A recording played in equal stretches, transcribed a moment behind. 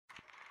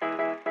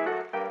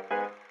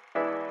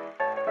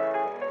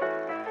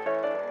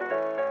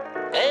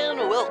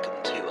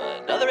welcome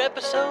to another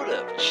episode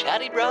of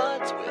Chatty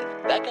Broads with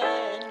Becca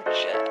and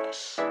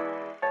Jess.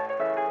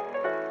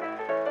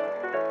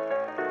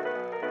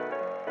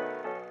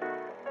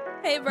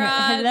 Hey,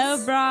 Broads.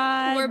 Hello,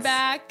 Broads. We're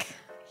back.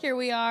 Here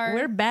we are.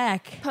 We're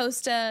back.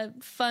 Post a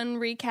fun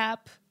recap.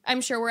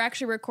 I'm sure we're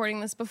actually recording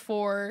this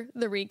before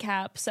the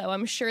recap, so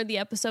I'm sure the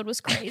episode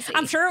was crazy.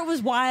 I'm sure it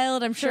was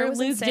wild. I'm sure it was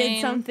Luke insane.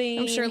 did something.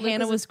 I'm sure Luke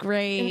Hannah was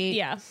great.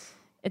 Yeah.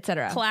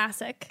 Etc.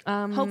 Classic.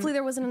 Hopefully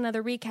there wasn't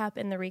another recap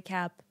in the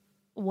recap.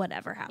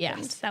 Whatever happened.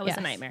 Yes. That was Yes.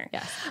 a nightmare.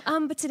 Yes.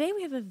 But today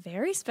we have a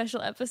very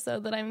special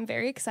episode that I'm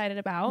very excited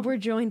about. We're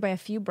joined by a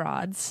few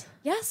broads.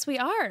 Yes, we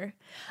are.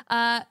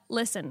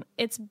 Listen,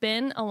 it's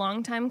been a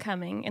long time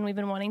coming, and we've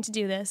been wanting to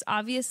do this.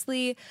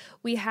 Obviously,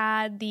 we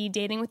had the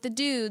Dating with the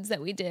Dudes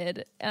that we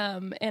did,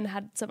 and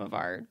had some of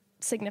our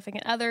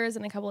significant others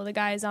and a couple of the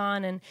guys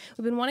on, and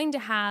we've been wanting to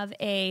have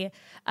a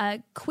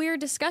queer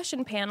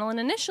discussion panel. And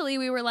initially,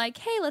 we were like,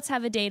 "Hey, let's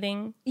have a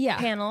dating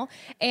panel,"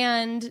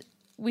 and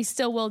we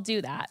still will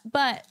do that.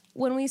 But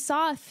when we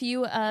saw a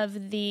few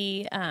of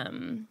the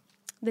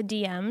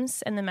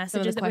DMs and the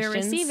messages that we were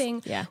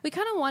receiving, we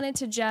kind of wanted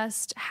to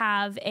just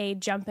have a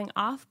jumping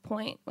off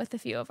point with a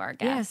few of our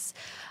guests.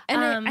 Yes.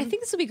 And I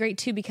think this will be great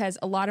too, because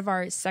a lot of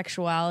our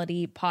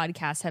sexuality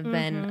podcasts have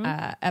been,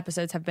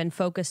 episodes have been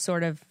focused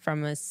sort of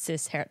from a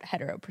cis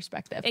hetero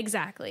perspective.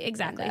 Exactly.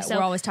 And, So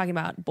we're always talking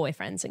about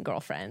boyfriends and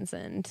girlfriends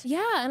and...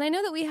 Yeah, and I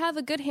know that we have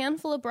a good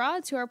handful of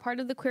broads who are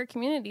part of the queer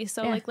community.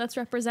 So let's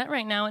represent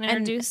right now and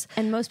introduce.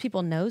 And most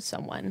people know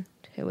someone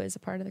who is a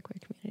part of the queer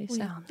community. We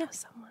So. all know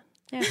someone.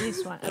 Yeah, at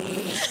least one.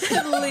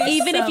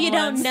 Even if you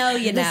don't know,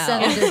 you know.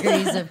 7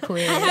 degrees of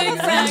queer. I have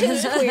a friend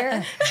who's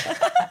queer.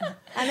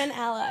 I'm an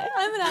ally.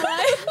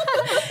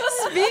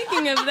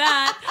 Speaking of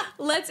that,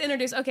 let's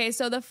introduce. Okay,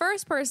 so the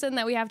first person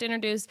that we have to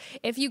introduce,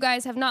 if you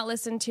guys have not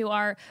listened to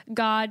our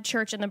God,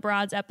 Church, and the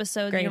Broads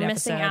episode, Great you're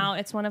missing episode. out.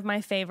 It's one of my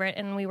favorite,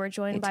 and we were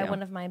joined by too.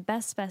 one of my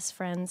best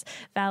friends,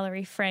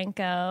 Valerie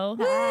Franco.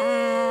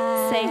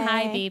 Hi. Say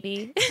hi,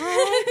 baby.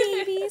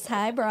 Hi, babies.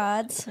 Hi,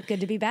 broads. Good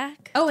to be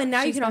back. Oh, and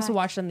now you She's can also back.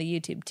 watch it on the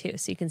YouTube too,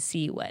 so you can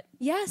see what.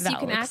 Yes, Val you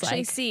can looks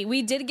actually like. see.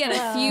 We did get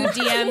a few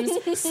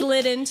DMs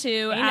slid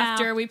into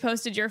after we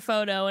posted your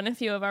photo, and a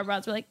few of our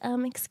broads were like,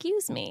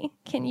 excuse me,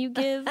 can you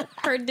give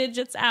her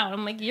digits out?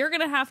 I'm like, you're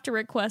going to have to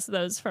request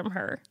those from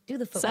her. Do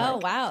the footwork. Oh,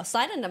 wow.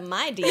 Slide into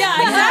my DM.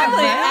 Yeah,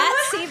 exactly. At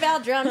C-Val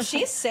Drum.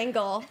 She's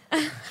single.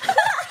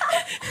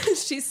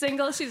 She's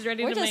single. She's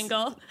ready to just-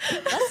 mingle.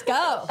 Let's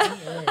go.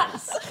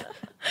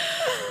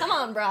 Come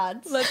on,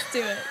 broads. Let's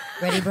do it.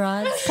 Ready,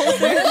 broads?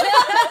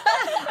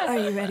 Are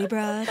you ready,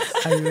 broads?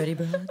 Are you ready,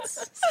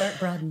 broads? Start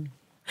broaden.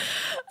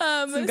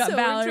 So got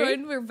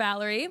Valerie. we're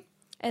Valerie,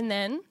 and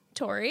then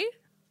Tori.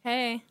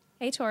 Hey,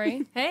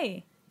 Tori.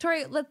 Hey.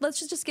 Tori,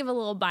 let's just give a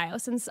little bio,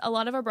 since a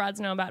lot of our broads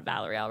know about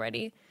Valerie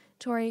already.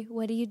 Tori,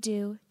 what do you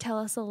do? Tell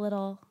us a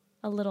little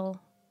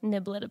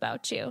niblet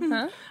about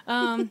you,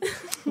 huh?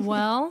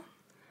 Well,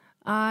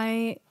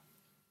 I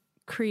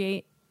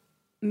create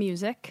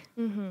music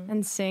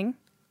and sing.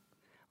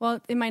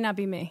 Well, it might not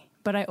be me,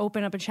 but I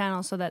open up a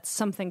channel so that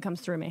something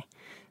comes through me.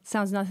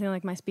 Sounds nothing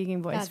like my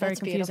speaking voice. God, Very that's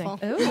confusing.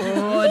 beautiful.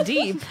 Oh,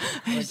 deep.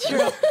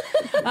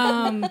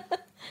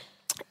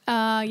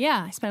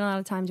 Yeah, I spend a lot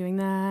of time doing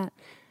that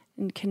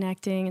and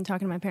connecting and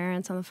talking to my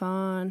parents on the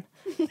phone,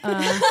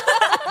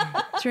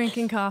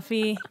 drinking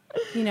coffee,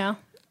 you know.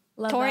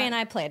 Love Tori that. and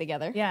I play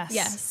together. Yes.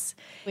 Yes.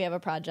 We have a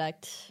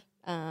project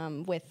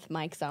with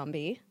Mike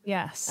Zombie,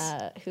 Yes.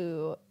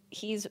 who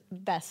he's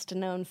best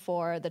known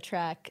for the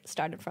track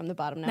Started From the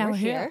Bottom, Now, Now We're We're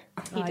Here.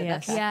 Here. He did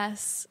that track.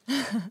 Yes.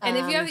 And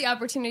if you have the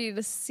opportunity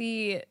to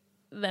see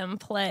them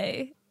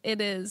play,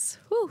 it is,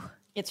 whew.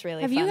 It's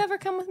really Have fun. you ever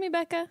come with me,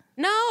 Becca?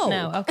 No.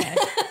 No, okay.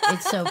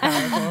 It's so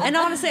powerful. And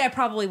honestly, I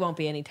probably won't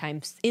be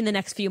anytime in the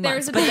next few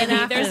months. There's a but then baby.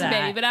 after There's a that-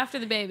 baby. But after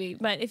the baby.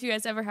 But if you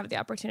guys ever have the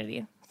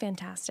opportunity,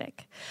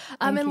 fantastic.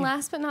 And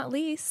last but not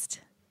least,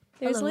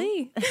 there's Hello.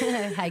 Lee.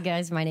 Hi,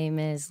 guys. My name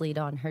is Lee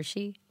Dawn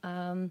Hershey.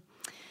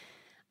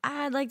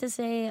 I'd like to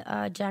say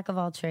jack of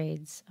all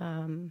trades.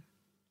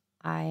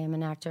 I am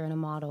an actor and a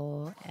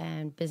model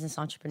and business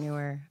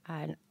entrepreneur.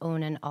 I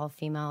own an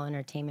all-female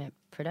entertainment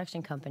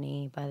production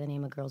company by the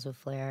name of Girls with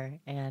Flair.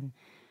 And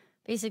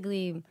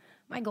basically,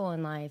 my goal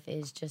in life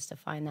is just to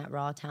find that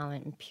raw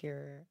talent and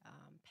pure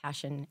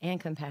passion and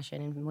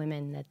compassion in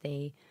women that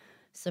they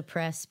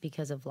suppress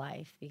because of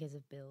life, because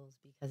of bills,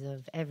 because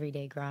of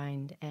everyday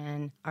grind,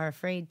 and are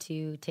afraid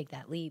to take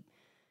that leap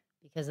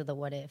because of the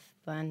what if.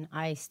 But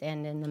I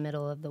stand in the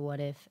middle of the what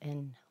if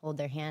and hold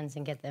their hands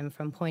and get them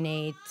from point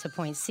A to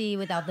point C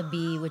without the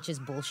B, which is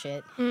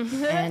bullshit. And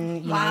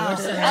you know, we're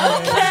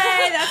surrounded.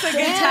 Hey, that's a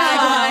good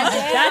tagline.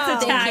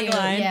 That's a Thank you.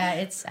 tagline. Yeah,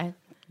 it's I'm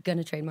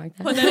gonna trademark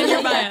that. Put that in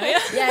your bio. Yeah.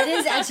 Yeah, it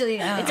is actually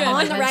it's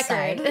on the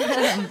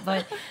record.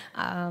 But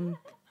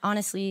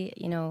honestly,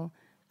 you know,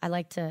 I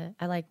like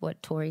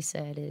what Tori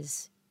said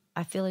is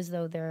I feel as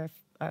though there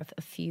are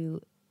a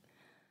few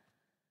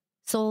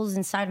souls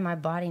inside of my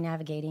body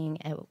navigating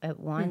at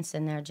once,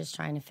 and they're just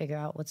trying to figure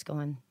out what's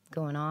going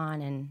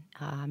on, and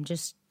I'm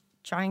just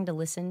trying to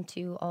listen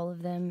to all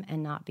of them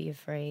and not be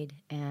afraid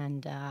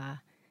and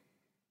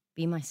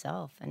be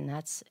myself. And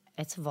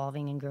it's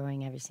evolving and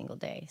growing every single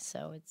day.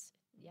 So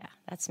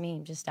that's me.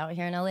 I'm just out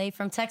here in LA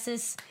from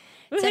Texas.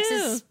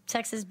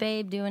 Texas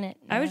babe doing it.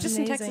 I was just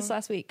in Amazing. Texas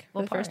last week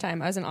for the first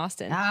time. I was in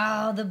Austin.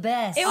 Oh, the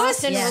best. It was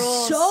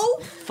so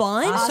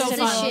fun. Austin So is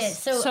fun. shit.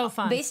 So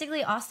fun.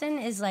 Basically, Austin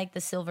is like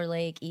the Silver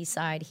Lake East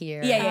Side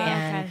here.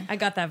 Yeah. And- I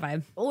got that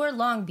vibe. Or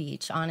Long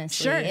Beach,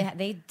 honestly. Sure.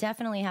 They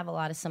definitely have a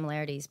lot of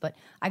similarities. But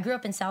I grew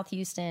up in South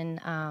Houston,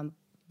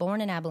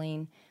 born in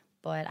Abilene,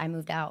 but I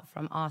moved out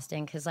from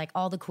Austin because, like,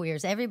 all the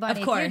queers,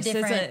 everybody, Of course, if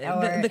you're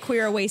different, the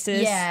queer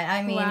oasis. yeah,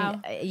 I mean,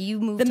 Wow. you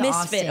move The to misfit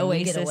Austin, you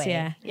get oasis,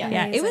 away.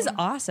 yeah. It was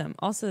awesome.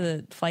 Also,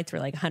 the flights were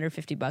like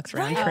 $150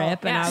 round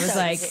trip, and I was so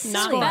like,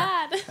 Not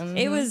bad.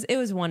 it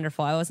was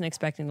wonderful. I wasn't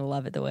expecting to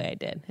love it the way I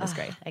did. It was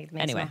great. It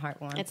makes Anyway, my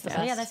heart warm. It's the So,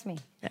 best. yeah, that's me.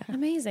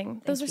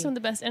 Amazing. Those are some of the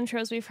best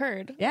intros we've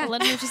heard. Yeah.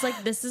 Letting you just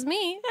like, this is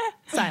me.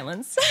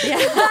 Silence.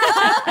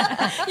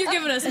 You're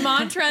giving us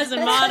mantras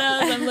and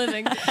mottos. I'm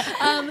living.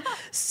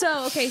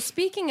 So, okay,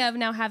 speaking of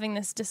now having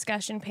this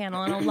discussion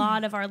panel, and a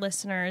lot of our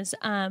listeners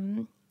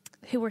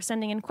who were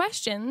sending in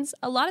questions,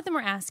 a lot of them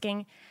were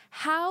asking,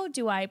 how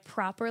do I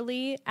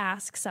properly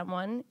ask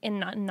someone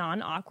in a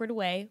non-awkward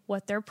way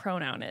what their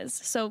pronoun is?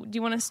 So do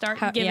you want to start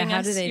giving how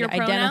us do they your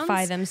identify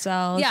pronouns?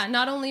 themselves? Yeah,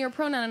 not only your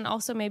pronoun, and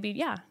also maybe,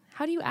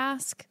 how do you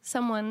ask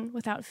someone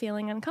without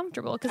feeling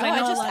uncomfortable? Because I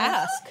know just a lot of-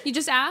 ask. You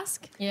just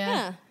ask?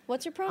 Yeah.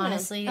 What's your pronoun?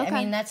 Honestly, I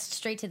mean, that's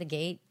straight to the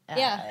gate.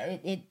 Yeah.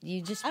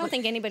 You just. I don't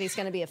think anybody's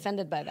going to be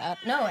offended by that.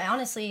 No,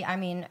 honestly, I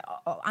mean,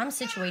 I'm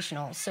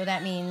situational. So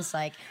that means,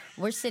 like,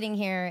 we're sitting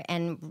here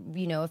and,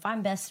 you know, if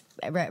I'm best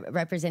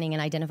representing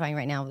and identifying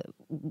right now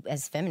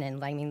as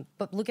feminine, I mean,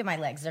 but look at my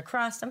legs. They're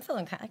crossed. I'm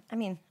feeling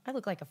I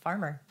look like a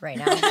farmer right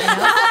now. You know? So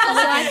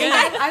I think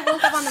I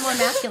woke up on the more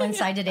masculine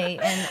side today.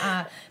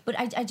 And but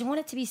I want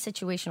it to be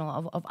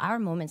situational of our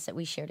moments that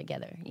we share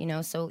together, you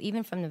know? So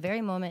even from the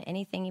very moment,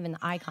 anything, even the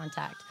eye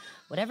contact,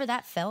 whatever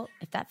that felt,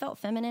 if that felt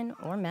feminine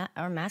or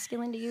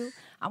masculine to you,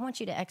 I want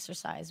you to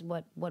exercise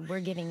what we're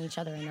giving each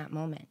other in that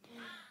moment.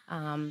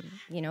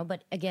 You know,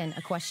 but again,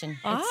 a question.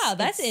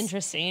 That's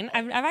interesting.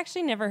 I've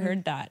actually never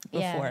heard that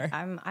before.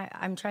 Yeah,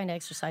 I'm trying to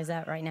exercise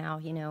that right now.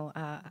 You know,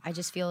 I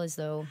just feel as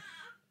though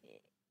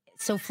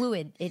it's so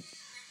fluid.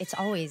 It's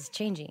always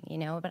changing. You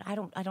know, but I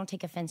don't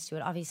take offense to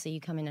it. Obviously,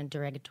 you come in a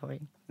derogatory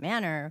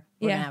manner,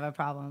 we're gonna have a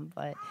problem.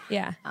 But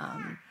Yeah.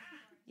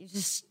 you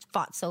just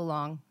fought so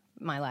long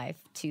my life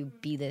to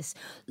be this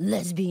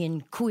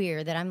lesbian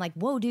queer that I'm like,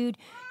 whoa, dude,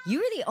 you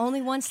were the only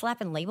one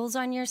slapping labels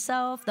on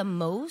yourself the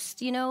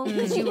most, you know,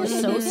 because you were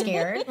so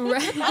scared.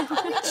 Right.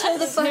 Chill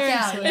the fuck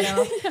out, you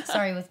know.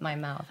 Sorry with my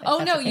mouth.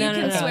 Oh, no, you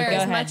can no, swear go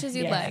as ahead. much as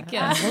you'd like.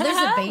 Yeah. Well, there's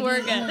a baby We're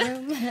in the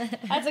room.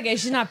 That's okay.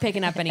 She's not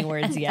picking up any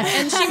words yet.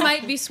 And she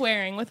might be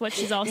swearing with what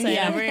she's all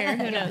saying over here.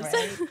 Who knows?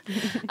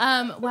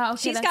 Wow,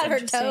 okay, She's that's got her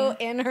interesting. toe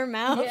in her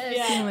mouth.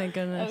 Oh my Oh,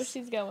 goodness.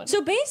 she's going.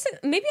 So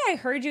maybe I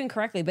heard you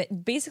incorrectly,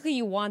 but basically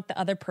you want the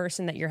other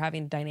person that you're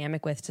having a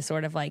dynamic with to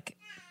sort of like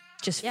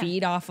just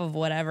feed off of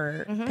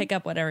whatever, pick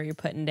up whatever you're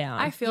putting down.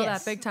 I feel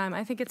Yes. that big time.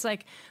 I think it's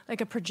like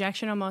a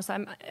projection almost.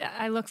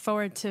 I look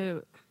forward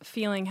to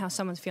feeling how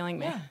someone's feeling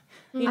me.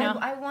 You know?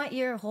 I want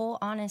your whole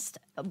honest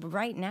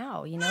right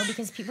now, you know,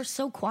 because people are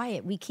so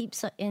quiet. We keep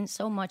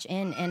so much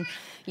in, and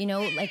you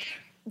know, like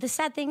the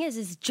sad thing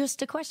is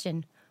just a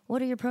question.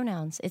 What are your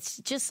pronouns? It's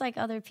just like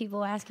other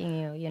people asking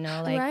you, you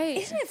know, like Right.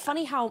 Isn't it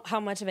funny how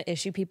much of an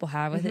issue people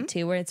have with it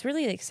too, where it's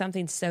really like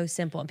something so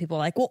simple and people are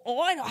like, well,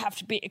 I don't have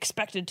to be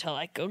expected to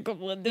like go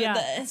do Yeah,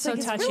 this. so Like,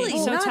 it's touchy, really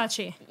so not-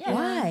 touchy.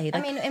 Why?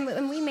 I mean,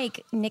 and we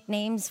make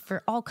nicknames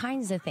for all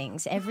kinds of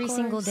things every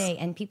single day,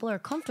 and people are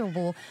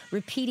comfortable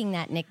repeating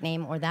that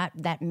nickname or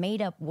that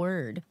made up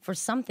word for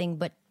something,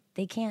 but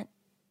they can't,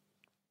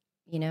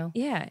 you know.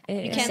 Yeah.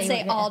 You can't Say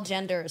say what- all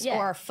genders Yeah.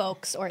 or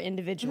folks or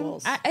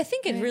individuals. I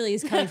think it really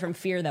is coming from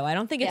fear, though. I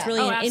don't think it's Yeah. really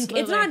Oh, it's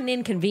absolutely. not an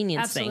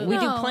inconvenience thing. Absolutely.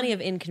 We do No. plenty of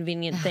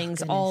inconvenient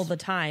things all the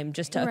time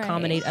just to Right.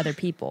 accommodate other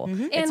people.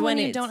 It's And when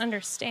you it's- don't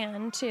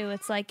understand too,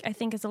 it's like I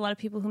think it's a lot of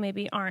people who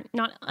maybe aren't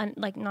not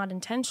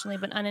intentionally,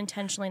 but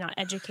unintentionally not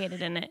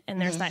educated in it,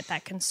 and there's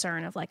that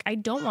concern of like I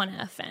don't want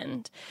to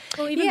offend.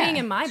 Well, even Yeah. being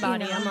in my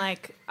body, know? I'm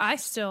like, I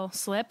still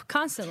slip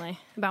constantly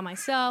about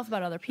myself,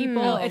 about other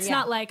people. It's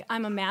not like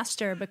I'm a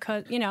master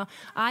because, you know,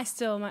 I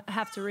still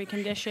have to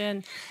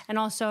recondition and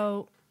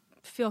also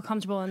feel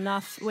comfortable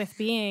enough with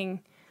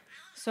being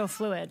so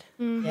fluid,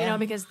 you know,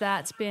 because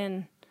that's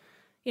been,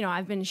 you know,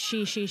 I've been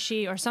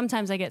she, or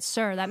sometimes I get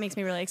sir. That makes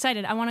me really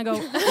excited. I want to go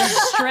and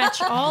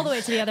stretch all the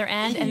way to the other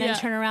end and then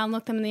turn around,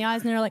 look them in the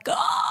eyes, and they're like,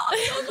 oh, I'm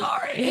so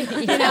sorry.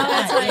 You know,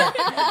 it's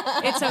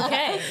like, it's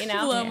okay, you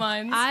know. Blow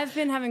minds. I've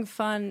been having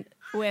fun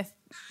with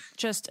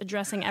just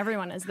addressing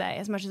everyone as they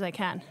as much as I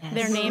can,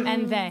 their name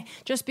and they,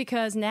 just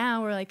because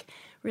now we're like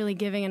really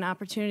giving an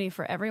opportunity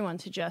for everyone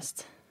to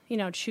just, you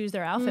know, choose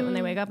their outfit when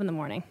they wake up in the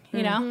morning,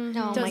 you know? Oh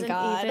my Doesn't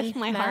God,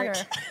 even my matter.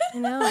 heart. I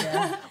know.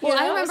 Well,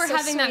 I know, remember so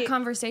having that sweet.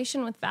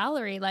 conversation with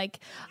Valerie. Like,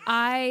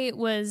 I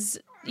was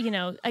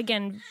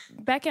again,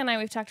 Becca and I,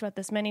 we've talked about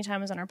this many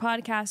times on our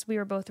podcast. We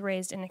were both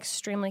raised in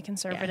extremely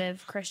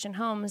conservative Christian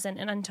homes. And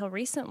until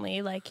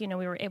recently, we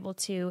were able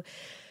to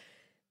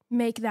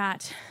make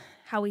that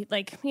how we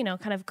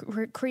kind of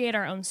create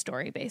our own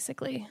story,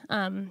 basically.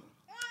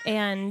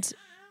 And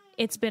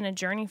it's been a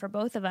journey for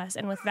both of us.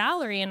 And with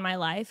Valerie in my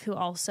life, who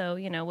also,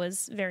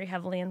 was very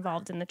heavily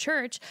involved in the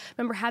church, I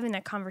remember having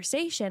that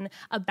conversation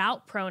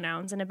about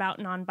pronouns and about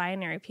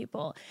non-binary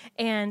people.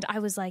 And I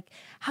was like,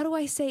 how do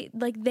I say,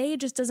 they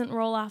just doesn't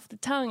roll off the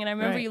tongue. And I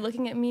remember you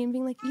looking at me and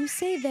being like, you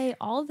say they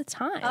all the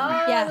time.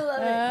 I love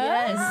it.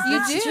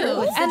 Yes. You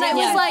do. And I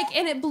was like,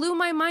 and it blew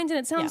my mind, and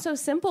it sounds so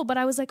simple, but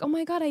I was like, oh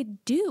my God, I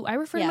do. I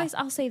refer to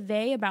myself, I'll say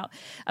they about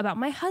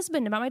my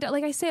husband, about my dad.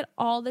 I say it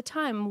all the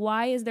time.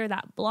 Why is there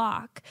that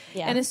block?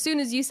 Yeah. And as soon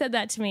as you said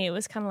that to me, it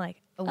was kind of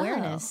like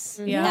awareness.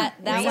 Oh. Yeah,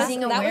 that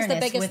was the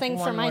biggest thing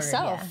for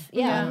myself.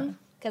 Yeah.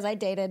 Because I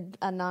dated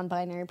a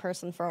non-binary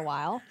person for a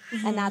while,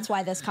 and that's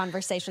why this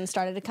conversation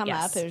started to come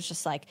up. It was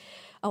just like,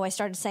 I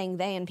started saying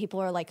they, and people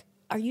are like,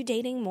 are you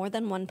dating more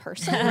than one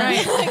person?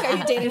 Right? Are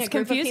you dating a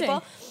group of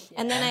people?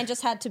 And then I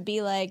just had to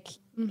be like,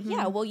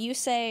 well, you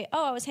say,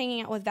 I was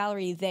hanging out with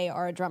Valerie, they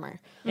are a drummer.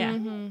 Yeah.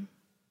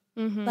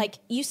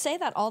 You say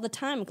that all the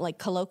time,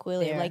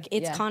 colloquially,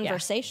 it's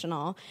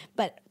conversational,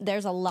 but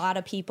there's a lot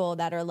of people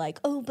that are like,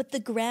 but the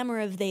grammar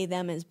of they,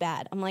 them is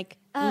bad. I'm like,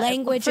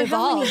 language for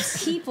evolves.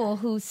 How many people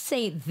who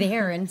say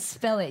there and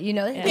spell it, come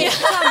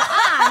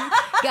on,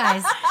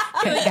 guys.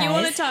 You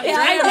want to talk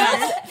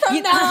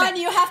From now on,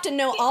 you have to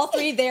know all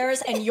three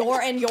theirs and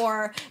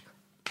your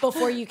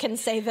before you can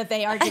say that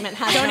they argument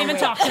has Don't no even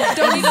weight. talk to me.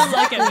 Don't even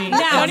look at me.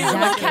 Now, Don't even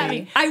look at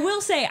me. I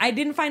will say I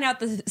didn't find out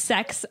the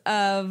sex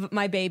of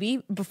my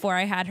baby before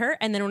I had her,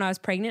 and then when I was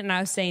pregnant and I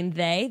was saying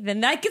they,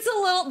 then that gets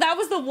that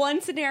was the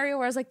one scenario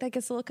where I was like, that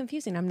gets a little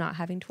confusing. I'm not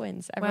having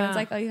twins. Everyone's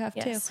like, you have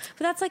two. But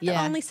that's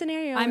the only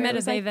scenario. I met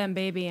a they like, them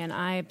baby, and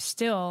I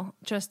still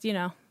just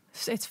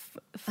it's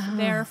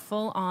they're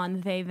full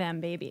on they them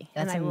baby.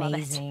 That's and I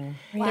amazing. love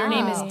it. Wow. Their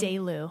name is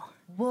Delu.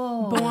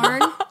 Whoa.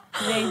 Born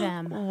they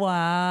them.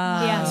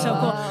 Wow. Yeah, so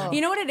cool.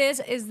 You know what it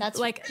is that's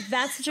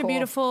such a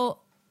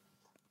beautiful,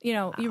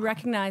 you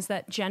recognize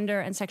that gender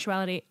and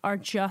sexuality are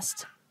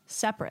just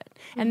separate.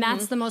 And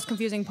that's the most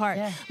confusing part.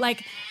 Yeah.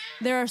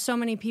 There are so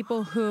many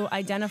people who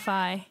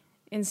identify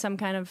in some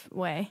kind of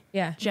way.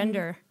 Yeah.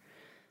 Gender.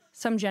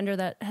 Some gender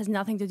that has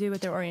nothing to do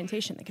with their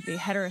orientation. They could be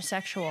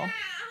heterosexual.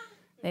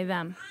 They,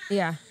 them.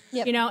 Yeah.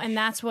 Yep. And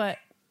that's what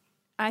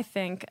I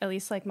think, at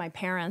least my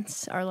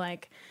parents are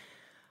like,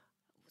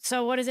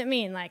 so what does it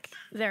mean?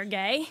 They're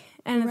gay?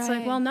 And it's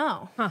like, well,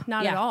 no,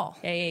 not at all.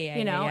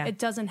 Yeah. It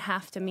doesn't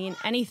have to mean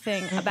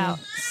anything about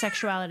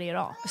sexuality at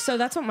all. So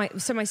that's what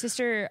my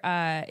sister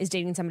is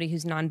dating somebody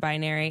who's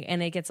non-binary,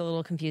 and it gets a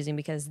little confusing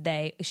because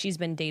she's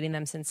been dating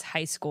them since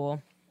high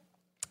school,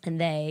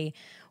 and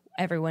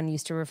everyone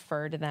used to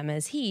refer to them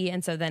as he,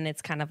 and so then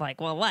it's kind of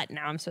like, well, what?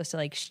 Now I'm supposed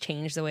to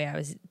change the way I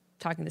was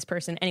talking to this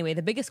person. Anyway,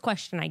 the biggest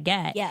question I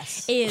get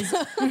is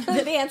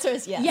the answer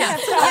is yes.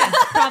 Yeah,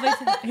 probably.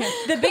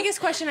 The biggest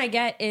question I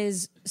get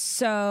is,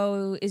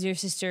 so is your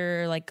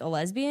sister a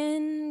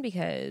lesbian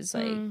because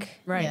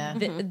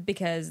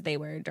because they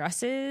wear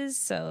dresses?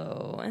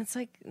 So it's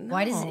like, no,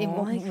 why does it?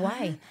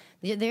 Why?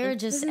 They're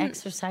just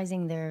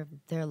exercising their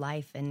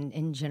life and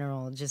in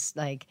general, just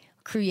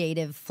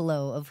creative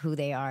flow of who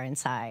they are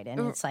inside, and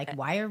it's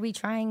why are we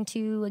trying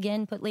to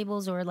again put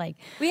labels or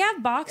we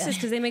have boxes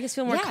because they make us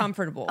feel more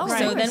comfortable.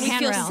 So then we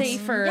feel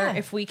safer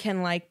if we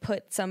can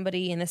put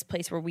somebody in this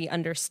place where we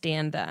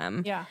understand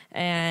them. Yeah.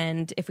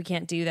 And if we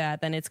can't do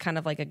that, then it's kind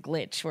of like a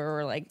glitch where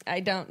we're like, I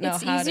don't know.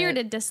 It's easier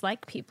to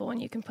dislike people when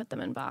you can put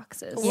them in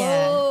boxes.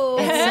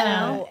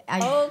 Yeah.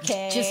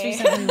 Okay. Just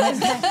recently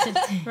went back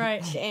to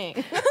right.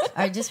 Dang.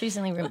 I just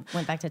recently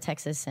went back to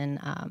Texas, and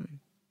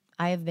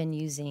I have been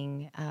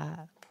using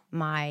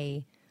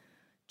my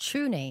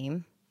true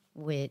name,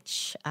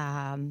 which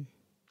an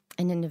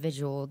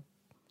individual,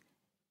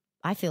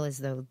 I feel as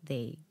though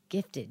they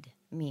gifted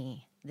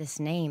me this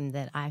name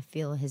that I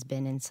feel has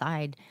been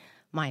inside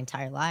my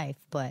entire life.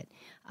 But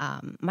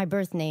my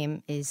birth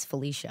name is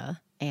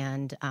Felicia,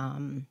 and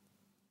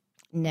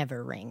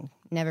never rang,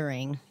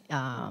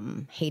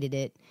 hated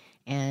it,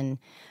 and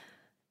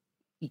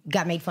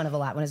got made fun of a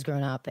lot when I was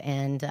growing up,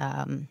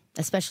 and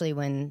especially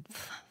when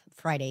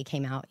Friday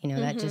came out,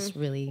 that just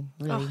really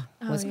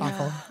was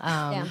awful.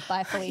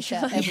 Bye Felicia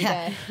every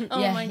day.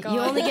 Oh my God. You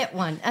only get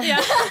one.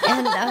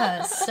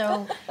 And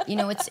so,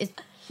 it's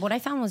what I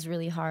found was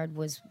really hard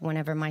was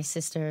whenever my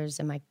sisters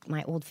and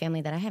my old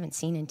family that I haven't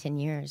seen in 10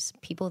 years,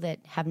 people that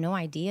have no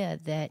idea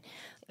that,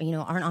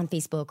 aren't on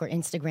Facebook or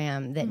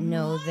Instagram that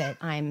know that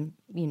I'm,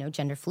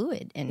 gender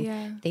fluid,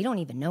 and they don't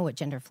even know what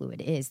gender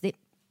fluid is.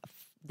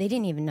 They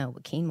didn't even know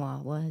what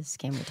quinoa was.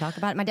 Can we talk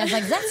about it? My dad's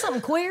like, is that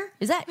something queer?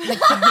 Is that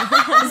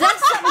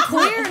something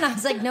queer? And I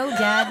was like, no,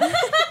 Dad,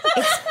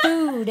 it's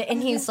food.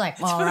 And he was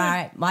like, all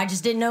right. I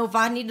just didn't know if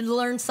I needed to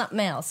learn something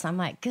else. I'm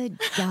like, good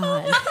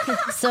God.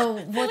 So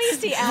what's at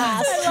least he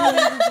asked. I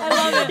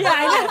love it. Yeah,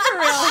 I know, for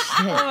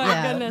real. Oh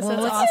my goodness,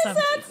 that's awesome. Is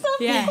that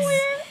something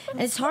queer?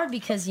 And it's hard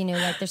because, you know,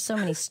 like there's so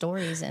many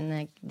stories and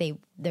like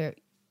they're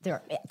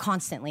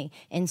constantly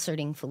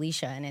inserting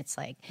Felicia, and it's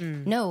like,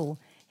 no,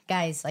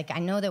 guys, like I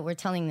know that we're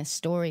telling this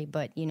story,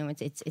 but you know,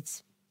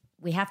 it's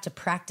we have to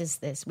practice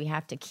this. We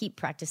have to keep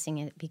practicing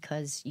it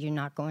because it's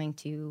not going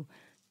to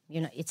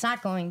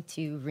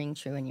ring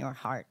true in your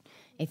heart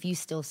if you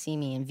still see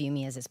me and view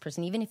me as this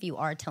person, even if you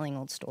are telling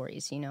old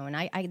stories, you know. And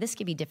I this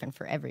could be different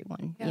for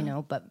everyone, you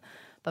know, but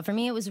for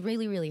me it was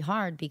really, really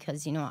hard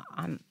because, you know,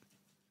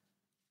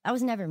 that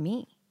was never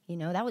me. You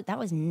know, I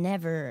was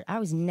never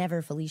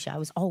Felicia. I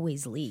was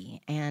always Lee.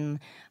 And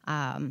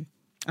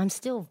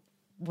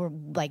we're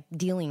like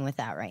dealing with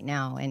that right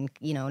now, and,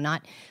 you know,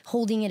 not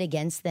holding it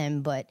against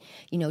them, but,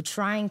 you know,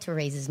 trying to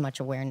raise as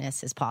much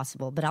awareness as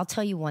possible. But I'll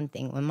tell you one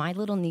thing, when my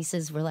little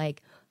nieces were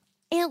like,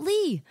 Aunt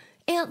Lee,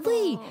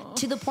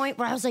 to the point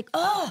where I was like,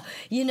 oh,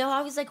 you know,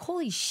 I was like,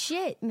 holy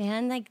shit,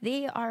 man, like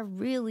they are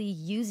really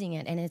using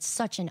it. And it's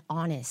such an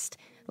honest,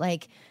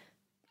 like,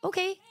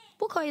 okay,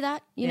 we'll call you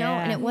that, you know?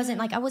 And it wasn't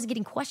like I wasn't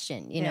getting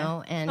questioned, you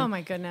know? And oh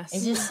my goodness.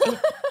 It's just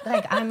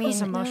like, I mean,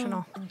 it's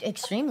emotional.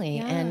 Extremely.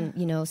 Yeah. And,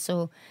 you know,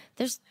 so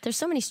there's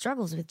so many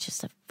struggles with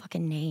just a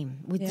fucking name,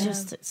 with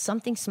just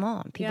something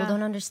small. People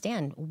don't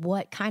understand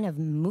what kind of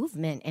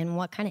movement and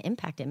what kind of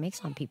impact it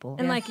makes on people.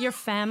 And like your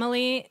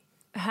family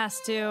has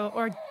to,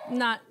 or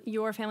not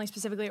your family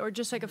specifically, or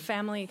just like a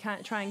family kind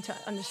of trying to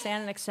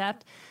understand and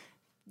accept,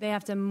 they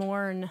have to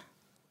mourn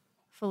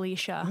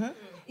Felicia. Mm-hmm.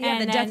 Yeah,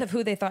 and the death of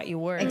who they thought you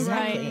were.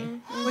 Exactly. Right?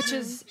 Mm-hmm. Which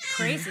is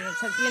crazy,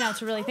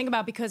 to really think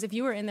about, because if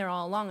you were in there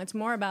all along, it's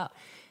more about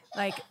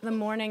like the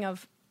mourning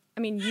of,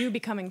 I mean, you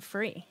becoming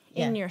free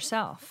in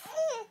yourself.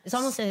 It's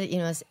almost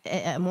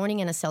a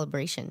mourning and a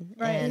celebration.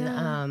 Right.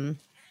 And,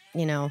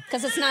 you know.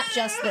 Because it's not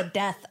just the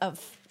death,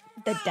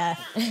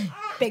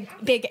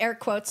 big air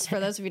quotes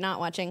for those of you not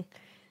watching,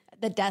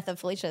 the death of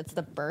Felicia, it's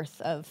the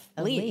birth of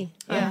Lee.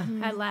 Yeah,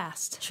 at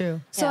last.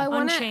 True. So I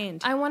want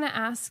Unchained. to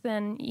ask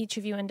then each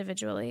of you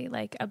individually,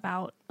 like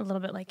about a little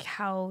bit like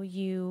how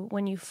you,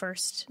 when you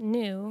first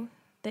knew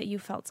that you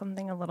felt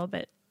something a little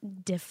bit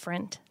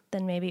different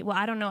than maybe, well,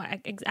 I don't know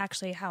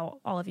actually how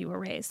all of you were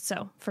raised.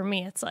 So for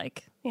me, it's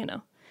like, you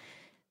know,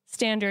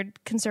 standard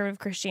conservative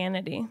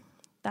Christianity.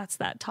 That's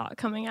that talk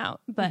coming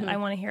out. But I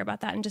want to hear about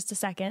that in just a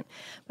second.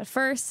 But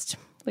first,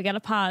 we got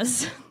to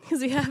pause because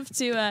we have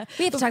to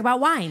talk about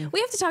wine. We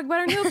have to talk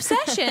about our new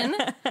obsession.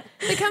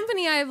 The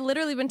company I've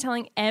literally been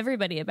telling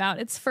everybody about.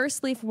 It's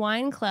First Leaf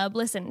Wine Club.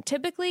 Listen,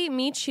 typically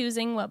me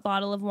choosing what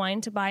bottle of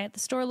wine to buy at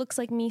the store looks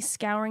like me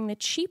scouring the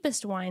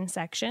cheapest wine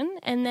section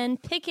and then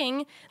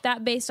picking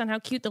that based on how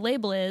cute the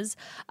label is.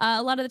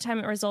 A lot of the time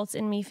it results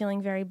in me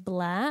feeling very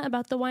blah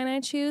about the wine I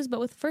choose,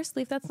 but with First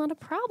Leaf, that's not a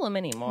problem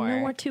anymore. No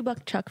more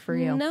 $2 Chuck for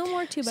you. No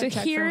more $2 Chuck for me. So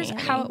here's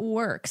how it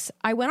works.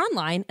 I went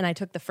online and I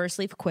took the First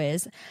Leaf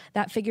quiz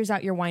that figures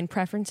out your wine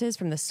preferences,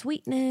 from the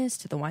sweetness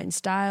to the wine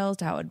styles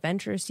to how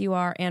adventurous you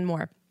are and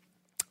more.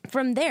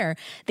 From there,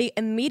 they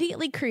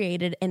immediately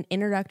created an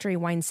introductory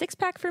wine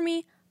 6-pack for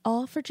me,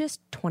 all for just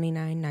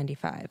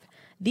 $29.95.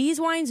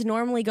 These wines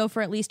normally go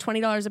for at least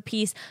 $20 a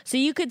piece, so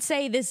you could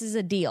say this is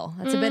a deal.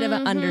 That's a bit of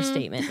an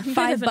understatement.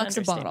 $5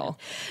 a bottle.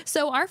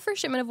 So our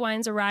first shipment of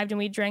wines arrived and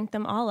we drank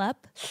them all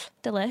up.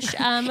 Delish.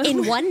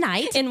 In one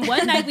night. In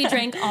one night, we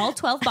drank all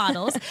 12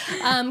 bottles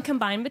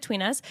combined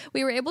between us.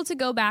 We were able to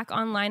go back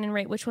online and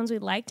rate which ones we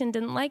liked and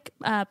didn't like.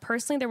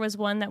 Personally, there was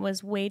one that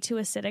was way too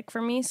acidic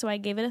for me, so I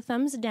gave it a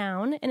thumbs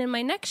down. And in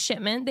my next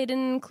shipment, they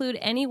didn't include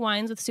any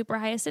wines with super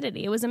high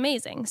acidity. It was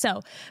amazing. So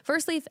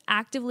First Leaf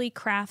actively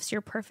crafts your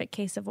perfect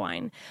case of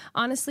wine.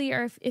 Honestly,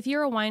 or if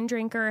you're a wine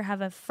drinker or have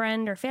a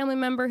friend or family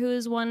member who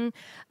is one,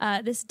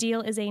 this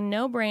deal is a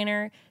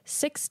no-brainer.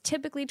 6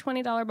 typically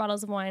 $20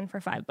 bottles of wine for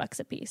 $5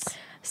 a piece.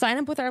 Sign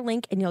up with our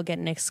link and you'll get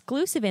an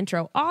exclusive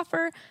intro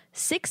offer,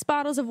 6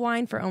 bottles of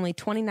wine for only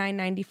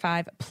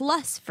 $29.95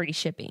 plus free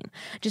shipping.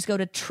 Just go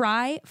to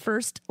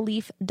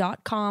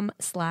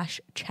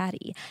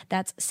tryfirstleaf.com/chatty.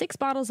 That's 6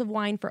 bottles of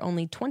wine for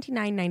only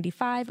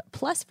 $29.95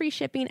 plus free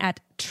shipping at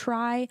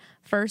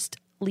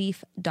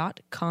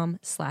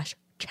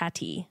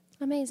tryfirstleaf.com/chatty.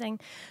 Amazing.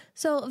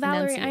 So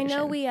Valerie, I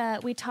know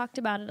we talked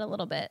about it a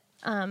little bit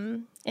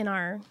in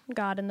our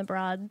God in the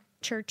Broad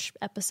church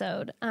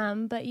episode,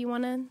 but you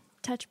want to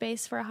touch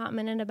base for a hot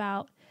minute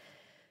about,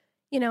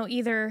 you know,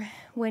 either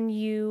when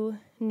you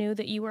knew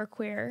that you were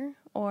queer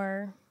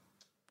or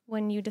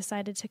when you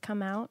decided to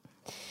come out?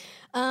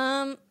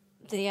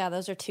 Yeah,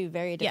 those are two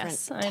very different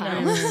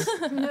times.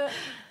 I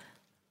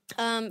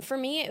know. For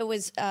me, it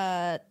was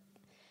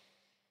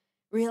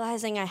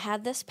realizing I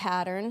had this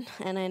pattern,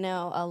 and I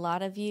know a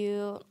lot of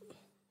you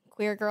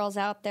queer girls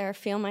out there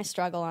feel my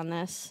struggle on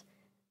this.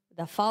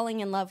 The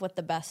falling in love with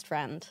the best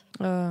friend.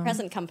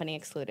 Present company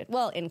excluded.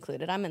 Well,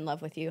 included. I'm in love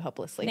with you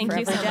hopelessly. Thank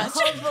you so much.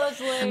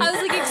 Hopelessly. I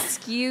was like,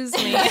 excuse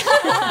me.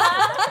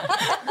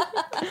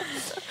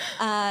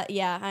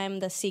 Yeah, I'm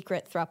the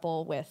secret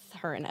throuple with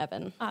her and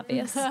Evan.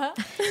 Obvious.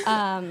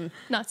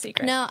 Not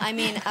secret. No, I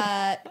mean,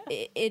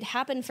 it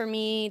happened for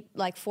me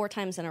like 4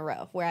 times in a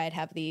row where I'd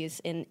have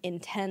these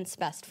intense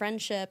best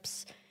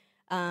friendships.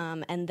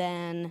 And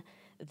then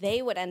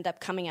they would end up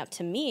coming up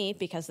to me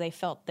because they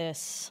felt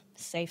this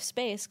safe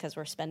space because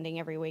we're spending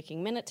every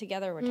waking minute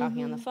together. We're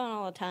talking on the phone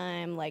all the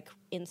time, like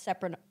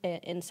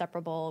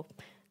inseparable,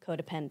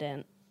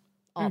 codependent,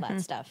 all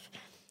that stuff.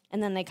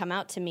 And then they come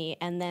out to me,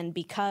 and then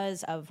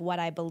because of what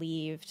I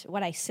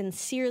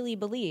sincerely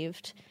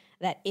believed,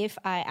 that if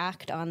I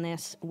act on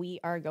this, we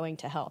are going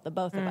to hell, the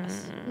both of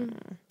us.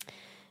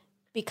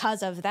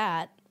 Because of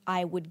that,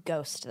 I would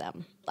ghost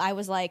them. I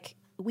was like,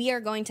 we are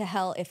going to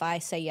hell if I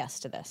say yes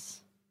to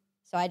this.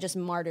 So I just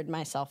martyred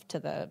myself to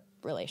the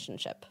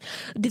relationship.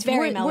 It's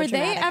very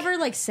melodramatic. Were they ever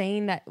like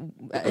saying that,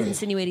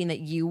 insinuating that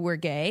you were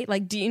gay?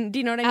 Like, do you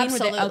know what I mean?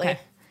 Absolutely. Okay.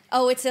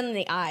 Oh, it's in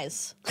the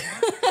eyes.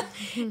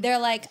 They're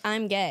like,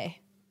 I'm gay.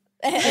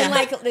 And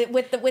like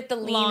with the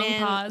lean Long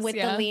in, pause,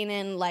 the lean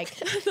in, like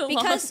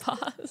because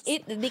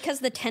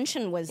the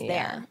tension was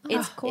there.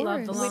 It's course.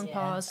 Love the long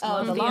pause. Oh,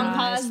 love the long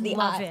pause, the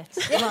love eye.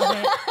 it. Love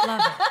it.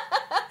 Love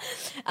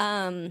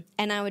it.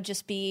 And I would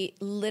just be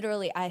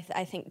literally, I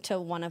think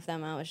to one of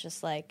them, I was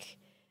just like,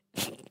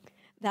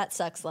 that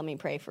sucks. Let me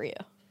pray for you.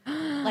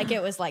 Like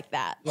it was like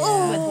that with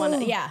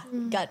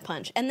one, gut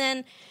punch. And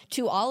then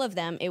to all of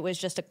them, it was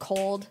just a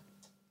cold,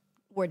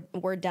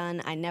 we're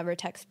done. I never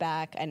text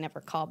back. I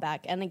never call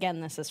back. And again,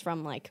 this is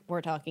from like,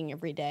 we're talking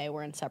every day.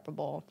 We're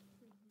inseparable.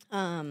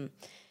 And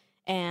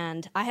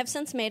I have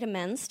since made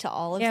amends to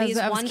all of these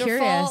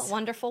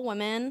wonderful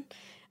women.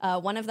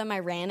 One of them I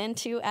ran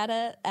into at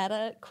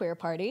a queer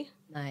party.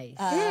 Nice.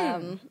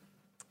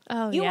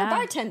 You were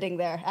bartending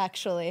there,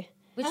 actually.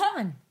 Which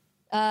one?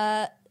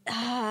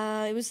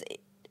 It was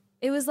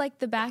It was like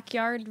the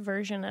backyard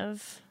version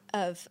of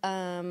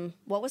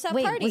what was that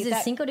Wait, party? was it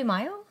Cinco de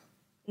Mayo?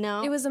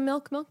 No, it was a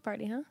milk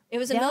party, huh? It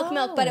was a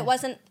milk, but it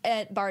wasn't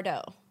at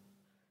Bardot.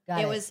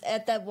 Got It was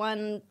at the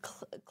one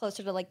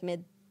closer to like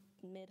mid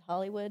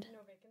Hollywood. No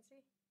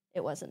vacancy.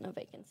 It wasn't No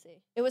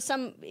Vacancy. It was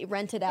some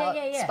rented out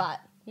spot.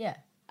 Yeah.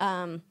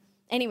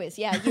 Anyways,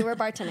 you were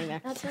bartending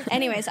there.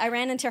 Anyways, I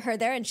ran into her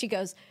there, and she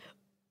goes,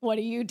 "What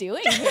are you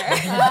doing here?"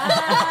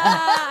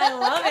 I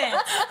love it.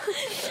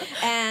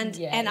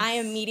 And I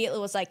immediately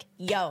was like,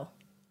 "Yo,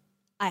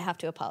 I have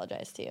to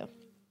apologize to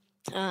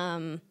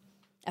you."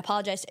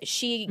 Apologized.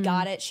 She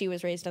got it. She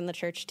was raised in the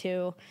church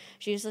too.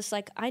 She was just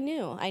like, I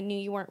knew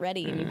you weren't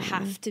ready, and you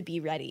have to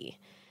be ready.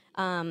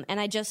 And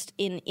I just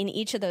in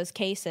each of those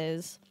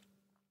cases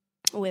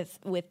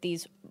with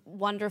these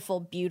wonderful,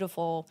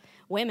 beautiful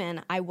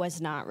women, I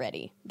was not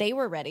ready. They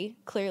were ready,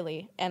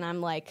 clearly, and I'm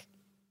like,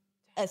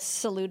 I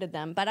saluted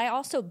them. But I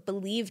also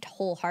believed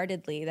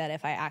wholeheartedly that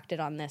if I acted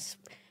on this,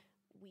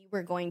 we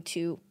were going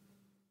to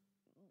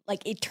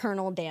like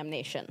eternal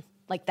damnation.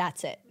 Like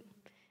that's it.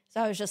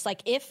 So I was just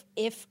like,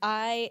 if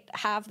I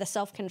have the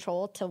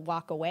self-control to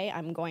walk away,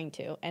 I'm going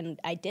to. And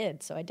I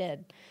did. So I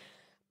did.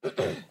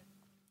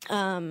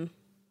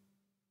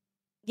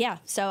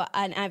 So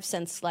I've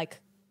since like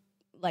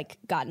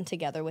gotten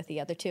together with the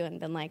other two and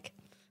been like,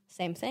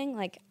 same thing.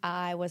 Like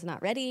I was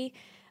not ready.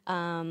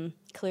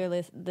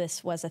 Clearly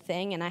this was a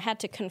thing. And I had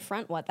to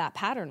confront what that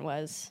pattern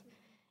was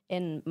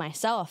in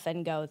myself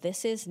and go,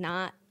 this is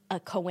not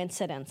a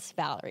coincidence,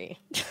 Valerie.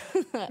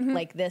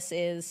 Like this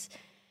is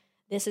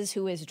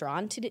who is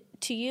drawn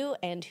to you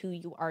and who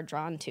you are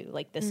drawn to.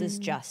 Like this is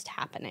just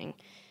happening.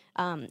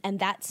 And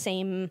that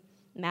same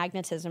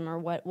magnetism or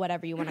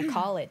whatever you want to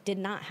call it did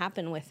not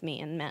happen with me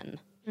and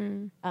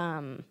men.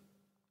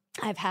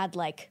 I've had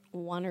like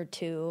one or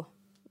two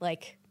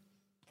like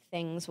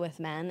things with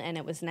men, and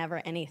it was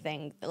never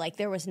anything. Like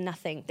there was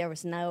nothing. There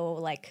was no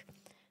like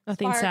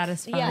Nothing spark.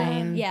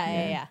 satisfying.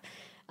 Yeah.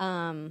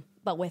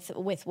 But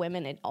with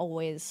women, it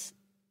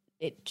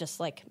just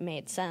like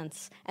made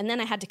sense. And then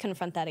I had to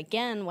confront that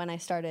again when I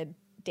started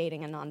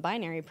dating a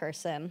non-binary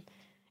person.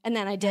 And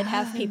then I did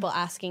have people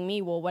asking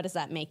me, well, what does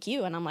that make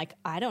you? And I'm like,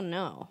 I don't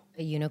know.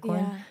 A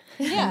unicorn?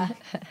 Yeah.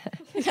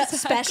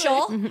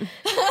 Special.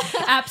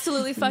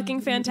 Absolutely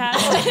fucking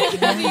fantastic.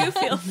 How do you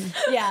feel?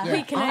 Yeah.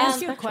 Wait, can I ask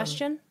you a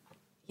question?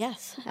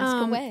 Yes.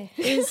 Ask away.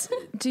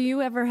 Do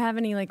you ever have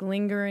any like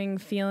lingering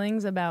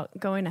feelings about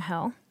going to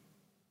hell?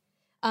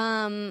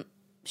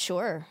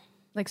 Sure.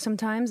 Like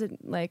sometimes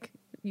it like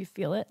you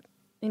feel it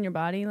in your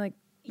body, like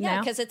Yeah,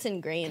 now? because it's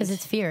ingrained. Because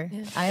it's fear.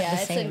 I have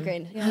the it's same.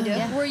 ingrained. Yeah. You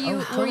do? Were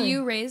you totally.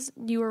 you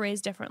were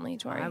raised differently,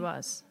 Tori? I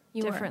was.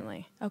 You were?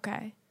 Differently.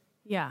 Okay.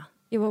 Yeah.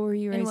 Yeah, what were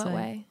you In raised what like?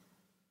 way?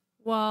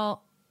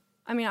 Well,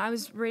 I mean, I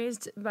was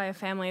raised by a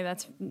family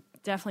that's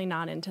definitely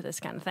not into this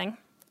kind of thing.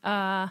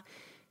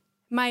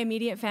 My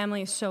immediate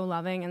family is so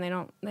loving,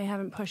 and they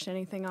haven't pushed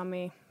anything on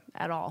me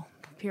at all,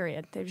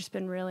 period. They've just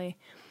been really,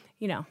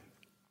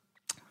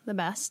 the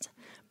best.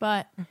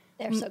 But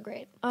They're so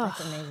great. That's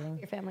amazing.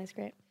 Your family's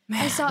great.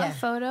 I saw a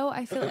photo.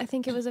 I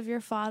think it was of your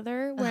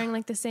father wearing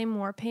like the same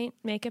war paint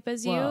makeup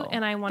as you,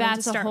 and I wanted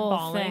that's to start a whole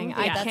bauling. thing.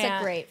 Yeah. That's a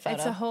can't- great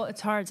photo.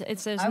 It's hard.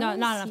 There's not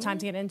enough time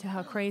to get into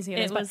how crazy it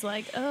is. It but was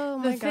like, oh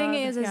my god. the thing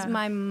is yeah.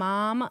 my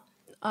mom,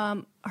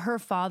 her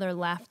father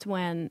left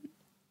when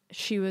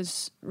she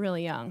was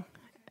really young,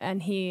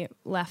 and he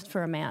left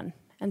for a man,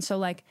 and so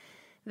like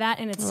that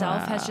in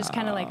itself has just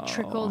kind of like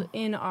trickled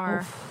in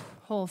our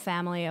whole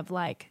family of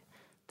like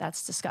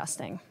that's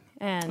disgusting.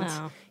 And,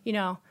 you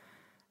know,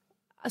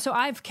 so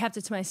I've kept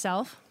it to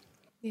myself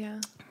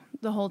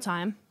the whole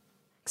time,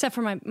 except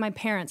for my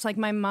parents. Like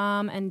my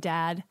mom and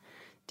dad,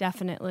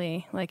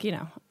 definitely, like, you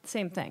know,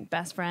 same thing.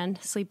 Best friend,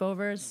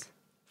 sleepovers,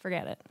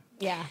 forget it.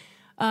 Yeah.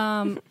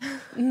 But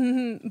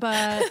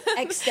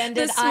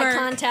Extended eye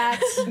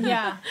contact.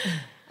 yeah.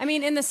 I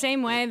mean, in the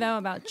same way, though,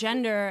 about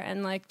gender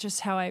and like just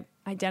how I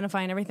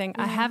identify and everything,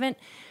 I haven't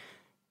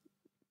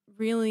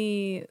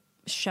really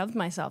shoved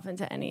myself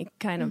into any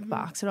kind of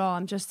box at all.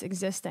 I'm just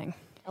existing,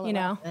 you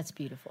know? That's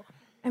beautiful.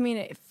 I mean,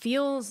 it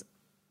feels,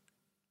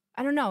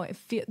 I don't know.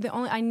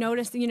 I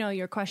noticed, you know,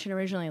 your question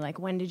originally, like,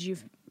 when did you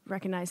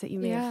recognize that you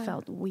may have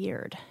felt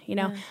weird? You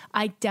know,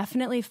 I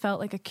definitely felt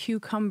like a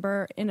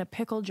cucumber in a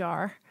pickle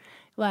jar,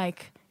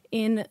 like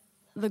in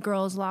the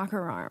girls'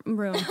 locker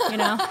room, you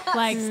know,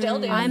 like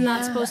I'm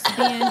not supposed to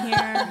be in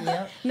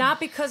here. Not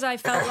because I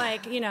felt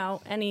like, you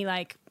know,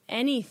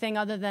 anything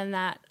other than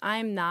that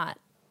I'm not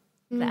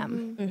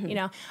them. You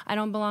know, I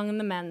don't belong in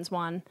the men's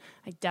one.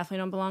 I definitely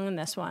don't belong in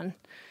this one.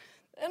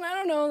 And I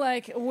don't know,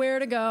 like, where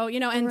to go, you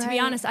know, and to be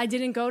honest, I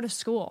didn't go to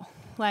school.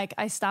 Like,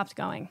 I stopped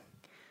going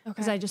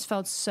because I just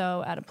felt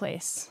so out of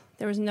place.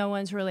 There was no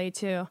one to relate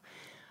to.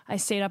 I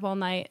stayed up all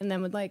night and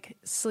then would, like,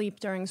 sleep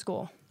during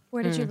school.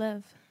 Where did you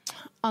live?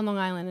 On Long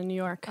Island in New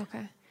York.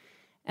 Okay.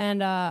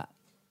 And,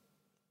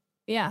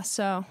 yeah,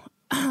 so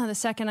the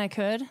second I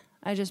could,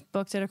 I just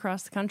booked it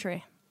across the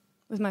country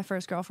with my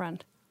first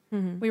girlfriend.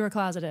 We were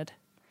closeted.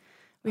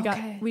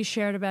 We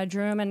shared a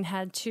bedroom and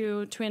had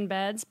 2 twin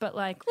beds, but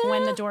like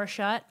when the door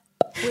shut,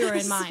 we were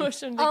in mine.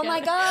 Oh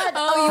my God.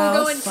 Oh, you were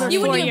going for you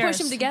 4 wouldn't even years.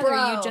 push them together.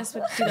 Bro. You just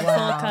would do the full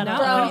cut up.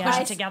 Bro, You push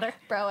it together.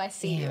 Bro, I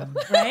see you.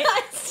 Right?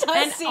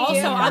 I And see also,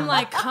 you. I'm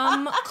like,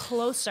 come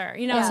closer.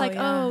 You know, it's like,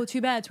 oh,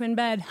 too bad, twin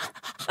bed. Too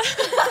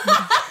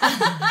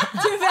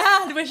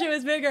bad. Wish it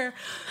was bigger.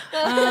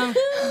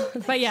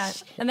 But yeah,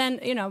 and then,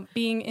 you know,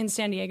 being in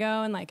San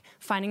Diego and like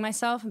finding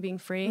myself and being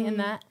free in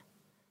that.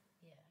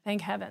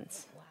 Thank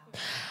heavens.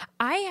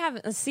 I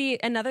have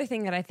another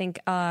thing that I think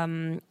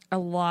a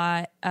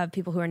lot of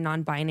people who are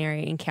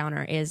non-binary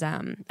encounter is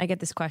I get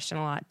this question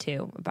a lot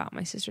too about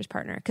my sister's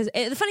partner, because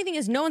the funny thing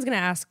is no one's going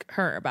to ask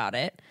her about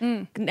it.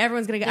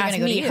 Everyone's going to ask gonna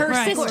go to me, you. her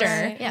Right.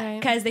 sister, Yeah.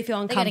 because they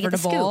feel gotta get the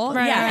scoop. uncomfortable.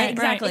 Right, Yeah, right, right.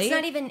 exactly. It's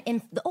not even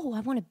in. I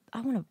want to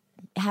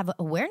have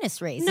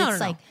awareness raised. No, it's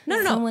no, like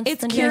no. someone's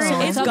It's the curious.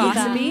 new- It's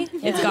gossipy.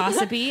 It's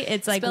gossipy.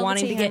 It's like Spill the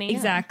wanting tea, to get honey.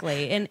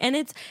 exactly, and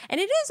it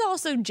is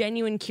also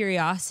genuine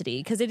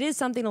curiosity, because it is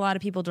something a lot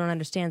of people don't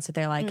understand. So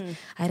they're like,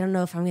 I don't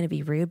know if I'm going to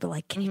be rude, but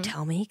like, can you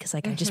tell me? Because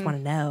like, I just want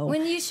to know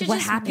When you should what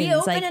just happens. be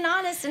open Like, and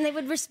honest, and they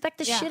would respect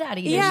the shit out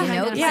of you. Yeah, you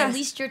know, 'Cause yeah. at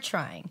least you're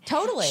trying.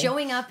 Totally.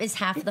 Showing up is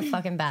half the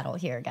fucking battle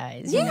here,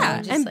 guys. You know, yeah,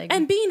 just and like,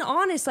 and being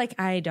honest, like,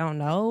 I don't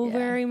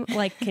know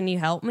like, can you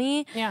help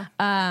me? Yeah.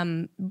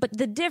 But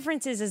the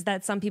difference is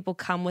that some people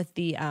come with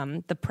the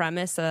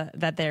premise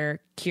that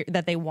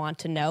that they want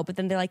to know, but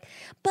then they're like,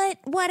 but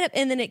what if,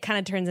 and then it kind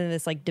of turns into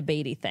this like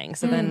debatey thing.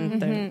 So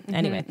then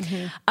anyway,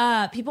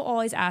 people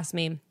always ask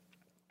me,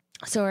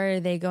 so are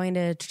they going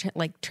to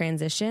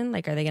transition?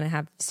 Like, are they going to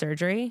have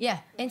surgery? Yeah,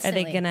 Are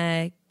instantly. they going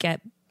to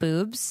get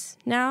boobs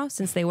now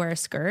since they wear a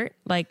skirt?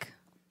 Like,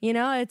 you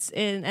know,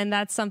 and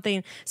that's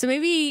something. So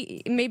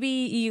maybe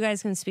you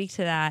guys can speak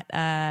to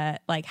that.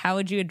 Like, how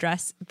would you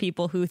address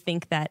people who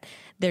think that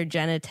their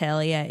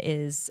genitalia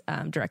is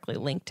directly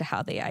linked to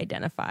how they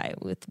identify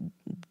with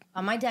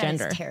my dad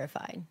gender? is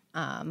terrified.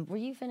 Were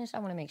you finished? I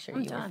want to make sure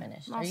you were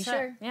finished. Are you set.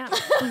 sure? Yeah.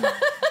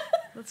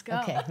 Let's go.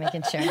 Okay,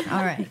 making sure.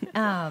 All right.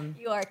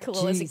 You are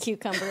cool as a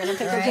cucumber in a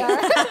pickle Right?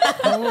 jar.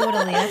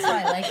 Totally. That's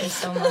why I like you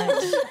so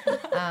much.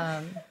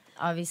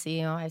 Obviously,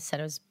 you know, I said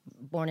I was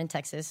born in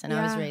Texas and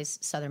I was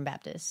raised Southern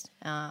Baptist.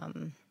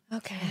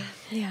 Okay.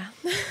 Yeah.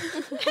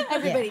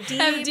 Everybody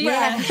deep. Instantly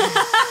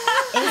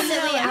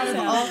Out of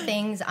all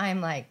things,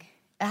 I'm like,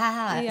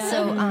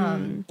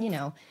 So, you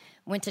know,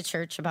 went to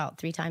church about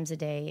 3 times a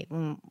day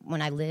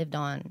when I lived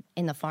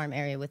in the farm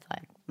area with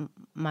like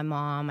my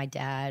mom, my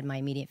dad, my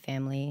immediate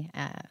family.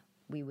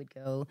 We would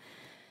go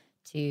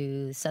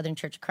to Southern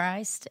Church of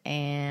Christ,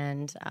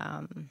 and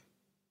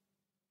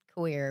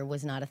queer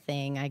was not a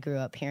thing. I grew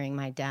up hearing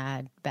my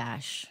dad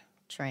bash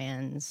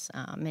trans,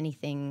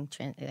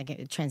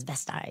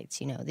 transvestites,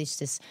 you know, this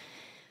just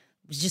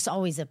was just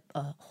always a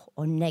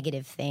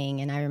negative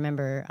thing. And I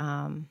remember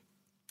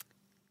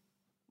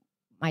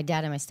my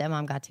dad and my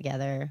stepmom got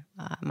together.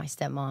 My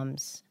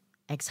stepmom's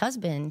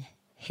ex-husband,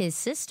 his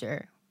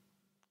sister,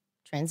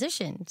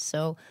 transitioned.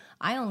 So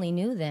I only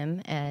knew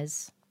them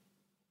as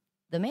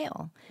the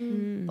male.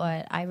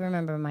 But I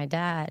remember my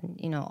dad,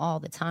 you know, all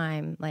the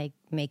time, like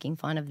making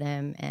fun of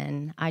them.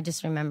 And I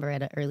just remember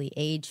at an early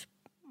age,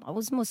 I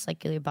was most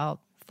likely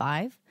about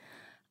 5.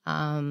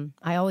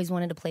 I always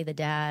wanted to play the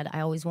dad. I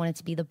always wanted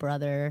to be the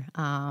brother.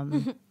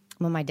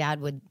 When my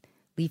dad would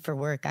leave for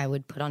work, I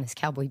would put on his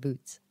cowboy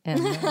boots and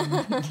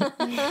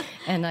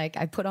and like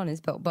I put on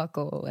his belt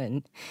buckle,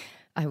 and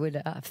I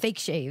would fake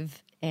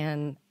shave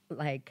and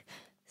like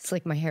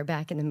slick my hair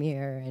back in the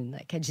mirror, and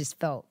like I just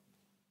felt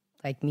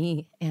like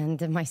me.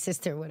 And my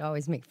sister would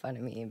always make fun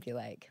of me and be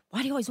like,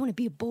 why do you always want to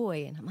be a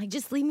boy? And I'm like,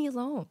 just leave me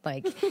alone.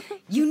 Like,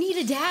 you need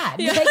a dad.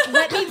 Like,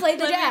 let me play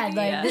the dad.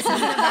 Like, this isn't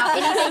about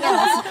anything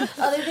else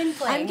other than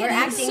playing. We're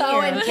acting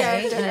so here, in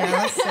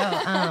character.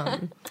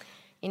 So,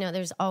 you know,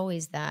 there's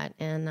always that.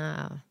 And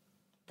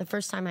the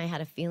first time I had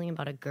a feeling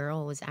about a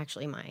girl was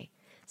actually my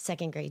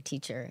second grade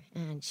teacher.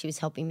 And she was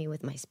helping me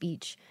with my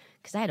speech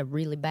because I had a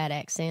really bad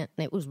accent,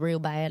 and it was real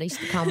bad. I used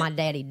to call my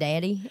daddy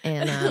daddy,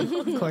 and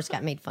of course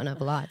got made fun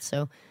of a lot.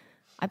 So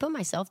I put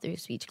myself through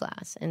speech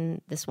class,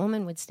 and this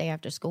woman would stay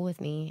after school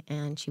with me,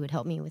 and she would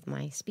help me with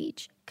my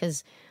speech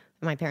because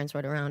my parents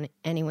weren't around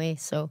anyway.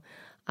 So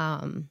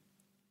I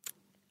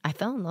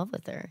fell in love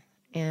with her,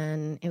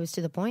 and it was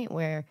to the point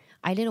where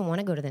I didn't want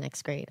to go to the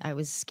next grade. I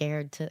was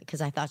scared because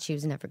I thought she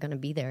was never going to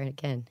be there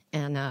again.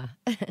 And oh,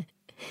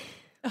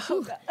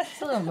 God.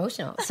 It's a little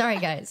emotional. Sorry,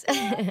 guys.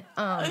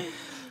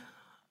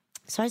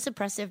 So I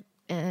suppressed it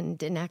and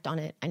didn't act on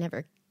it. I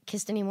never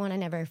kissed anyone. I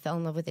never fell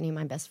in love with any of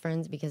my best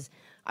friends because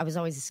I was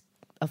always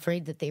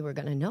afraid that they were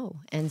going to know.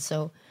 And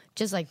so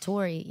just like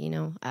Tori, you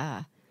know,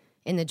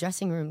 in the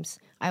dressing rooms,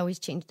 I always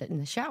changed it in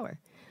the shower.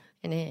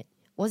 And it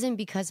wasn't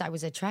because I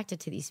was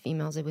attracted to these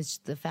females. It was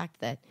the fact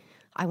that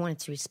I wanted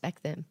to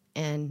respect them.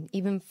 And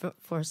even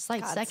for a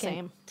slight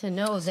second to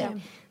know that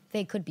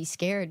they could be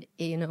scared,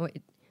 you know,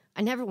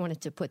 I never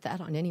wanted to put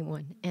that on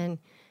anyone. And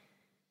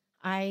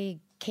I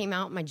came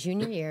out my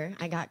junior year.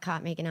 I got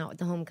caught making out with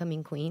the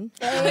homecoming queen.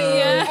 At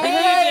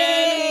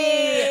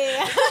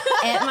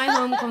my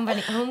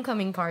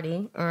homecoming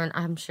party, or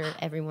I'm sure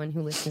everyone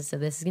who listens to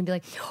this is going to be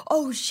like,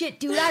 oh, shit,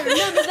 dude, I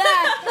remember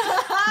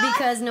that.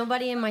 Because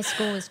nobody in my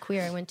school was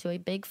queer. I went to a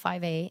big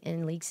 5A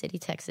in League City,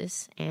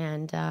 Texas,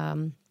 and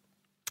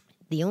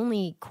the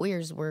only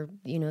queers were,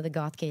 you know, the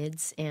goth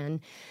kids, and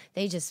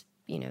they just,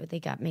 you know,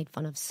 they got made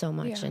fun of so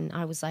much, and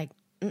I was like,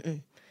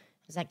 I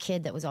was that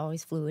kid that was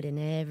always fluid in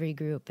every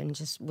group and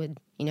just would,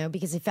 you know,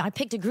 because if I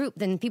picked a group,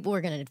 then people were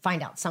going to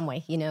find out some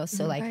way, you know?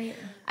 So, like,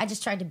 I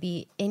just tried to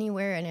be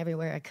anywhere and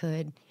everywhere I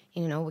could,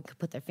 you know, could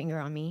put their finger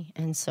on me.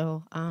 And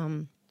so,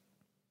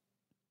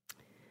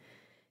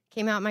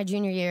 came out my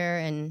junior year,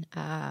 and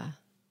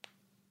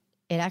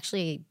it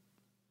actually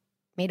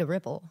made a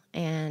ripple.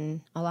 And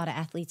a lot of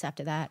athletes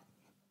after that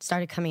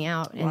started coming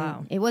out.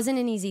 And it wasn't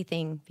an easy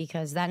thing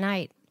because that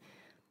night,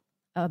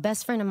 a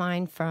best friend of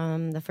mine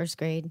from the first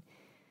grade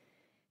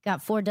got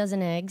 4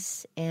 dozen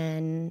eggs,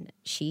 and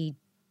she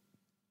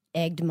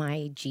egged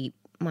my Jeep,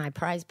 my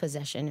prized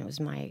possession. It was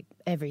my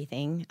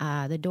everything.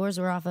 The doors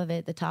were off of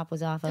it. The top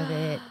was off of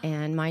it.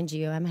 And mind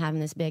you, I'm having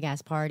this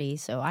big-ass party,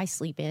 so I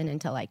sleep in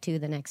until like 2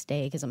 the next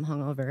day because I'm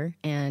hungover.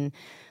 And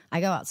I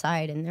go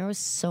outside, and there was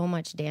so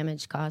much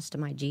damage caused to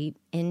my Jeep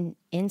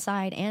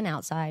inside and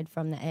outside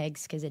from the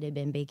eggs because it had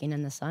been baking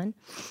in the sun.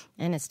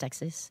 And it's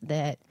Texas,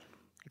 that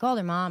I called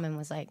her mom and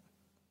was like,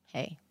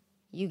 hey,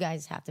 you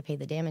guys have to pay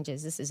the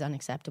damages. This is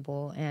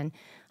unacceptable. And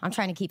I'm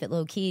trying to keep it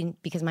low key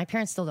because my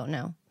parents still don't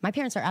know. My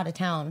parents are out of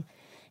town.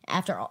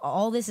 After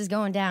all this is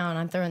going down,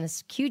 I'm throwing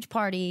this huge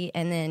party,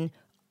 and then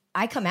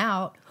I come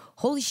out,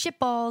 holy shit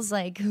balls,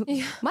 like,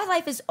 my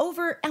life is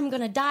over, I'm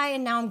gonna die,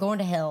 and now I'm going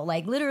to hell,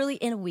 like, literally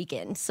in a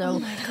weekend. So,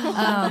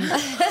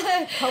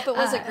 hope it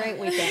was a great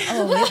weekend.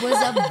 Oh, it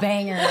was a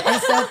banger.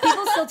 And so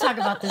people still talk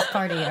about this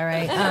party, all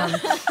right?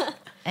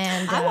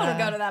 And I want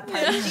to go to that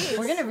party.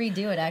 We're gonna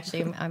redo it.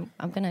 Actually,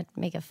 I'm gonna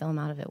make a film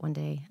out of it one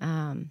day.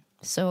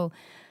 So,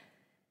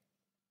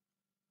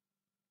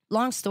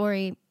 long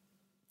story.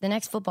 The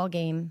next football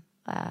game,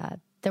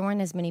 there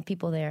weren't as many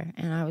people there,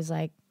 and I was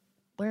like,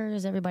 "Where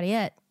is everybody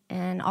at?"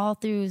 And all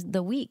through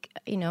the week,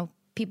 you know,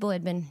 people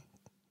had been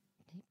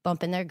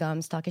bumping their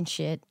gums, talking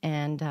shit,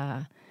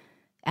 and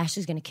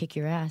Ashley's gonna kick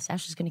your ass.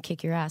 Ashley's gonna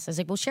kick your ass. I was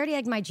like, well, she already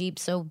egged my Jeep,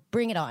 so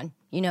bring it on.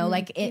 You know,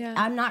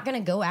 I'm not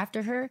gonna go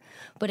after her,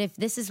 but if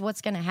this is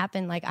what's gonna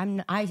happen, like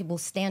I will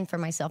stand for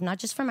myself, not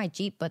just for my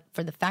Jeep, but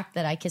for the fact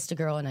that I kissed a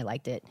girl and I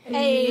liked it.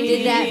 Hey. You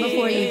did that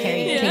before you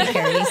carry.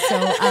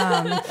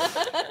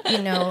 So,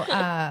 you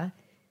know,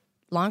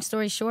 long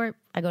story short,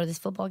 I go to this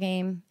football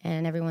game,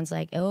 and everyone's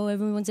like, oh,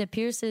 everyone's at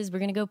Pierce's. We're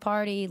gonna go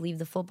party. Leave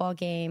the football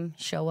game.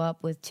 Show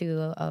up with 2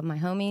 of my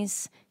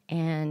homies,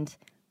 and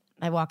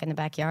I walk in the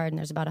backyard, and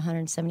there's about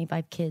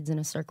 175 kids in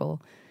a circle,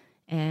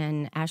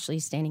 and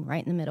Ashley's standing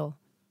right in the middle.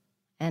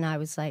 And I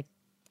was like,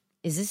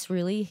 is this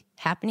really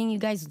happening? You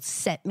guys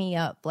set me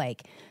up.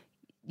 Like,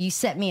 you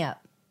set me up.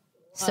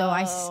 So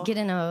I get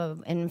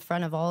in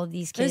front of all of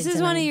these kids. This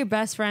is one of your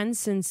best friends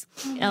since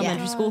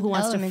elementary school who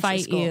wants to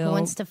fight you. Who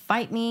wants to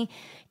fight me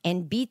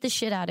and beat the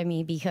shit out of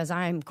me because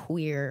I'm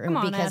queer. Come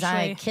on, because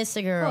Ashley. I kiss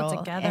a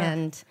girl.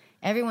 And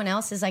everyone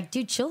else is like,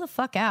 dude, chill the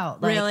fuck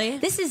out. Like, really?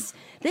 This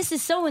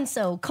is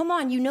so-and-so. Come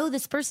on, you know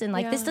this person.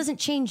 Like, this doesn't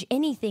change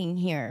anything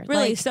here.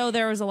 Really? Like, so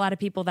there was a lot of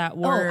people that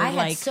were I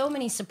had so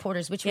many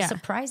supporters, which was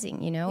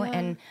surprising, you know?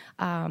 And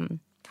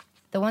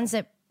the ones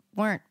that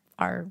weren't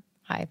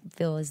I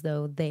feel as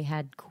though they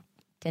had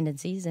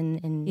tendencies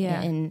and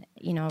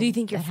you know. Do you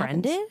think your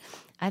friend did?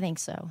 I think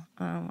so.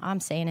 I'm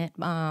saying it.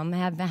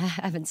 I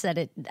haven't said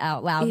it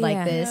out loud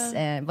like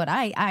this, but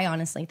I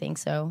honestly think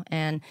so.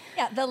 And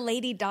the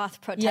lady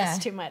doth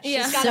protest too much.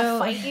 Yeah. She's got to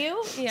fight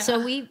you. Yeah.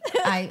 So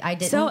I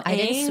didn't. So I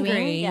didn't angry,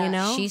 swing. you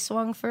know? She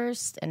swung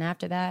first, and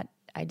after that,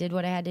 I did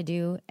what I had to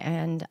do,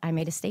 and I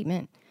made a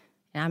statement.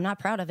 And I'm not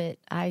proud of it.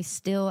 I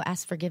still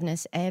ask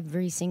forgiveness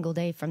every single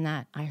day from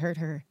that. I hurt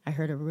her. I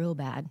hurt her real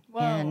bad,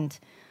 and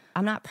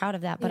I'm not proud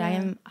of that. But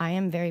I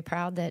am very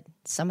proud that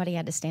somebody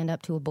had to stand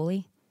up to a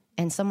bully.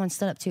 And someone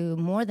stood up to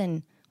more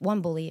than one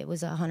bully. It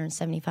was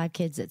 175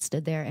 kids that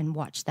stood there and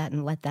watched that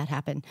and let that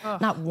happen.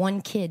 Not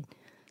one kid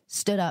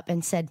stood up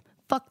and said,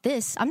 fuck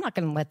this. I'm not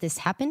going to let this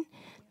happen.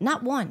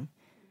 Not one.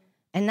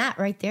 And that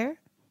right there,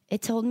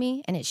 it told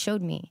me and it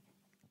showed me,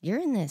 you're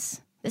in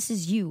this. This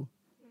is you.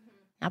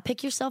 Now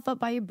pick yourself up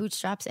by your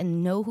bootstraps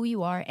and know who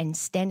you are and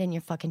stand in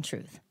your fucking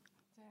truth.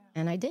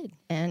 And I did.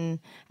 And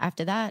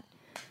after that,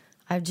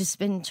 I've just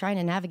been trying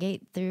to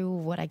navigate through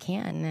what I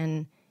can.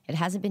 And it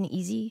hasn't been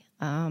easy.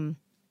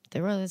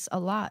 There was a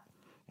lot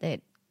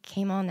that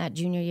came on that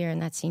junior year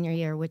and that senior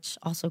year, which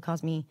also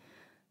caused me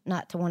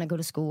not to want to go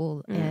to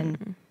school.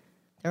 And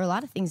there are a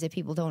lot of things that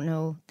people don't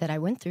know that I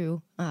went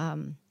through.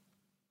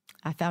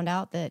 I found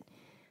out that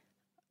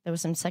there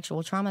was some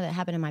sexual trauma that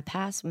happened in my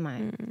past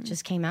when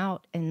just came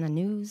out in the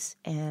news,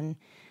 and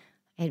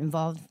it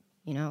involved,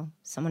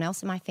 someone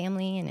else in my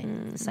family,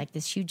 and it's like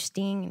this huge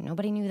sting, and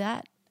nobody knew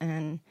that.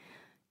 And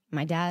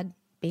my dad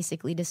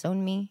basically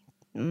disowned me,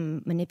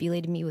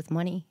 manipulated me with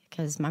money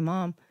because my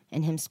mom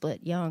and him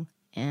split young,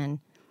 and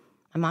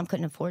my mom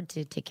couldn't afford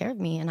to take care of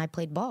me, and I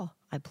played ball.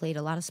 I played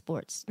a lot of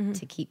sports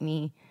to keep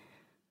me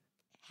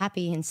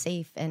happy and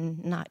safe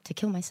and not to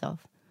kill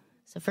myself.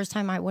 So first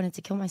time I wanted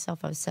to kill myself,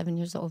 I was 7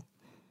 years old.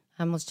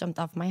 I almost jumped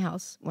off my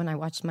house when I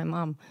watched my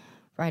mom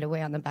ride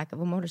away on the back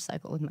of a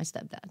motorcycle with my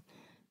stepdad.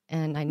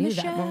 And I knew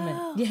that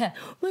moment. Yeah,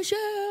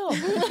 Michelle.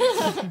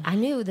 I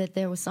knew that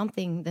there was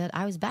something that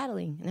I was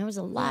battling. And there was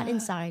a lot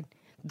inside.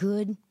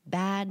 Good,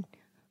 bad,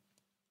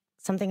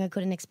 something I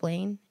couldn't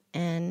explain.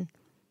 And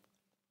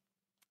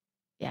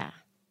yeah.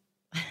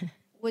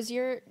 Was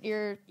your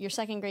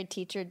second grade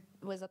teacher,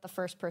 was that the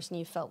first person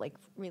you felt like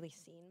really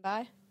seen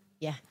by?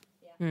 Yeah.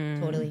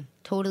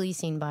 Totally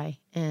seen by.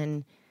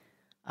 And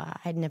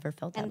I'd never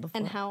felt that before.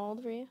 And how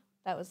old were you?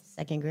 That was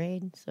second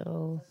grade,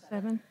 so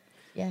 7.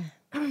 Yeah.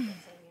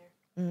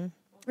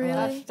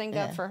 Really? Thank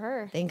God for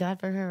her. Thank God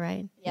for her,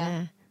 right?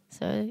 Yeah.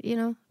 So,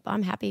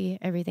 I'm happy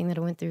everything that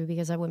I went through,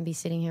 because I wouldn't be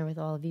sitting here with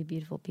all of you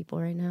beautiful people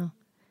right now.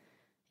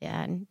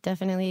 Yeah, and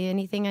definitely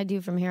anything I do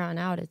from here on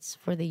out, it's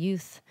for the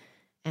youth,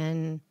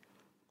 and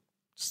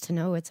just to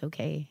know it's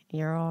okay.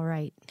 You're all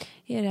right.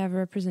 Yeah, to have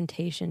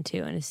representation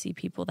too, and to see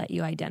people that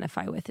you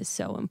identify with is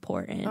so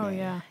important. Oh,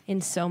 yeah.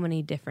 In so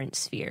many different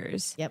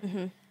spheres. Yep.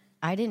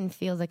 I didn't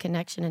feel the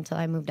connection until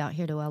I moved out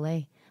here to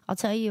LA. I'll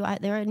tell you, I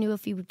knew a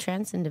few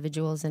trans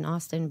individuals in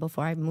Austin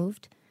before I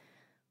moved.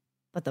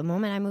 But the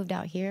moment I moved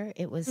out here,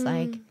 it was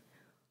like,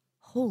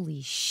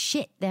 holy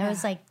shit. There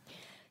was like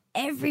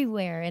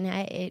everywhere. And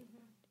it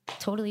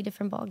totally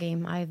different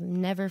ballgame. I've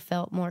never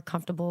felt more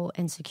comfortable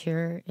and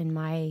secure in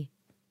my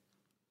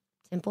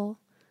temple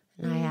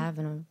than I have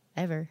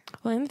ever.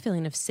 Well, I'm a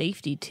feeling of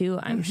safety too,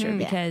 I'm sure,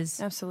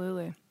 because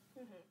Absolutely.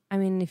 I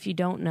mean, if you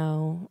don't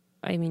know,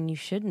 you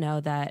should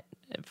know that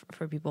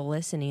for people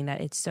listening,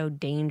 that it's so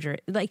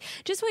dangerous. Like,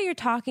 just what you're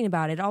talking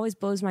about, it always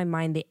blows my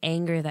mind, the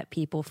anger that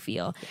people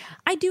feel. Yeah.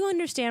 I do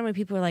understand when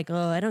people are like,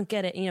 oh, I don't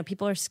get it.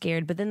 People are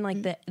scared. But then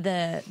like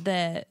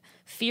the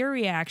fear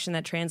reaction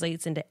that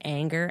translates into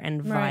anger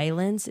and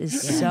violence is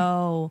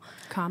so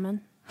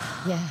common.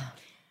 Yeah.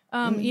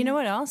 You know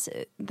what else?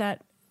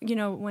 That,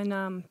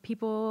 when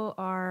people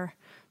are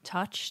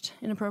touched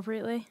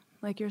inappropriately,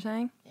 like you're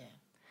saying,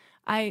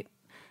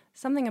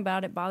 something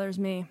about it bothers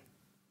me,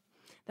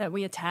 that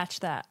we attach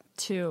that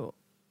to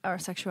our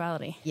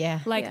sexuality. Yeah.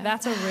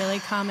 That's a really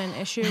common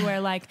issue where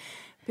like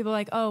people are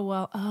like, oh,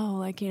 well,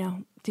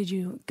 did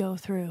you go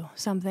through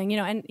something?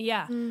 And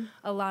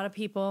a lot of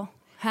people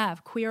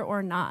have, queer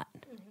or not,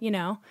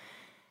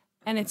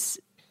 and it's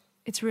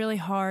really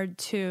hard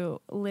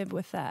to live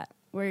with that,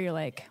 where you're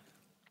like,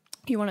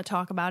 you want to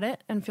talk about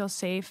it and feel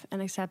safe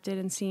and accepted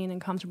and seen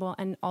and comfortable,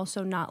 and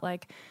also not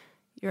like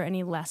you're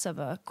any less of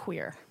a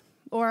queer.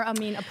 Or, a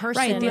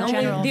person right. in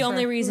general. The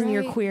only reson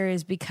you're queer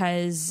is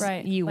because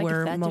you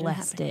were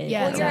molested.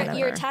 Yeah, well,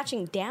 you're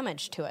attaching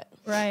damage to it.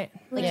 Right.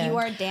 Like you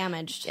are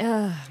damaged.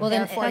 Well,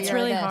 then that's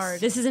really hard.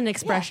 This is an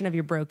expression of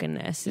your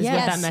brokenness, is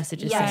what that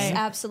message is saying. Yes,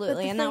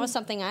 absolutely. And that was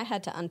something I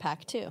had to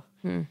unpack too.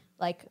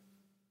 Like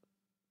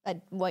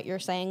what you're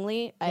saying,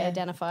 Lee, I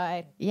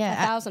identify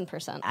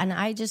 1,000%. And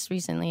I just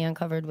recently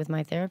uncovered with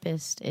my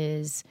therapist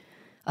is,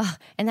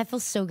 and that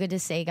feels so good to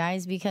say,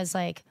 guys, because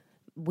like,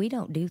 we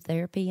don't do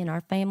therapy in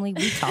our family.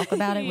 We talk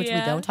about it, which we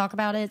don't talk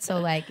about it.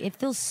 So like, it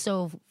feels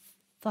so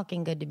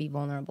fucking good to be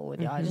vulnerable with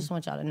y'all. I just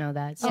want y'all to know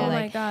that. So,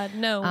 my God.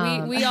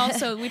 No, we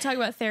talk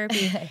about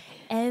therapy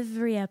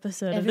every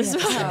episode of this.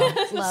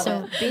 Love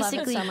it.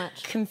 Basically Love it so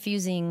much.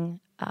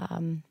 confusing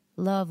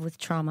love with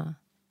trauma.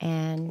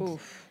 And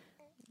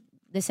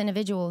this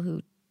individual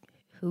who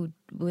who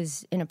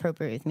was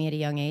inappropriate with me at a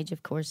young age.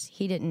 Of course,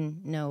 he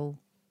didn't know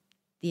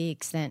the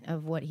extent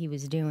of what he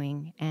was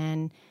doing.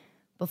 And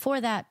before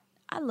that,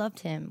 I loved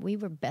him. We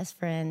were best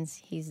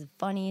friends. He's the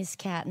funniest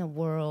cat in the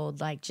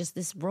world, like just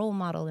this role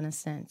model in a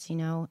sense, you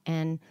know?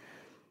 And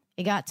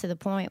it got to the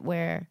point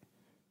where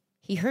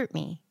he hurt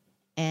me,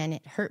 and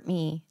it hurt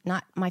me,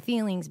 not my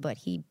feelings, but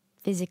he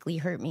physically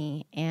hurt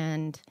me,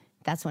 and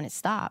that's when it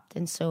stopped.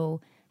 And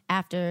so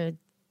after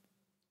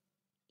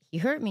he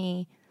hurt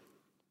me,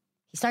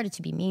 he started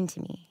to be mean to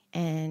me,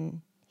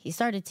 and he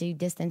started to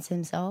distance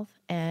himself.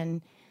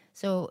 And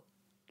so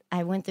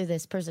I went through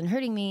this person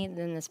hurting me,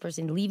 then this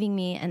person leaving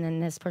me, and then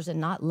this person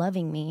not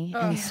loving me.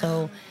 And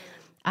so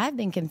I've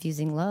been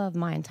confusing love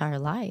my entire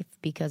life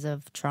because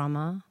of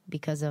trauma,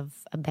 because of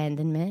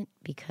abandonment,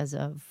 because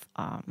of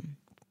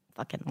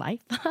fucking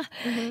life.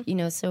 You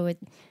know, so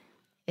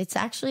it's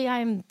actually,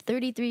 I'm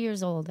 33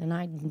 years old, and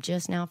I'm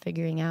just now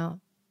figuring out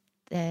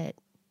that,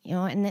 you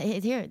know, and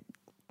here,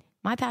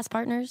 my past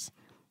partners,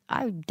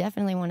 I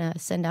definitely want to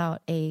send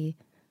out a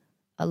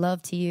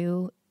love to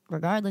you,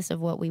 regardless of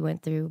what we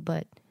went through.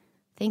 But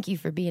thank you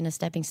for being a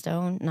stepping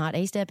stone, not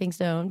a stepping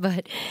stone,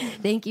 but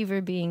thank you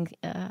for being,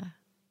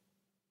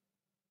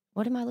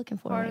 what am I looking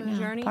for Part right of the now?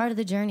 journey? Part of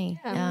the journey.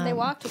 Yeah, they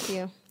walked with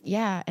you.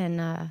 Yeah, and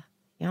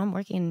you know, I'm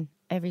working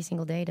every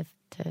single day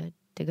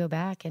to go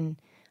back, and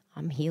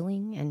I'm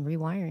healing and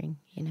rewiring,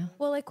 you know.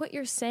 Well, like what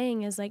you're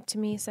saying is like to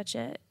me such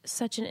an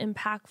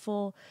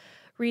impactful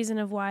reason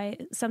of why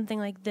something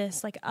like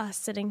this, like us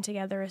sitting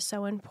together, is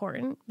so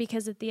important.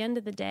 Because at the end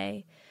of the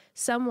day,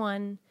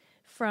 someone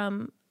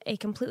from a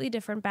completely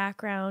different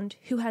background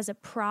who has a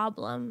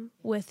problem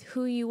with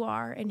who you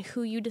are and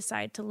who you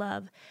decide to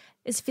love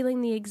is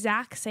feeling the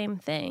exact same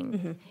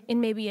thing in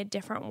maybe a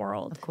different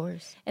world. Of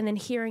course. And then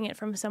hearing it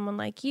from someone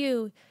like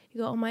you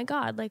go, oh my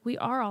God, like we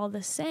are all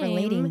the same.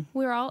 Relating.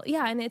 We're all,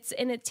 yeah. And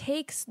it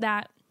takes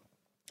that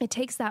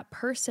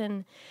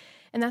person.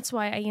 And that's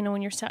why, you know,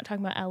 when you're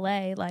talking about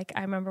LA, like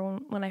I remember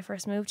when I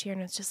first moved here,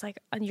 and it's just like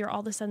you're all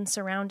of a sudden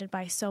surrounded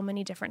by so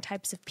many different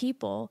types of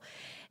people.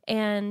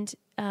 And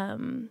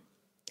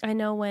I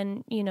know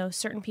when, you know,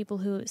 certain people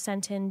who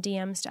sent in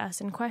DMs to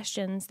us and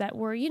questions that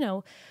were, you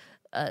know,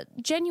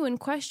 genuine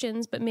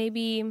questions, but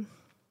maybe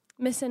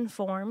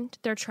misinformed.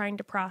 They're trying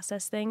to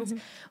process things.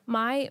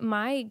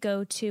 My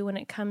go-to when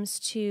it comes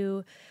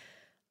to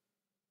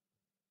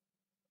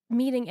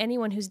meeting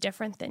anyone who's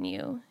different than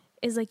you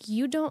is like,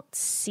 you don't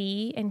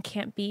see and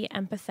can't be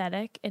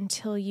empathetic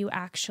until you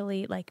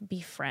actually like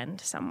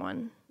befriend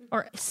someone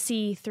or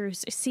see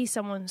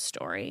someone's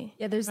story.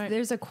 Yeah,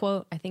 there's a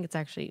quote, I think it's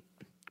actually,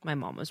 my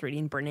mom was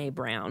reading Brene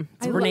Brown.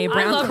 It's Brene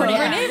Brown. I love quote. Brene.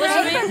 I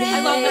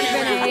love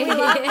Brene. We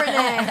love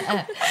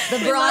Brene.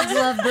 The broads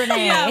love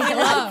Brene. Yeah, we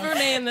love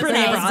Brene in this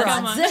Brene house.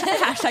 Come Broads. on.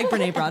 Hashtag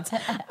Brene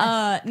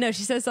Broads. No,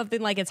 she says something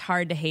like it's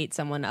hard to hate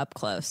someone up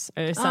close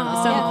or some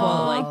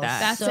quote like that.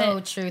 That's so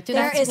it. true.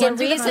 There is a Skin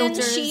reason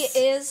filters. she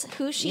is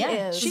who she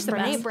is. She's the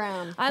Brene best.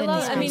 Brown. I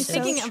love. I mean, gracious.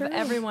 thinking So of true.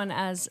 everyone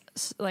as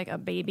like a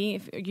baby,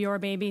 if your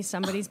baby,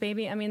 somebody's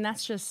baby. I mean,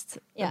 that's just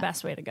Yeah. the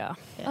best way to go.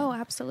 Oh,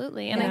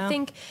 absolutely. And Yeah. I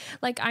think,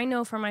 like, I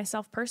know for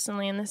myself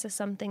personally, and this is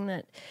something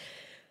that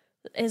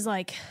is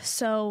like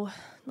so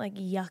like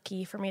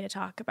yucky for me to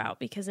talk about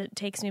because it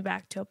takes me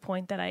back to a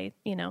point that I,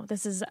 you know,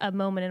 this is a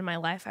moment in my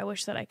life I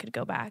wish that I could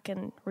go back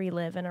and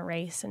relive and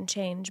erase and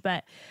change.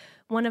 But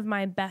one of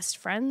my best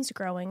friends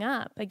growing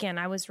up, again,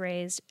 I was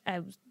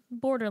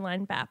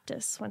borderline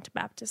Baptist, went to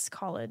Baptist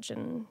college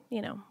and,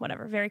 you know,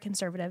 whatever, very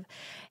conservative.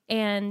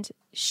 And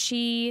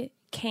she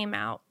came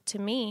out to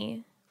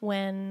me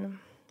when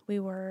we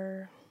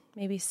were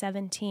maybe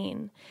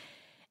 17.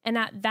 And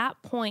at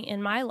that point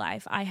in my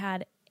life, I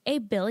had a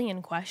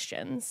billion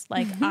questions.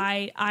 Like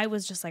I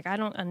was just like, I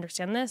don't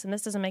understand this and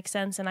this doesn't make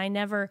sense. And I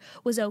never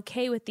was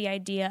okay with the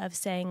idea of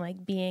saying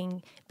like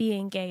being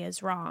gay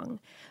is wrong.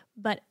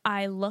 But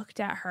I looked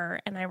at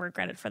her and I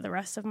regretted for the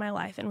rest of my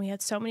life. And we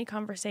had so many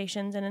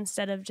conversations. And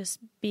instead of just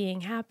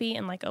being happy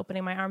and like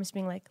opening my arms,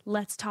 being like,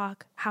 let's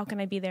talk, how can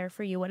I be there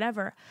for you,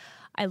 whatever,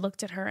 I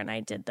looked at her and I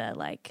did the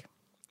like,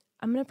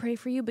 I'm going to pray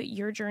for you, but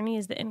your journey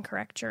is the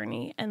incorrect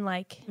journey. And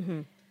like,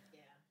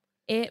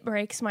 it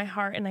breaks my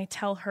heart. And I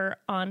tell her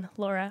on,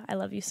 Laura, I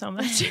love you so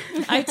much.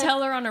 I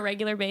tell her on a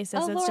regular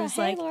basis. It's Laura, just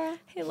hey, like, Laura.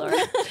 hey,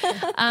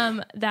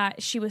 Laura,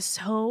 that she was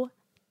so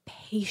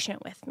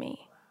patient with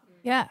me.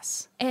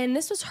 Yes. And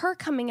this was her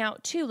coming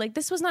out too. Like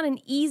this was not an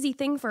easy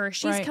thing for her.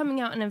 She's Right. coming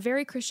out in a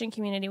very Christian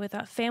community with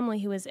a family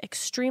who is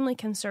extremely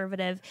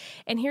conservative.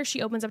 And here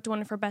she opens up to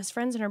one of her best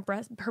friends and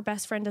her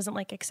best friend doesn't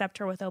like accept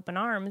her with open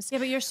arms. Yeah,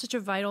 but you're such a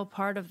vital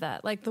part of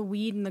that. Like the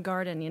weed in the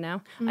garden, you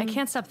know? I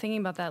can't stop thinking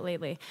about that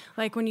lately.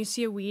 Like when you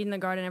see a weed in the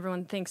garden,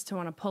 everyone thinks to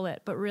want to pull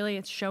it, but really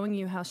it's showing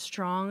you how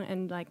strong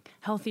and like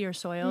healthy your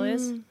soil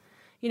is.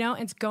 You know,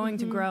 it's going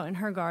to grow in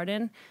her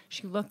garden.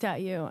 She looked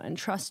at you and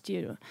trusted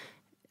you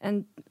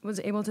and was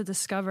able to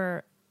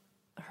discover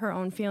her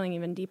own feeling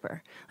even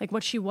deeper, like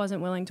what she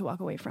wasn't willing to walk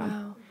away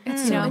from.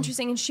 It's so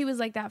interesting. And she was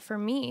like that for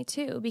me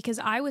too, because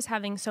I was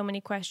having so many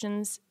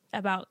questions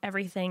about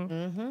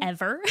everything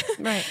ever.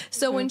 Right.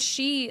 So when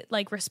she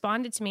like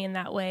responded to me in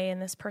that way,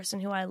 and this person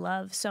who I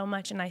love so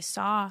much, and I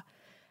saw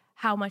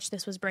how much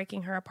this was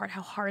breaking her apart,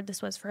 how hard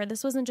this was for her.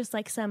 This wasn't just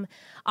like some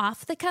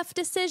off the cuff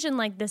decision,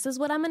 like this is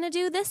what I'm going to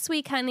do this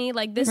week, honey.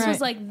 Like this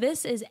was like,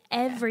 this is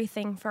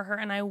everything for her.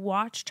 And I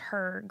watched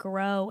her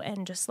grow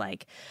and just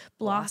like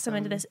blossom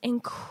into this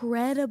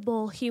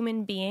incredible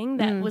human being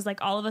that was like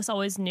all of us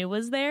always knew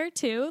was there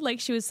too. Like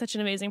she was such an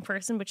amazing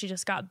person, but she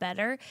just got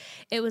better.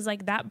 It was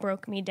like that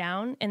broke me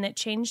down, and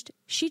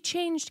she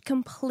changed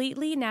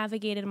completely,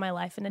 navigated my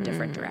life in a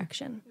different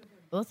direction.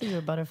 Both of you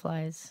are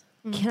butterflies.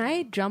 Can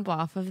I jump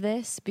off of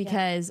this?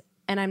 Because,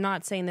 and I'm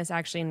not saying this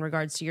actually in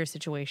regards to your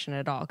situation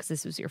at all, because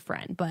this was your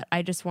friend, but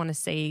I just want to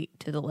say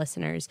to the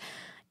listeners,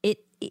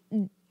 it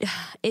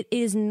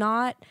is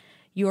not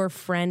your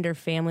friend or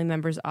family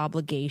member's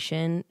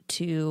obligation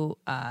to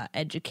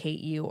educate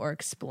you or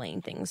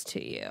explain things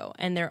to you.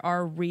 And there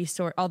are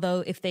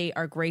although if they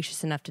are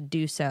gracious enough to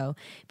do so,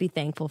 be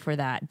thankful for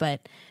that.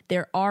 But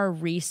there are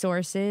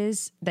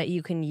resources that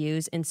you can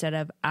use instead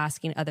of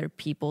asking other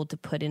people to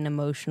put in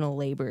emotional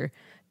labor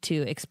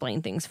to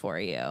explain things for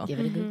you. Give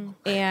it a Google.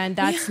 And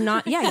that's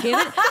not, give it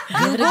a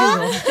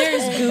Google.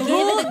 There's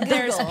Google,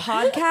 there's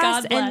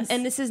podcasts,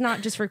 and this is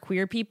not just for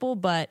queer people,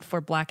 but for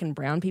Black and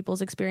brown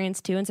people's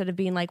experience too. Instead of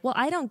being like, well,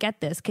 I don't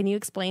get this. Can you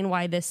explain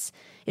why this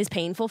is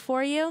painful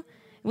for you?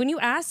 When you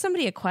ask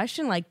somebody a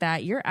question like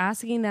that, you're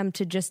asking them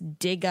to just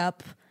dig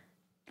up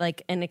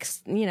like and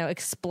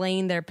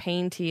explain their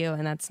pain to you,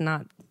 and that's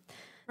not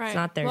it's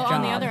not their job.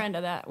 On the other end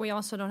of that, we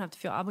also don't have to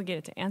feel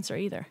obligated to answer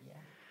either.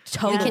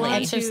 Totally. You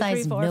can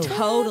exercise no.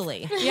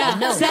 Totally. Yeah.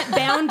 No. Set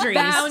boundaries.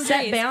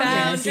 Set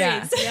boundaries.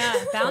 Yeah.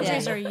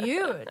 Boundaries are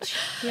huge.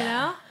 You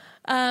know?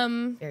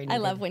 I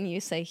love when you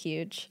say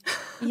huge.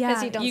 Yeah,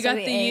 Because you don't you say got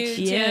the the H.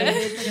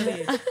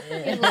 huge.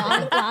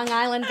 Long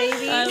Island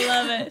baby. I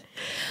love it.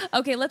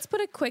 Okay, let's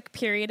put a quick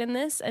period in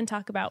this and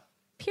talk about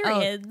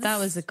periods. That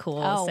was a cool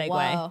Oh, segue.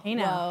 whoa. Hey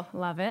now.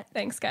 Love it.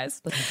 Thanks,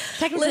 guys.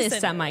 Technically Listen.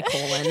 a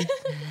semicolon.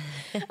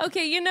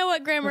 Okay, you know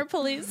what, grammar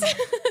police?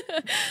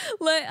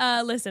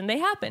 Listen, they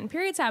happen.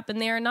 Periods happen.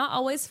 They are not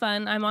always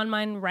fun. I'm on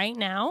mine right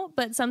now,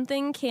 but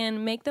something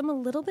can make them a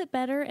little bit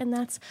better, and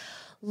that's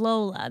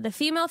Lola, the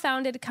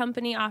female-founded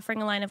company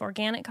offering a line of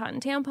organic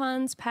cotton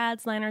tampons,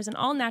 pads, liners, and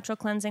all natural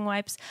cleansing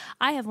wipes.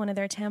 I have one of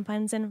their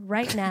tampons in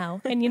right now,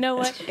 and you know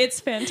what?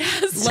 It's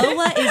fantastic.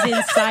 Lola is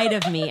inside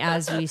of me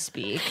as we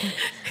speak.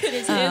 It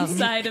is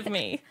inside of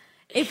me.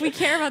 If we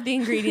care about the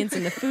ingredients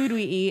in the food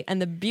we eat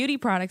and the beauty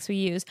products we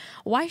use,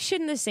 why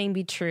shouldn't the same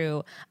be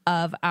true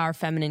of our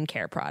feminine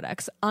care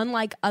products?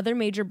 Unlike other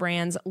major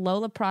brands,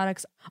 Lola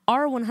products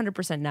are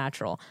 100%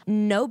 natural.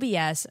 No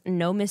BS,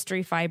 no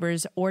mystery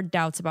fibers or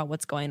doubts about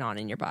what's going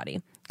in your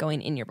body.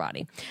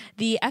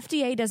 The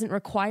FDA doesn't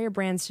require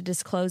brands to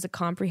disclose a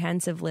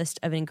comprehensive list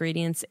of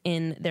ingredients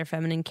in their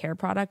feminine care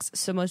products,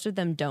 so most of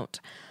them don't.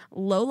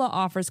 Lola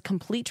offers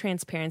complete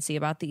transparency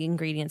about the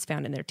ingredients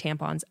found in their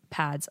tampons,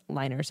 pads,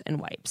 liners, and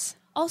wipes.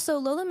 Also,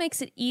 Lola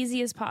makes it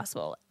easy as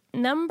possible.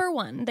 Number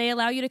one, they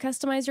allow you to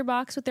customize your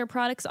box with their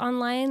products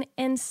online.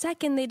 And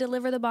second, they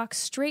deliver the box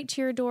straight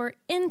to your door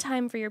in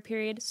time for your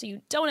period, so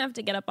you don't have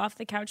to get up off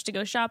the couch to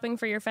go shopping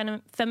for your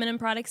feminine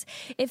products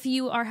if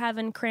you are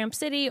having Cramp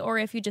City or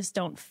if you just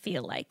don't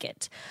feel like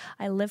it.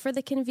 I live for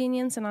the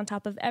convenience, and on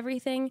top of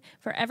everything,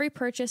 for every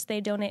purchase, they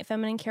donate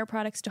feminine care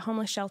products to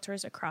homeless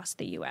shelters across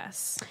the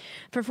U.S.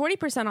 For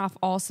 40% off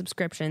all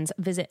subscriptions,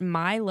 visit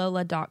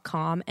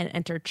mylola.com and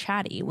enter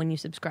Chatty when you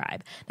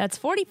subscribe. That's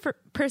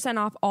 40%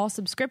 off all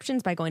subscriptions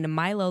by going to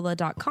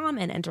mylola.com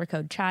and enter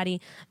code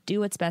Chatty. Do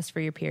what's best for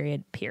your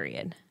period.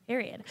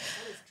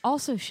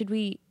 Also,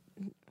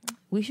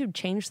 we should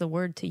change the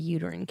word to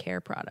uterine care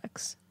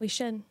products We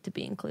should. to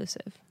be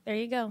inclusive. There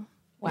you go.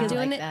 Wow, We're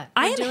doing like it. that.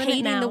 I We're am doing it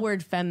hating now. the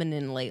word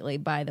feminine lately,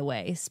 by the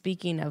way,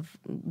 speaking of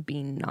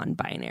being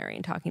non-binary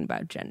and talking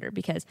about gender,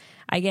 because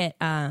I get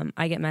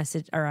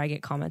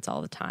comments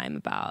all the time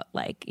about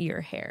like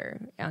your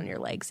hair on your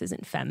legs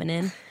isn't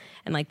feminine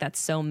and like that's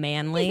so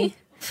manly.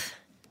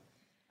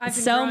 I've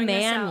been So growing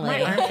this out. manly.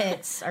 My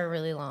armpits are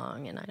really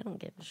long, and I don't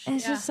give a shit.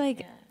 It's just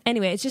like,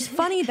 anyway, it's just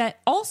funny that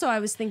also I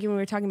was thinking when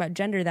we were talking about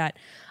gender that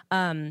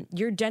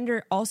your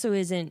gender also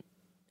doesn't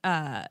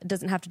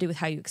have to do with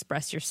how you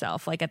express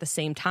yourself, like at the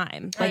same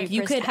time. Like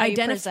you could how you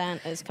identify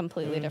present is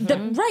completely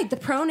different. the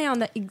pronoun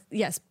that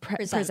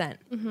present.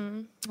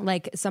 Mm-hmm.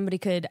 Like somebody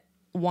could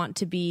want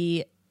to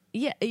be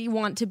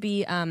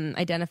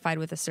identified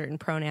with a certain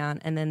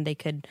pronoun, and then they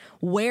could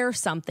wear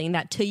something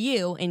that to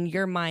you in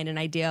your mind an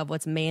idea of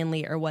what's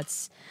manly or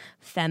what's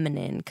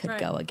feminine could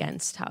go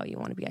against how you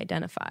want to be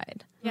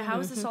identified. Yeah, how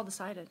is this all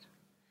decided?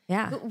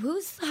 Yeah.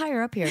 Who's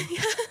higher up here?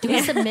 Do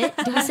we submit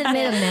a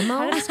memo?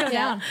 How did this go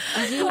down?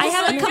 I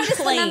have a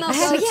complaint.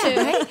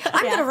 Right?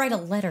 I'm gonna write a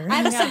letter. I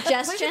have a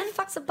suggestion. Where the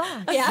fuck's the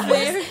box? Yeah,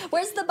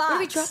 where's the box? Where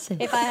we dropped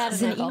it? If I had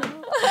a nickel.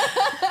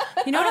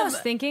 You know what I was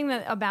thinking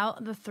that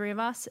about the three of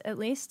us, at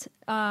least,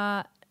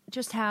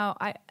 just how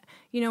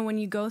when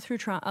you go through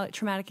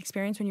traumatic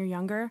experience when you're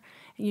younger,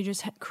 and you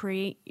just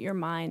create your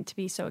mind to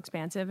be so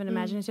expansive and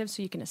imaginative,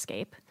 so you can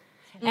escape.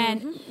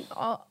 and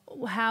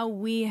how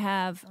we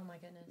have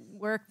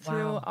worked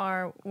through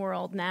our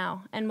world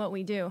now and what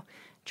we do.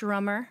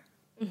 Drummer,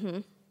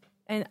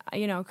 and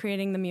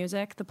creating the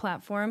music, the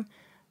platform,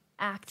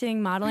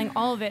 acting, modeling,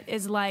 all of it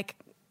is like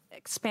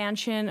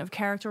expansion of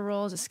character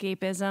roles,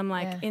 escapism,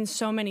 like in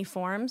so many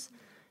forms,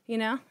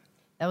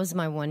 That was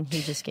my one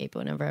huge escape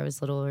whenever I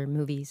was little, or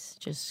movies,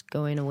 just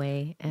going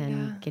away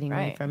and getting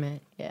away from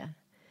it. Yeah.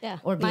 Yeah.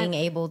 Or being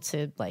able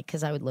to, like,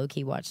 because I would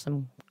low-key watch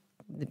some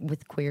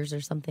with queers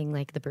or something,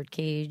 like The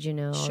Birdcage, all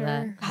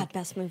that. God,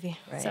 best movie.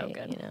 Right, So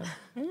good.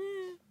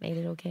 Made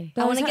it okay.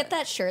 I want to get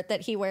that shirt that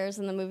he wears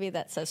in the movie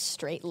that says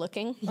straight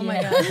looking. Oh my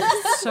God.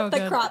 So The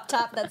good. crop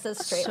top that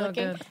says straight So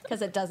looking. good.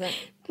 Because it doesn't.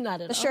 Not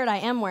at The all. shirt I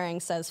am wearing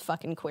says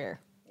fucking queer.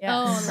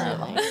 Oh,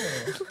 no.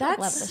 Love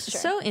That's this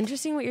shirt. so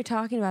interesting what you're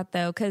talking about,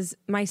 though, because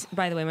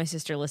by the way, my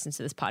sister listens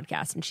to this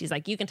podcast, and she's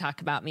like, "You can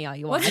talk about me all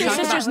you want." What's your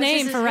sister's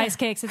name for rice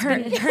cakes? It's Her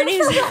been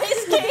name's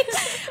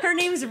her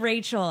name's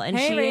Rachel, and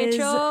Hey, she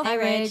Rachel. Hi,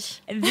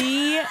 Rach. is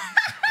the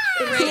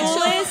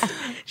coolest.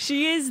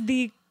 She is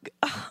the.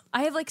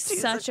 I have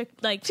such a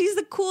She's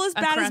the coolest,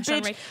 A baddest crush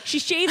on bitch. Rachel. She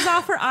shaves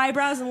off her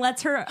eyebrows and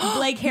lets her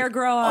hair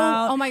grow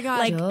out. oh my God.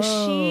 Like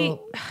she.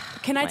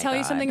 Can I my tell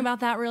you God. something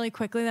about that really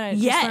quickly that I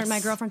just Yes. learned? My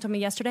girlfriend told me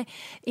yesterday.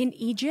 In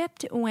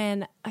Egypt,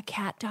 when a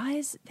cat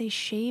dies, they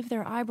shave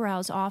their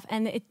eyebrows off,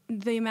 and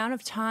the amount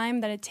of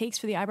time that it takes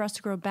for the eyebrows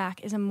to grow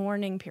back is a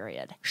mourning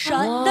period. Shut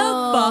the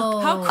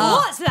fuck. How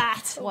cool is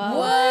that?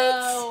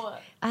 Whoa.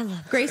 I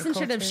love Grayson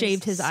should have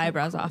shaved his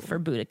eyebrows off for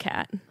Buddha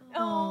Cat.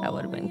 That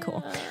would have been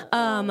cool.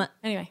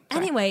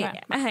 Anyway,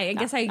 I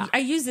guess I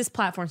use this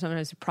platform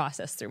sometimes to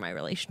process through my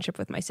relationship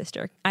with my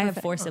sister. I have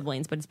 4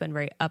 siblings, but it's been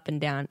very up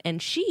and down.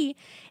 And she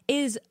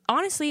is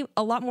honestly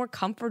a lot more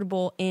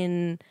comfortable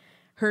in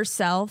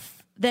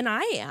herself than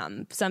I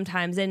am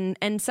sometimes.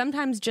 And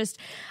sometimes just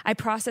I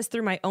process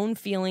through my own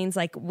feelings,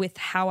 like with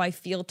how I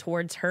feel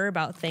towards her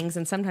about things.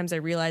 And sometimes I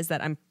realize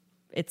that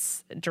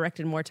it's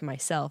directed more to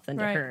myself than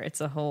to her.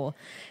 It's a whole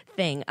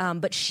thing.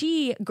 But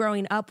she,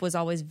 growing up, was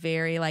always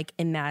very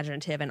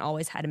imaginative and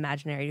always had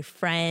imaginary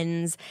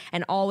friends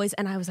and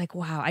I was like,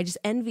 wow, I just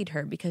envied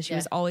her because she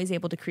was always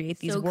able to create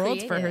these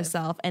worlds for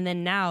herself. And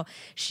then now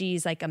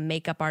she's like a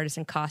makeup artist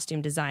and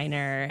costume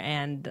designer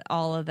and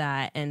all of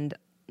that. And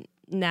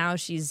now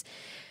she's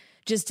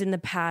just in the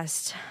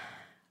past...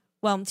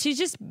 Well, she's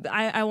just,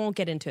 I won't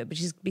get into it, but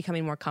she's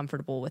becoming more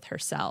comfortable with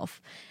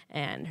herself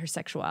and her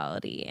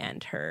sexuality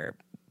and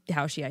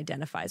how she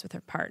identifies with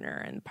her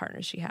partner and the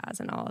partners she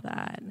has and all of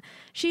that. And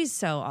she's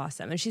so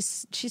awesome. And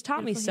she's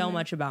taught me so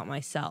much about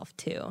myself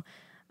too.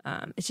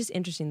 It's just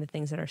interesting the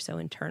things that are so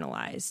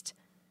internalized.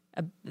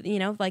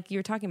 Like you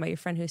were talking about your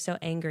friend who's so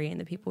angry and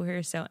the people who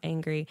are so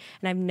angry.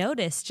 And I've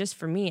noticed just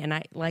for me, and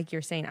I, like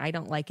you're saying, I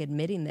don't like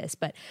admitting this,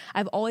 but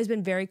I've always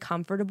been very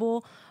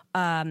comfortable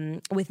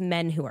with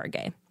men who are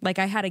gay. Like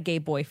I had a gay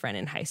boyfriend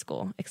in high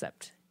school,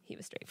 except he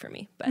was straight for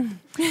me, but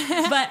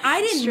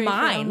I didn't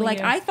mind.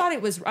 Like I thought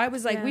I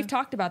was like, we've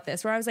talked about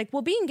this where I was like,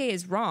 well, being gay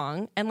is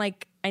wrong. And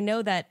like, I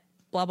know that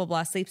blah, blah,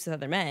 blah sleeps with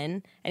other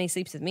men and he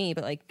sleeps with me,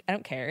 but like, I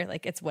don't care.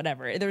 Like it's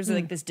whatever. There's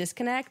like this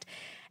disconnect.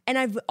 And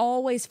I've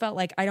always felt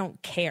like I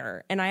don't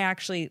care. And I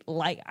actually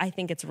I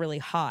think it's really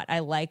hot. I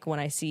like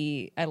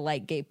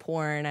gay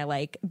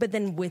porn. But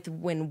then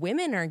when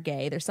women are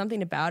gay, there's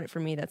something about it for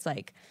me that's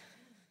like,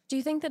 Do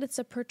you think that it's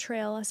a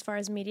portrayal as far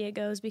as media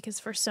goes? Because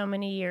for so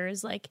many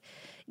years,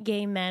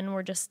 gay men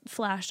were just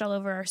flashed all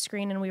over our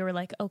screen, and we were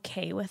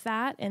okay with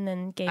that. And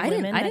then gay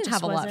women, I didn't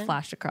have wasn't. A lot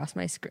flashed across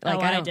my screen.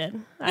 I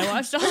did. I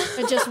watched all.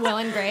 But just Will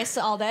and Grace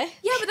all day.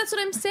 Yeah, but that's what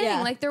I'm saying.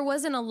 Yeah. There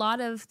wasn't a lot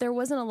of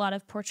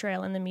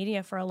portrayal in the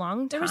media for a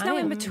long time. There was no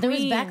in between. There was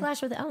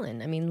backlash with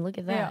Ellen. I mean, look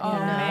at that.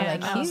 man,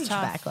 that was huge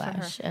tough for her.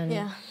 backlash. And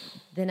Yeah.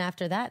 then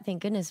after that,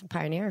 thank goodness,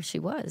 Pioneer she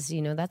was.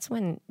 That's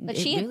when. But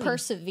it she had really-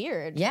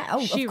 persevered. Yeah.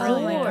 Oh, She of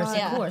really course,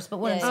 did. of course. But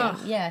what Yeah. I'm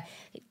saying, yeah,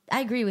 I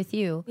agree with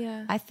you.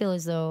 Yeah. I feel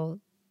as though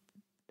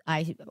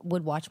I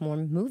would watch more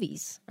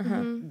movies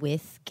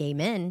with gay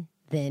men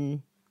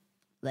than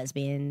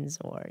lesbians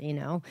or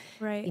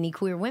Right. any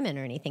queer women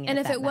or anything. And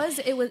like if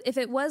that. if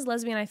it was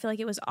lesbian, I feel like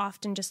it was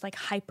often just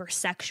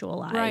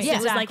hypersexualized. Right, It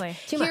was exactly.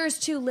 here's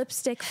two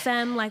lipstick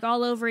femme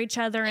all over each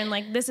other, and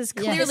this is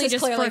clearly This is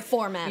just clearly for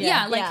format.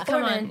 Yeah, Yeah.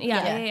 come Format. on,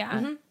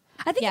 yeah.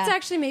 I think Yeah. it's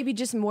actually maybe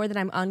just more that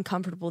I'm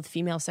uncomfortable with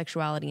female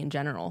sexuality in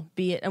general.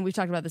 Be it, and we've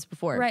talked about this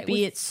before. Right,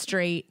 Be it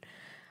straight,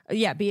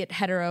 be it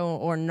hetero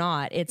or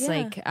not. It's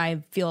Yeah.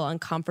 I feel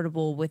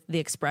uncomfortable with the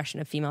expression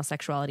of female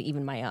sexuality,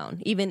 even my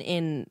own, even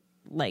in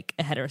a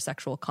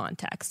heterosexual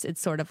context.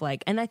 It's sort of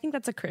and I think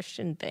that's a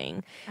Christian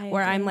thing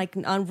where I'm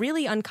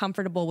really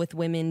uncomfortable with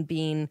women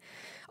being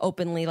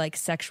openly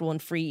sexual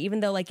and free,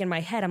 even though in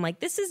my head I'm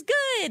this is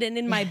good, and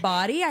in my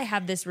body I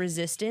have this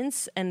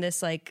resistance and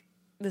this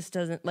this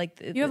doesn't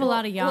You have a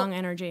lot of yang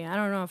energy. I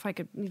don't know if I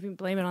could even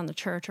blame it on the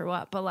church or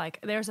what, but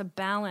there's a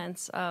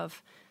balance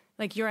of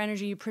your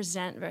energy. You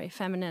present very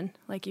feminine,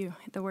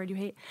 the word you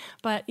hate,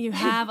 but you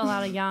have a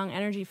lot of yang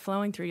energy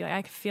flowing through you.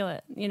 I can feel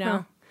it,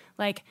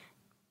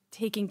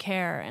 taking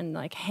care and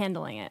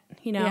handling it,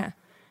 Yeah.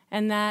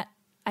 and that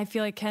I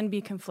feel like can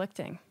be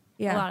conflicting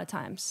Yeah. a lot of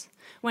times.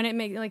 When it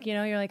make like,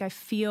 you're like, I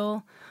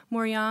feel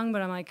more young,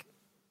 but I'm like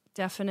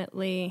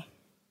definitely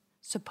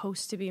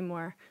supposed to be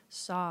more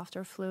soft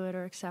or fluid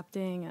or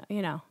accepting,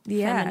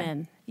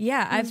 feminine.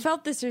 Yeah, I've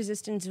felt this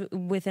resistance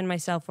within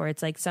myself where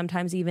it's like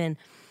sometimes even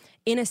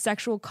in a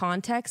sexual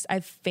context,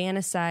 I've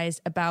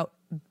fantasized about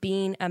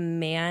being a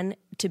man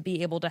to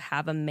be able to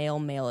have a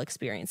male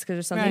experience because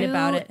there's something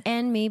about it.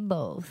 And me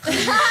both.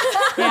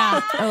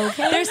 Yeah.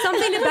 Okay. There's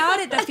something about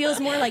it that feels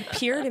more like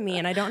pure to me,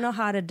 and I don't know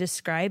how to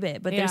describe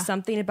it, but there's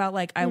something about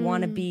like I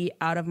want to be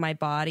out of my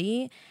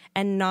body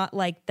and not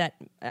like that.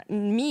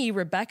 Me,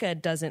 Rebecca,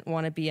 doesn't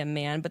want to be a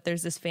man, but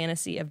there's this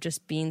fantasy of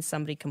just being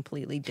somebody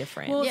completely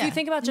different. Well, if you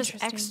think about just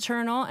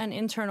external and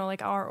internal,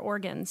 like our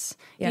organs,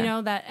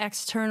 that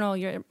external,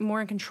 you're more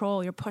in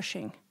control, you're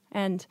pushing,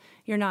 and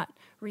you're not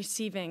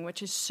receiving,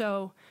 which is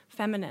so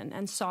feminine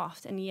and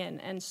soft and yin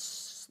and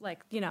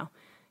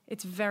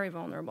it's very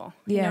vulnerable.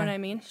 You know what I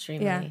mean?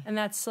 Extremely. Yeah. And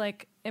that's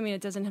like,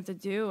 it doesn't have to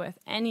do with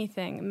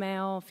anything,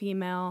 male,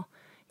 female,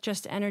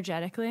 just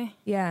energetically.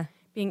 Yeah.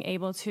 Being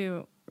able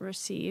to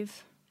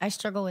receive. I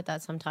struggle with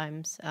that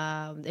sometimes.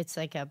 It's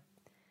like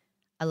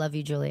I love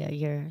you, Julia.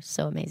 You're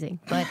so amazing.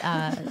 But,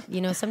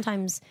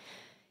 sometimes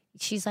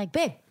she's like,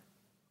 babe,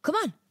 come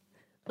on.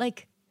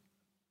 Like,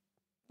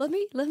 let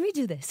me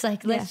do this.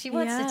 Like, she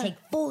wants to take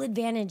full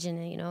advantage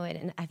in it,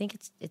 and I think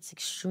it's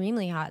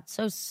extremely hot.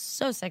 So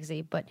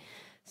sexy. But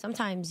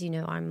sometimes,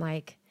 I'm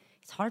like,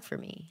 it's hard for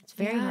me. It's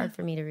very hard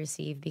for me to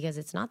receive because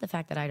it's not the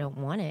fact that I don't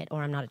want it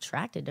or I'm not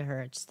attracted to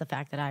her. It's the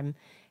fact that I'm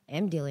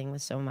dealing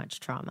with so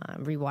much trauma,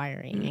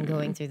 rewiring and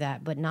going through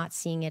that, but not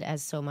seeing it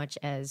as so much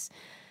as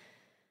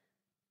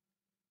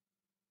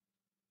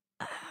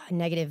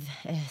negative,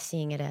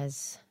 seeing it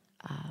as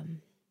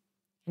an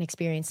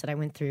experience that I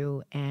went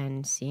through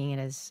and seeing it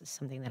as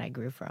something that I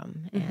grew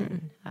from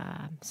and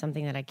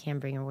something that I can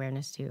bring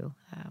awareness to.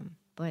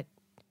 But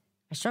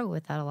I struggle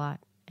with that a lot.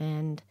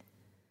 And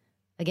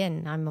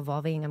again, I'm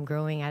evolving, I'm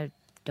growing. I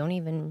don't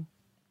even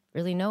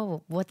really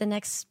know what the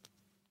next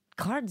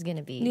card's going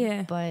to be.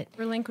 Yeah. But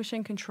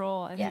Relinquishing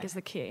control, I think, is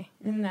the key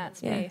in that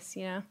space,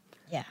 yeah.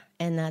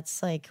 And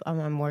that's like,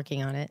 I'm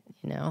working on it,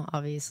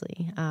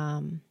 obviously.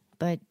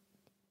 But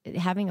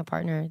having a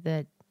partner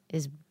that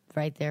is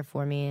right there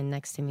for me and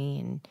next to me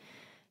and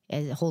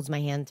it holds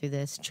my hand through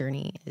this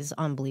journey is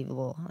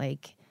unbelievable.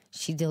 Like,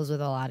 she deals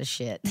with a lot of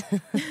shit.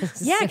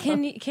 Yeah,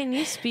 can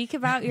you speak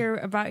about your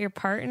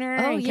partner?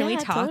 Oh, and can we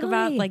talk totally.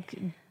 about like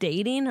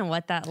dating and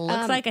what that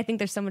looks like? I think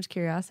there's so much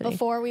curiosity.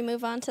 Before we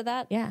move on to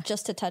that, Yeah.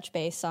 just to touch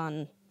base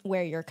on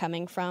where you're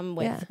coming from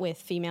with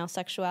female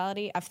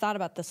sexuality, I've thought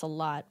about this a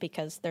lot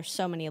because there's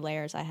so many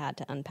layers I had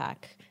to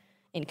unpack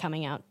in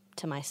coming out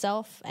to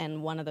myself.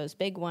 And one of those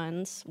big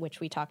ones, which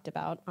we talked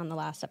about on the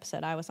last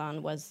episode I was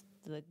on, was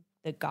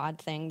the God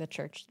thing, the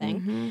church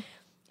thing.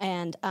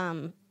 And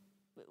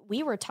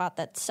we were taught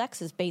that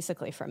sex is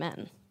basically for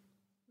men.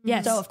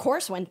 Yes. So of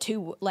course, when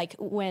two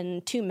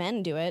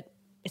men do it,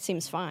 it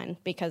seems fine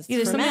because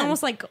there's for something men.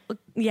 almost like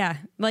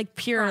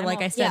pure. Primal.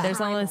 Like I said, Yeah.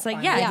 there's almost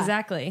like Yeah.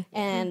 exactly.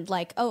 And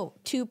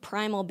two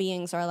primal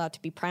beings are allowed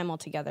to be primal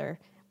together.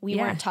 We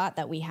Yeah. weren't taught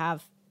that we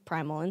have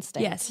primal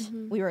instinct. Yes.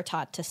 We were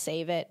taught to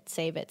save it.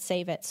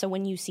 So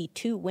when you see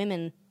two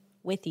women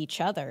with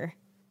each other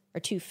or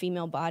two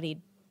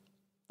female-bodied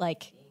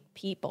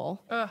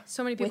people,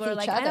 So many people with are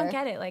like, each I don't other.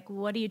 get it. Like,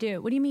 what do you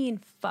do? What do you mean,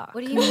 fuck?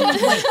 what do you mean?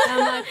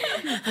 I'm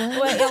like,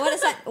 what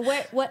is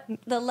that? What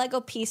the Lego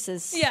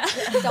pieces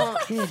don't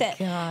fit.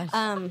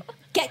 Gosh.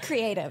 Get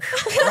creative.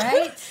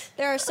 Right?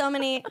 There are so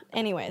many.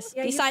 Anyways,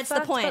 you besides the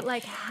fucked, point. but,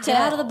 like, Get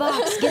out of the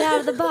box. Get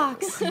out of the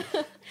box.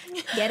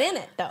 Get in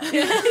it though.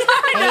 Hey,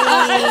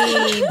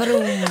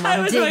 boom.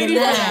 I'm digging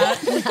that.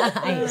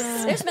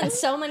 Nice. There's been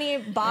so many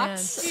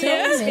box So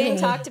things being many.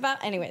 talked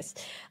about. Anyways,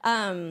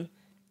 coming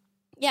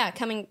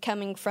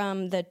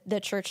from the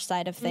church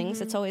side of things,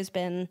 it's always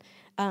been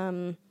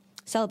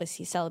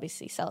celibacy.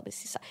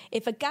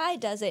 If a guy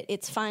does it,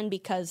 it's fine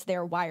because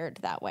they're wired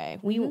that way.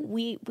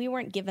 We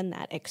weren't given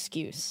that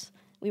excuse.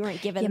 We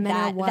weren't given Men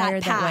are that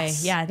wired that way.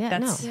 pass. Yeah, Yeah,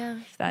 that's no.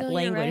 that No,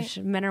 you're language.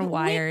 Men are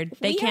wired.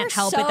 They We can't are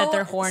help it that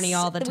they're horny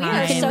all the We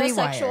are time. so Rewire.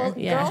 sexual.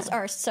 Yeah. Girls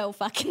are so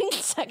fucking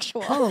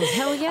sexual. Oh,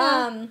 hell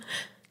yeah.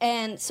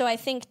 And so I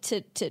think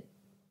to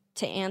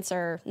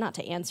answer, not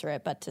to answer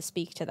it, but to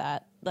speak to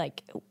that,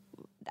 like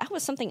that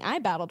was something I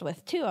battled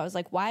with too. I was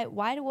like, why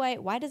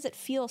does it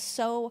feel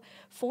so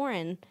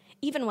foreign?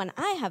 Even when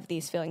I have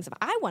these feelings of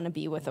I want to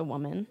be with a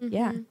woman,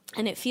 Yeah.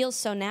 and it feels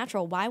so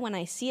natural. Why, when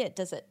I see it,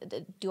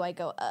 do I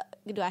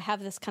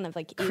have this kind of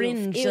like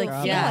Cringe, ew like,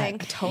 feeling? yeah,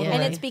 totally.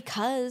 And it's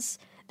because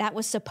that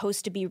was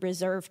supposed to be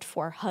reserved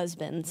for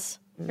husbands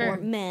or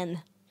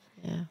men.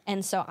 Yeah.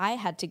 And so I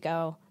had to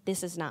go,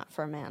 this is not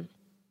for men.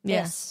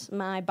 Yeah. This,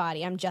 my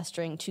body, I'm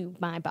gesturing to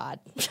my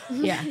bod.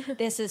 Yeah.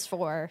 This is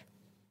for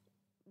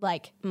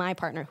my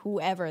partner,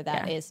 whoever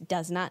that Yeah. is,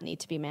 does not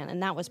need to be man.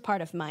 And that was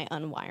part of my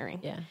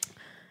unwiring. Yeah.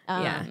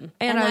 And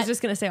I was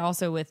just going to say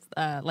also with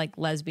like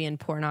lesbian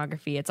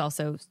pornography, it's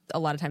also a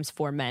lot of times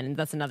for men. And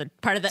that's another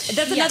part of the,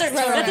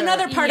 that's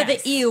another part of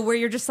the ew where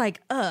you're just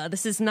like,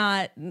 this is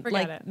not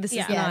this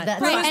is not.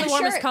 The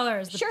Warmest Color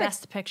is the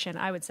best depiction,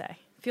 I would say.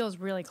 Feels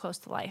really close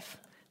to life.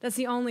 That's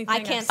the only thing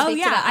I can't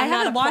speak to that. I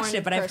haven't watched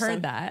it, but I've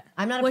heard that.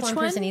 I'm not a porn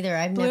person either.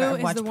 I've Blue never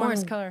is watched the porn.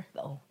 Warmest Color.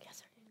 Oh,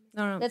 yes.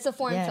 No. It's a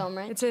foreign film,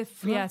 right? It's a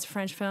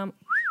French film.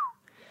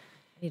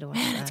 I need to watch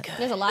that.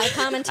 There's a lot of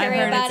commentary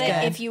about it.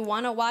 good. If you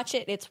want to watch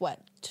it, it's what,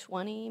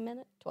 20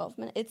 minutes, 12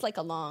 minutes? It's like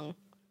a long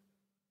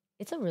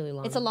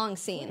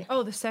scene.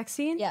 Oh, the sex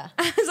scene? Yeah.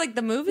 I was like,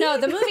 the movie? No,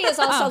 the movie is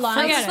also long.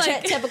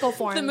 forget It's typical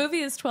form. The movie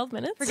is 12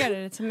 minutes. Forget it.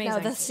 It's amazing. No,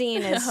 the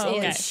scene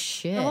is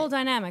Shit. the whole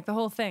dynamic, the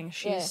whole thing.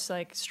 She's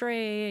like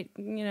straight,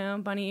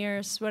 bunny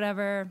ears,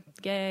 whatever,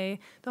 gay,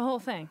 the whole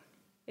thing.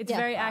 It's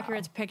very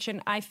accurate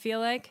depiction, I feel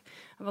like,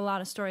 of a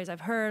lot of stories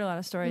I've heard, a lot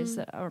of stories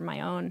that are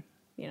my own,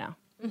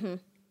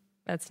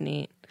 That's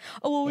neat.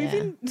 Oh,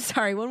 well,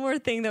 sorry, one more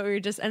thing that we were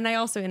just, and I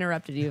also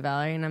interrupted you,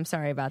 Valerie, and I'm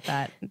sorry about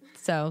that.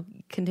 So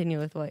continue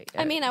with what.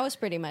 I mean, I was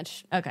pretty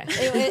much. Okay.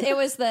 It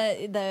was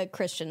the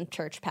Christian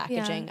church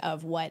packaging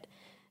of what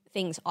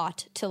things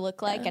ought to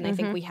look like. And I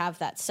think we have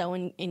that so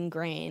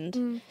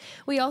ingrained.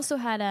 We also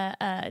had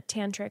a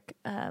tantric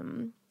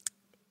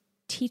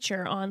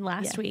teacher on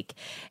last week,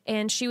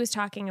 and she was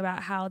talking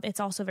about how it's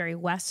also very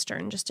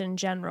Western, just in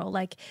general.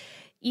 Like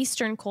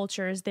Eastern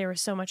cultures, there was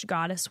so much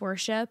goddess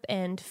worship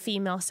and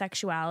female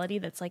sexuality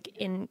that's like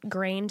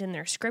ingrained in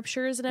their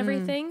scriptures and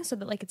everything, so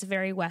that like it's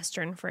very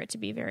Western for it to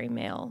be very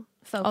male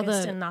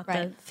focused and not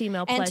the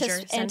female pleasure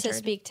centered. And to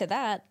speak to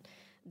that,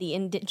 the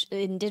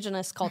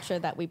indigenous culture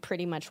that we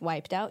pretty much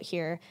wiped out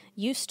here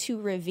used to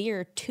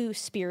revere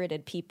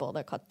two-spirited people.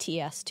 They're called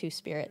TS,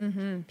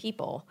 two-spirit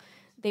people.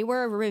 They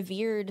were a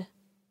revered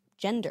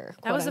gender.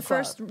 That was the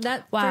first.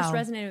 That first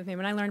resonated with me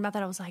when I learned about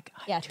that. I was like,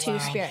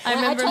 two-spirit. I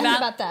remember told you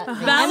about that.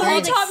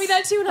 Valerie taught me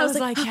that too, and I was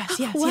like, yes.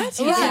 Yeah.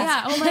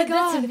 Oh my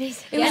god, That's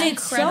amazing. it was And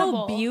it's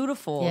incredible. so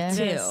beautiful,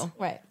 too.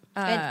 Right.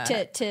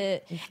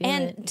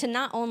 And to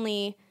not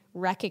only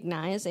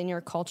recognize in your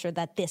culture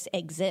that this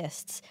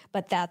exists,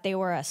 but that they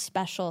were a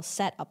special,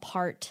 set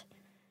apart,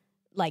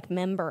 like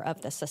member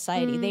of the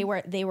society.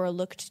 They were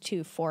looked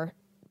to for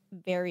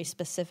very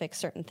specific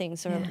certain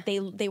things. So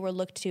they were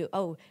looked to,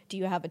 do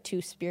you have a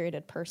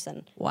two-spirited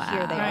person? Wow.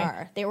 Here they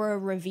are. They were a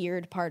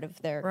revered part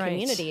of their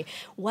community.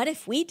 What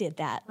if we did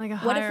that? Like a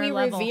what if higher we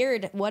level.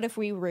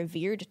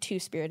 revered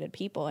two-spirited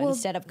people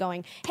instead of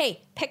going,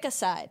 hey, pick a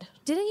side?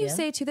 Didn't you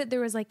say too that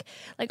there was like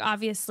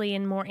obviously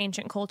in more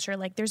ancient culture,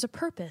 like there's a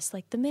purpose,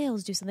 like the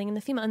males do something and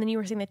the female, and then you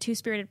were saying the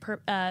two-spirited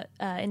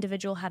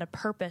individual had a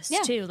purpose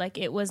too. Like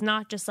it was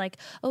not just like,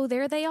 oh,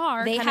 there they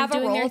are. They kind have of a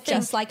doing their role thing.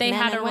 just like they men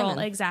had and a role.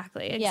 women.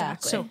 Exactly. Yeah.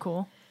 so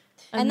cool.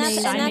 And that's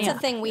Amazing. a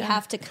thing we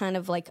have to kind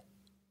of like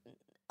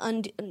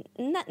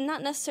not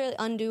necessarily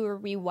undo or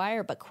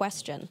rewire, but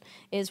question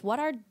is, what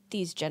are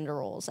these gender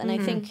roles? And I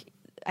think,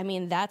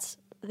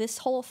 this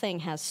whole thing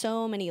has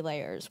so many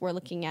layers. We're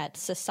looking at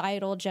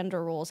societal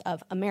gender roles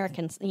of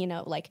Americans,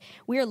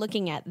 we're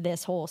looking at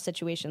this whole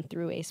situation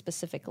through a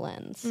specific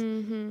lens.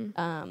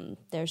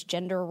 There's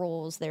gender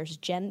roles, there's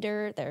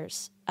gender,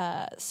 there's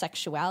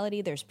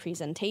sexuality, there's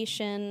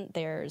presentation,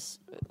 there's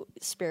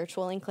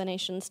spiritual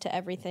inclinations to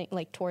everything,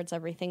 like towards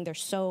everything.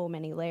 There's so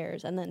many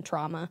layers. And then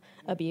trauma,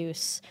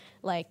 abuse,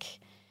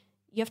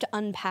 you have to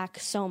unpack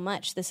so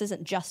much. This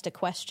isn't just a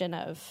question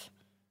of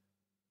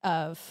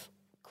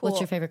What's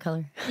your favorite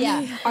color?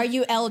 Yeah. Are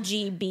you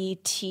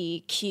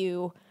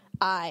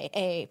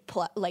LGBTQIA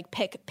plus? Like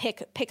pick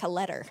a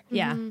letter.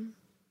 Yeah.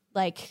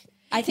 Like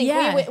I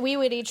think we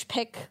would each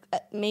pick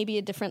maybe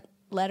a different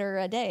letter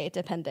a day,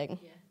 depending.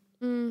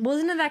 Well,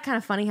 isn't that kind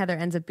of funny how there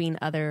ends up being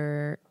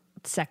other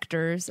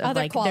sectors of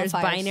Other there's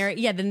qualifiers. binary,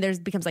 then there's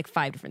becomes like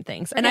 5 different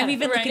things, and I'm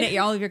even looking at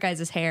all of your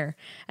guys' hair,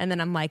 and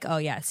then I'm like, oh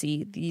yeah,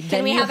 see,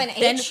 Can we have an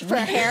H for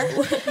hair?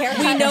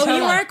 We know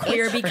you are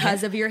queer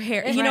because of your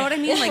hair. You know what I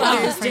mean? Like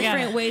there's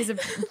different ways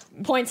of.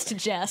 Points to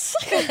Jess,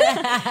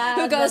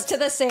 who goes to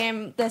the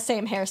same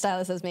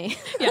hairstylist as me.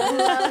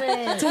 Love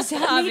it. Does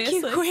that make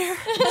you queer?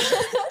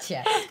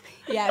 Check.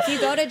 Yeah, if you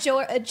go to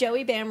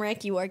Joey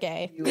Bamrick, you are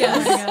gay.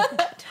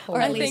 Or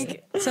at least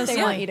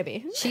they want you to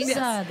be. She's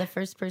the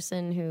first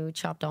person who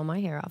chopped all my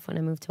hair off when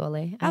I moved to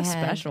LA. How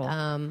special.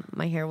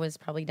 My hair was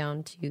probably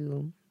down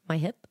to my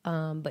hip,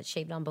 but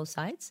shaved on both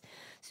sides.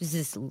 So it was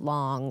this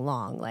long,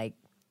 like,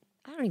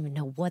 I don't even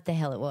know what the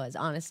hell it was,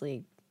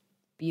 honestly.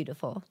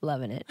 Beautiful,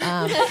 loving it.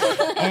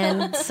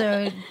 And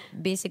so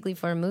basically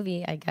for a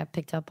movie, I got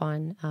picked up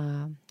on,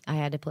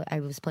 I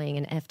was playing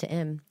an F to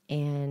M,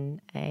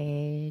 and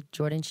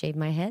Jordan shaved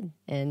my head.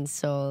 And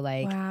so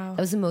that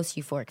was the most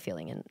euphoric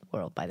feeling in the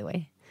world, by the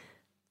way.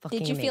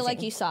 Did you feel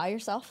like you saw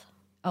yourself?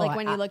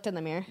 When you looked in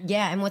the mirror?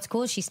 Yeah, and what's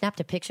cool is she snapped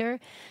a picture,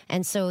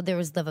 and so there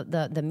was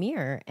the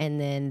mirror, and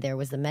then there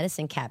was the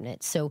medicine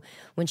cabinet. So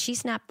when she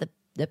snapped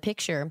the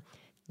picture,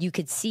 you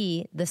could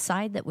see the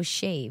side that was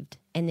shaved,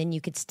 and then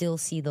you could still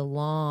see the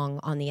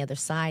long on the other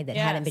side that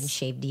hadn't been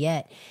shaved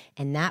yet.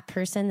 And that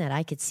person that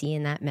I could see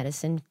in that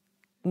medicine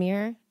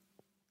mirror,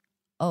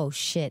 oh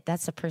shit,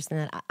 that's the person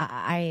that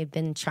I have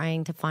been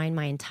trying to find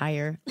my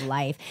entire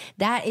life.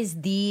 That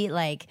is the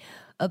like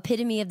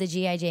epitome of the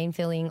G.I. Jane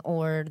feeling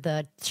or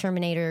the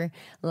Terminator.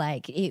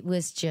 Like it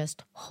was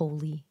just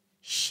holy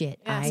shit.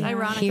 Yeah, it's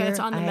ironic that it's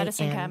on the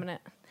medicine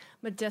cabinet.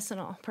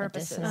 Medicinal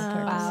purposes. Oh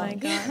my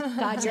God.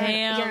 God, you're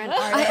an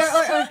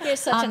artist. You're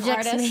such an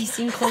Objects artist. may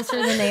seem closer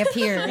than they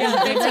appear.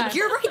 It's like,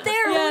 you're right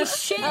there. Holy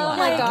shit. Oh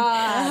my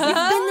God.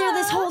 You've been there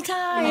this whole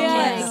time.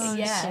 Yes.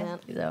 Yeah.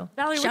 So,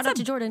 Valerie, shout out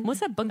to Jordan. What's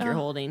that book you're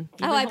holding?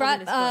 Oh, I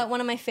brought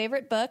one of my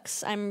favorite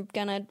books. I'm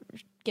gonna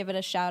give it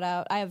a shout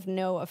out. I have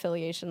no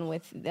affiliation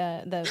with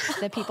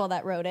the people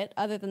that wrote it.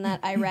 Other than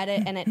that, I read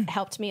it and it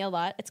helped me a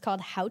lot. It's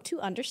called How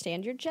to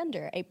Understand Your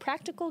Gender, a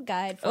practical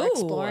guide for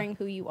exploring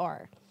who you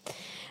are.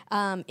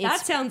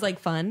 That sounds like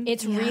fun.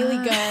 It's really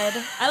good.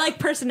 I like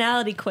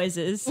personality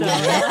quizzes, so I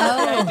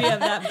like the idea of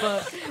that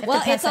book.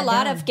 Well, it's a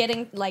lot of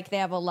getting, like, they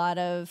have a lot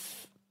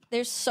of,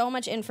 there's so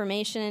much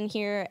information in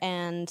here,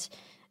 and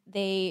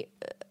they,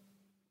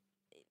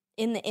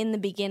 in the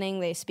beginning,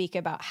 they speak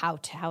about how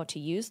to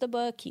use the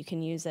book. You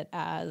can use it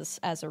as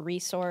a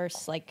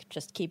resource, like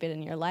just keep it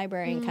in your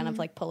library and kind of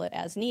like pull it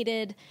as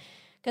needed.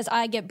 Because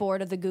I get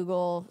bored of the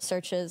Google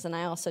searches, and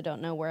I also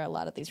don't know where a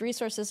lot of these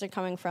resources are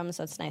coming from,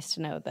 so it's nice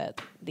to know that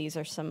these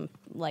are some,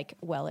 like,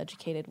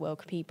 well-educated,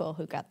 woke people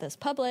who got this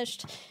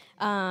published.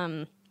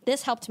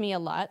 This helped me a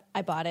lot.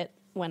 I bought it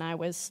when I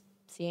was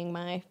seeing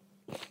my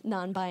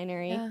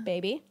non-binary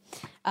baby.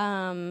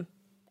 And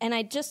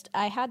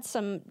I had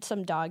some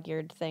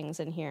dog-eared things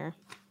in here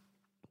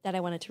that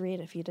I wanted to read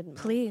if you didn't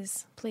mind.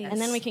 Please.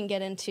 And then we can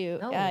get into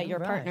your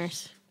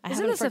partners.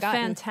 Isn't this a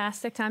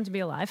fantastic time to be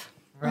alive?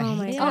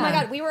 Right. Oh my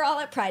God, we were all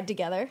at Pride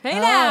together. Hey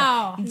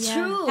now!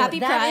 True. Happy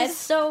That Pride. is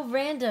so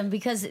random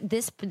because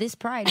this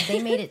Pride,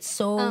 they made it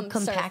so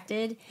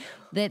compacted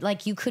that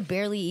like you could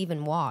barely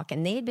even walk.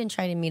 And they had been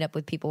trying to meet up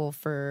with people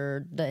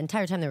for the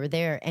entire time they were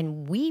there.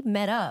 And we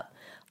met up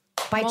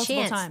by Multiple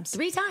chance. times.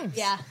 3 times.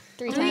 Yeah,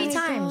 three Three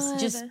times.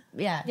 times. Just,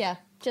 yeah.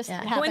 Just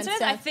happened. Coincidence?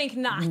 So. I think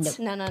not.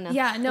 No.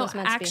 Yeah, no, It was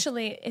meant to be.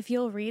 actually, if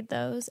you'll read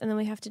those, and then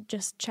we have to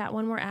just chat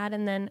one more ad,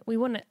 and then we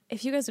want to,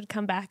 if you guys would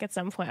come back at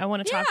some point, I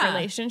want to talk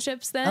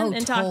relationships then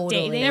and talk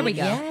dating. There we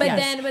go. But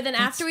then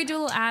after we do a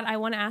little ad, I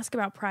want to ask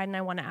about Pride and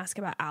I want to ask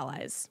about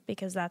allies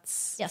because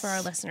that's for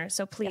our listeners.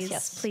 So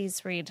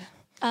please read.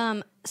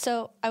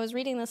 So I was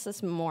reading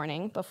this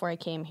morning before I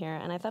came here,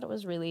 and I thought it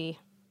was really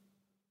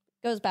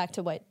goes back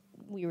to what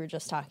we were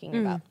just talking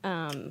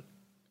about.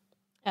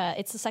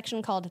 It's a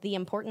section called "The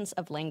Importance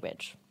of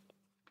Language."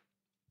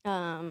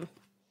 It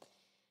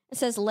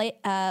says,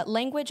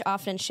 language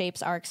often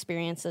shapes our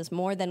experiences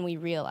more than we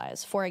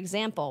realize. For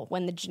example,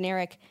 when the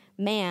generic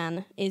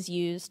man is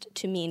used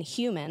to mean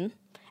human,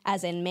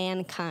 as in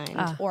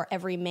mankind or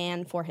every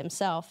man for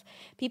himself,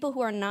 people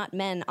who are not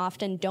men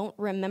often don't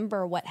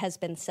remember what has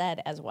been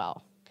said as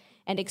well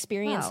and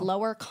experience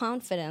lower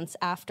confidence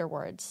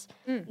afterwards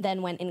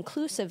than when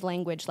inclusive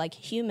language like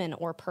human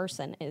or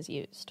person is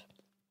used.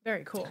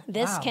 Very cool.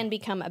 This can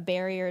become a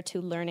barrier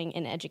to learning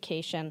in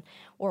education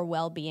or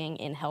well-being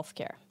in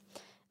healthcare.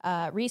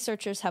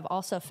 Researchers have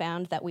also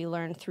found that we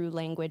learn through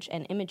language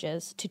and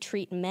images to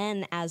treat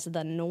men as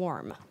the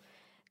norm,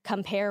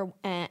 compare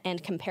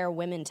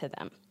women to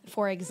them.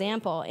 For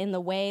example, in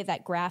the way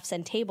that graphs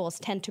and tables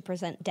tend to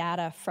present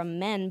data from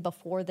men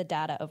before the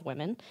data of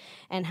women,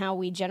 and how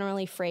we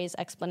generally phrase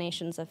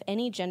explanations of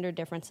any gender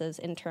differences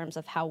in terms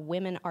of how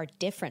women are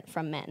different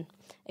from men.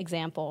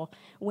 Example,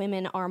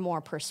 women are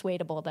more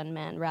persuadable than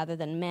men, rather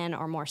than men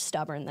are more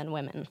stubborn than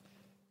women.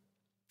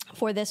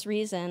 For this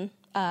reason,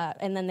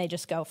 and then they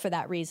just go, for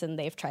that reason,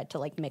 they've tried to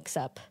like mix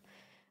up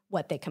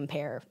what they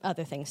compare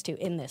other things to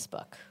in this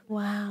book.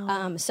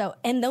 Wow.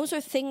 And those are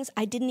things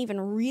I didn't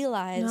even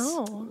realize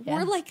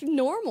were like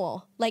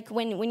normal. Like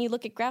when you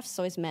look at graphs, it's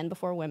always men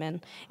before women.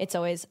 It's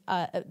always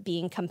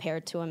being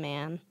compared to a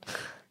man.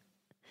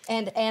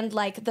 And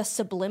like the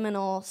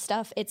subliminal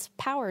stuff, it's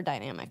power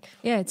dynamic.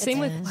 Yeah, it's same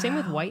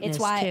with whiteness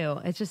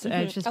too. It's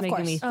just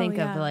making me think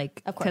of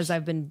like, because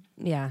I've been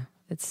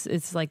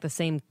it's like the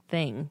same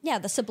thing. Yeah,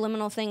 the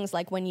subliminal things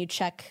like when you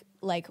check,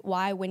 like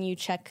why when you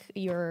check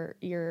your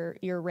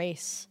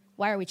race,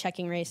 why are we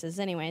checking races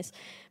anyways?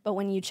 But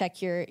when you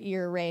check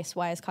your race,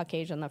 why is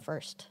Caucasian the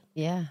first?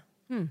 Yeah.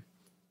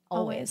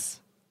 Always.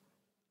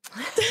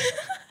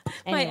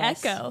 My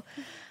echo.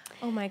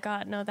 Oh my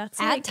God, no, that's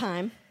ad like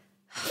time.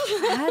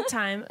 ad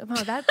time.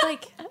 Oh,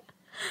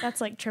 that's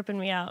like tripping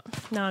me out.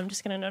 Now I'm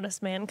just gonna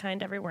notice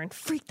mankind everywhere and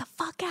freak the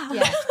fuck out.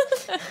 Yeah.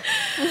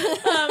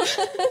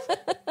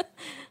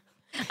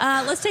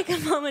 Let's take a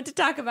moment to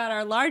talk about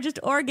our largest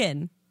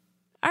organ,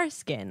 our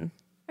skin.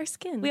 our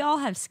skin. We all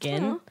have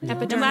skin. No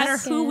Epidermis. matter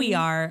who we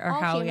are or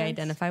All how we humans.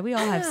 identify, we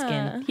all have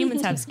skin.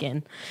 Humans have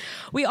skin.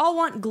 We all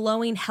want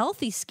glowing,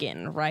 healthy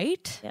skin,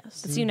 right? Yes.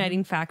 That's the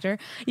uniting factor.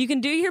 You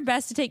can do your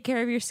best to take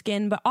care of your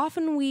skin, but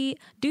often we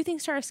do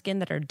things to our skin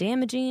that are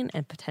damaging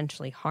and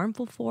potentially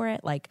harmful for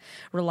it, like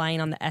relying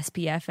on the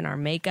SPF in our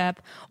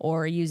makeup,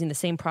 or using the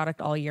same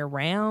product all year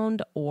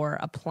round, or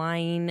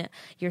applying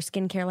your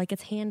skincare like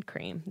it's hand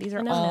cream. These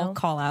are all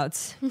call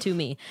outs to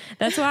me.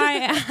 That's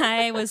why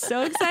I was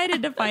so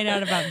excited to find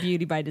out about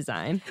Beauty by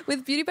Design.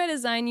 With Beauty by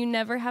Design, you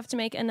never have to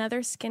make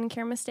another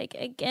skincare mistake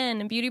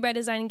again. Beauty by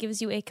Design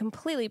gives you a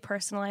completely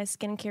personalized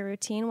skincare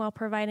routine while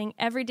providing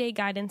everyday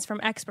guidance from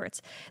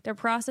experts. Their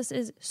process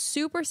is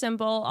super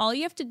simple. All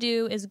you have to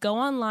do is go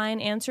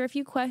online, answer a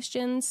few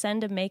questions,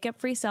 send a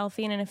makeup-free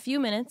selfie, and in a few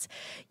minutes,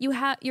 you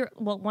have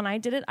when I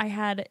did it,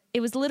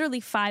 it was literally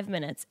 5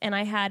 minutes, and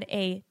I had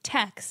a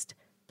text,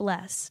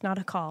 not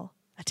a call.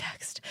 A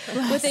text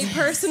with a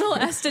personal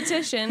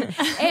esthetician,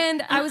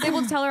 and I was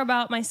able to tell her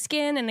about my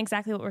skin and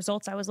exactly what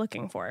results I was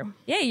looking for.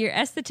 Yeah, your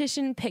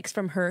esthetician picks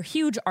from her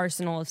huge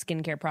arsenal of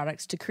skincare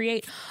products to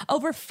create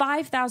over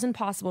 5,000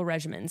 possible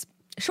regimens.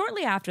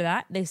 Shortly after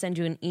that, they send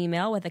you an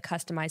email with a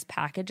customized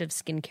package of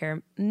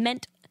skincare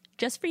meant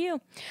just for you.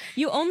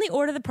 You only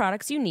order the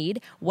products you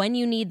need when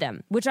you need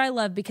them, which I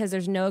love because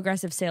there's no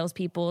aggressive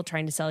salespeople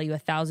trying to sell you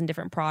 1,000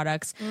 different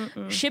products.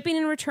 Shipping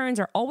and returns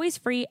are always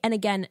free. And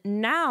again,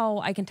 now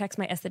I can text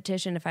my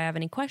esthetician if I have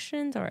any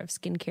questions or have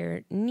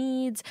skincare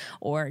needs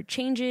or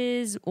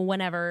changes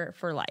whenever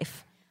for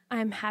life.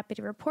 I'm happy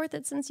to report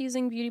that since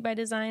using Beauty by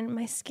Design,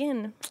 my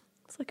skin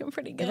is looking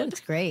pretty good. It looks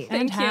great.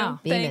 Thank you. how?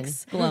 Beaming.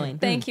 Thanks. Glowing.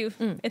 Thank you.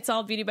 It's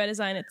all Beauty by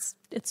Design.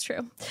 It's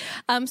true.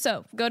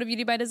 So go to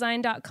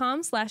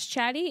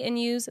beautybydesign.com/chatty and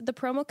use the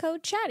promo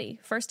code chatty.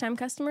 First time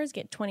customers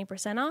get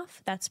 20%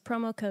 off. That's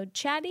promo code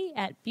chatty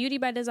at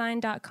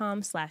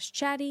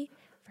beautybydesign.com/chatty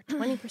for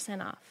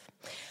 20% off.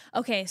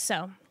 Okay,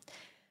 so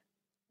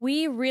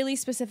we really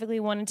specifically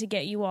wanted to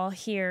get you all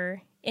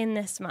here in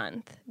this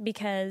month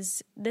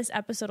because this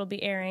episode will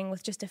be airing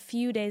with just a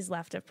few days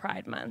left of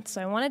Pride Month.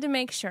 So I wanted to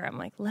make sure, I'm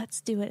like,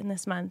 let's do it in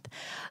this month.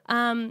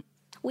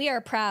 We are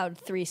proud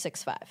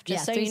 365.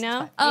 Just so you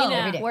know. 365. Oh,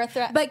 every day. We're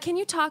But can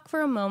you talk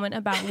for a moment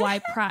about why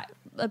Pride,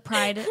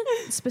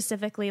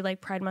 specifically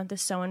like Pride Month,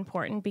 is so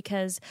important?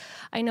 Because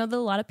I know that a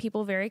lot of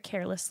people very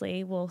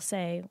carelessly will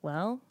say,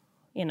 well,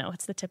 you know,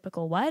 it's the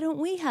typical, why don't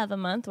we have a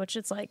month? Which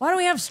it's like, Why don't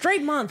we have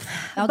straight month?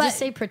 I'll But just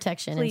say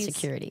protection please. and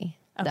security.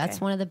 Okay.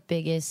 That's one of the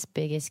biggest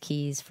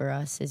keys for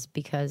us is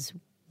because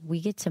we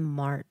get to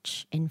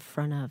march in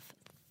front of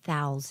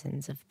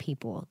thousands of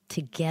people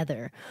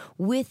together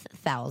with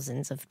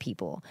thousands of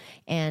people.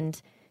 And,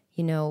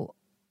 you know,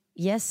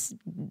 yes,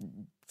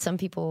 some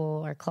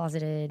people are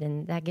closeted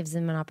and that gives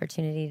them an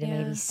opportunity to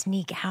maybe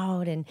sneak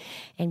out and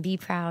be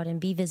proud and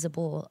be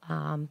visible.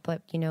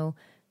 But, you know,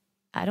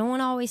 I don't want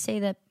to always say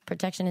that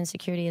protection and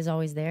security is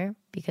always there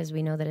because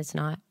we know that it's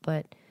not.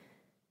 But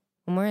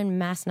when we're in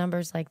mass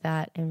numbers like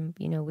that and,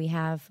 you know, we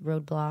have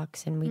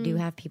roadblocks and we do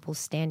have people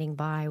standing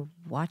by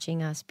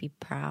watching us be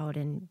proud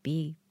and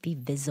be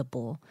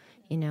visible,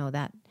 you know,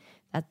 that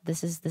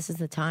this is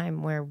the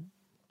time where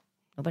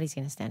nobody's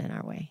going to stand in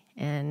our way.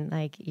 And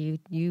like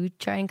you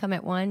try and come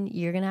at one,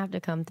 you're going to have to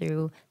come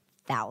through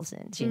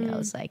thousands, you know,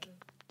 it's like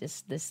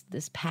this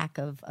pack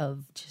of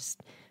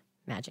just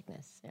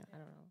magicness. Yeah, I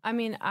don't know. I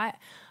mean, I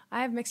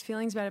have mixed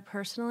feelings about it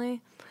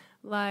personally.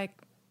 Like,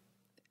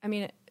 I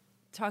mean,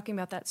 talking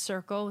about that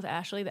circle with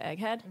Ashley, the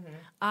egghead,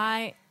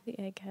 the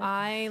egghead.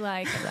 I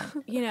like,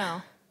 you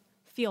know,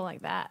 feel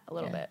like that a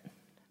little bit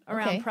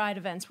around Pride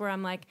events where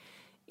I'm like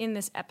in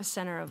this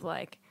epicenter of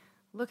like,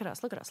 look at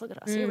us, look at us, look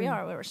at us. Here we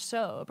are. We're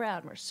so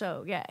proud. We're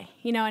so gay,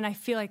 you know, and I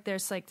feel like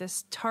there's like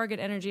this target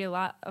energy. A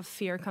lot of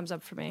fear comes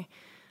up for me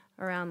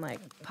around like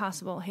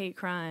possible hate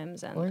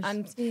crimes,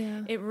 and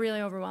it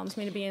really overwhelms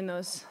me to be in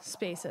those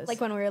spaces.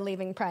 like when we were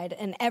leaving Pride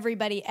and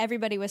everybody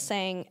was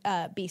saying,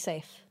 be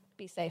safe.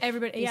 Be safe.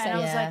 Everybody, be yeah, safe. and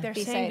I was like,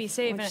 they're saying be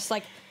safe, Which and is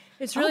like,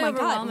 it's really oh my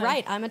overwhelming. God,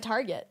 right? I'm a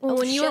target. Well,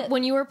 Oh,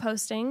 when you were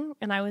posting,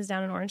 and I was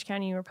down in Orange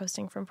County, you were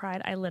posting from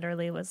Pride. I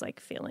literally was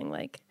like feeling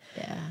like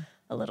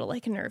a little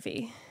like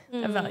nervy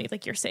about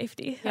like your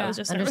safety. I was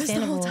just nervous the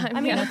whole Understandable. time.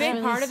 I mean, yeah. a big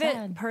really part of it,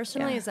 sad.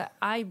 personally, is that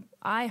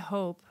I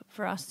hope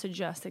for us to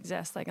just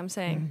exist, like I'm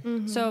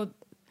saying. So,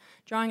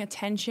 drawing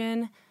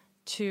attention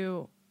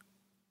to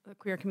the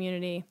queer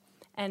community,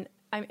 and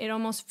it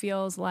almost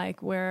feels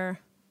like we're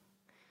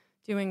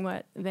doing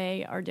what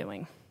they are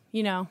doing,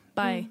 you know,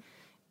 by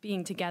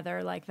being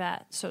together like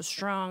that, so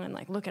strong, and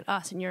like, look at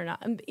us, and you're not.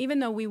 And even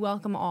though we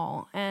welcome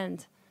all,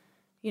 and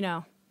you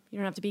know, you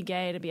don't have to be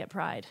gay to be at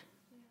Pride.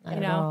 Not You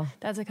at know, all.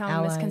 that's a common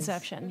Allies.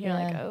 misconception. You're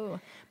like, Yeah. oh,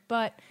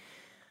 but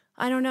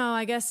I don't know.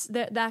 I guess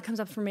that comes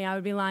up for me. I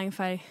would be lying if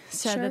I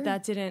said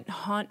that didn't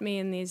haunt me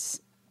in these,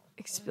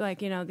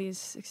 like, you know,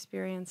 these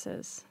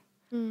experiences.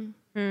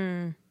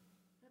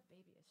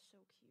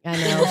 I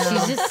know.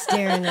 She's just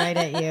staring right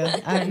at you.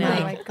 I'm know.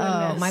 like,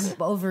 My oh, my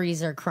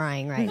ovaries are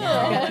crying right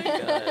now.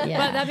 Yeah.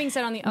 But that being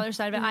said, on the other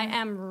side of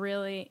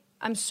it,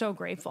 I'm so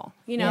grateful.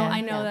 You know, Yeah.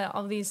 I know that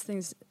all these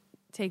things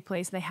take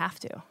place. They have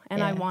to.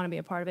 And I want to be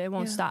a part of it. It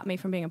won't stop me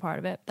from being a part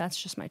of it.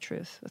 That's just my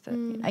truth with it. You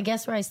know? I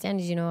guess where I stand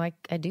is,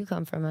 I do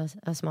come from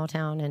a small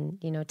town,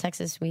 and,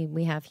 Texas,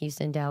 we have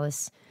Houston,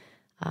 Dallas,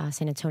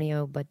 San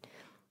Antonio, but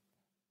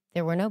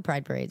there were no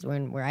pride parades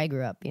where I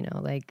grew up,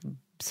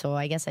 so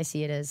I guess I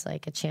see it as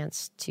like a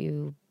chance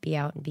to be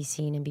out and be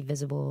seen and be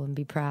visible and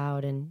be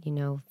proud. And,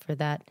 for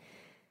that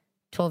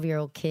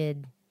 12-year-old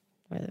kid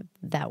or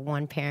that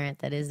one parent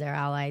that is their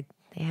ally,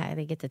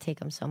 they get to take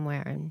them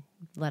somewhere and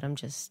let them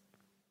just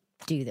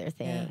do their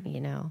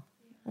thing,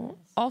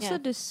 Also,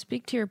 to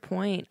speak to your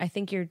point, I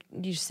think you're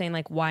just saying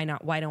like, why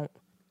don't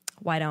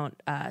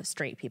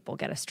straight people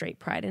get a straight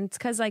pride? And it's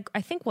because like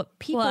I think what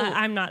people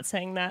I'm not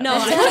saying that. no,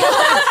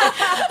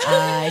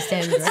 I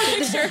stand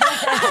corrected.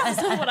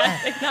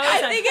 I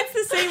think it's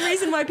the same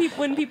reason why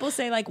when people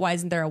say like, why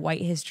isn't there a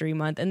White History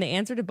Month? And the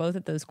answer to both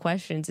of those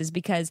questions is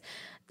because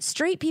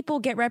straight people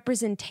get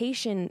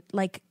representation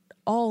like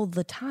all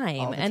the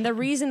time. And the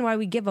reason why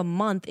we give a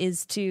month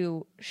is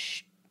to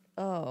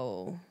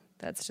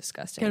that's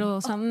disgusting. Get a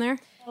little something there.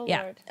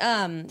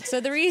 So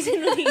the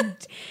reason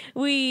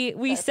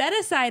we set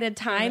aside a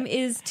time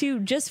is to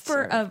just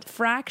for a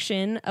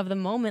fraction of the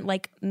moment,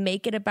 like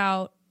make it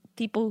about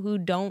people who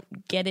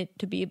don't get it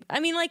to be. I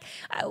mean, like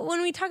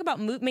when we talk about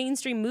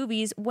mainstream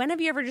movies, when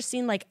have you ever just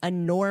seen like a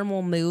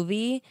normal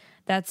movie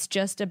that's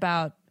just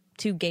about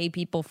two gay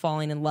people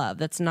falling in love?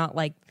 That's not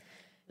like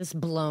Just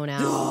blown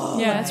out.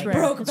 Yeah, that's rare.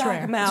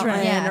 Brokeback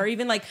Mountain, Yeah. or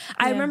even like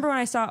I remember when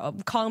I saw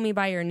Call Me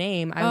by Your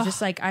Name, I was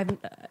just like,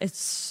 it's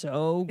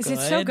so good. Is it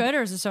so good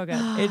or is it so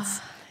good? It's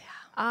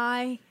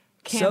I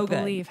can't so good.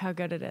 believe how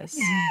good it is.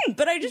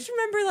 but I just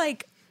remember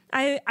like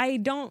I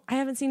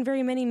haven't seen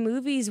very many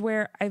movies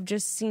where I've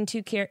just seen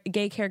two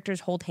gay characters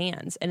hold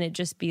hands and it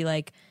just be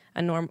like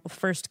a normal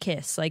first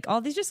kiss, like all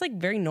these just like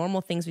very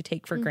normal things we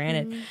take for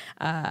granted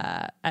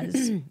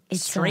as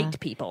straight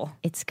people.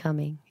 It's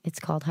coming. It's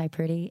called Hi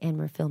Pretty, and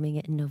we're filming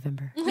it in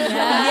November.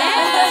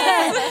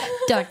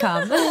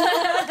 .com.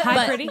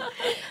 Hi, pretty.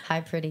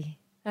 Hi Pretty.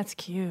 That's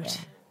cute.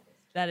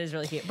 That is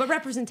really cute, but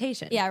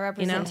representation. Yeah,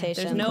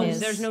 representation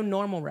There's no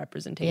normal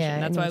representation. Yeah, I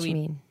That's know why what you we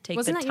mean. take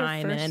Wasn't the that your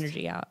time and first-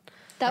 energy out.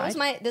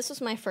 This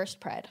was my first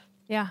Pride.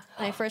 Yeah.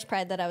 My first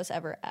Pride that I was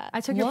ever at.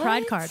 I took your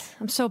pride card.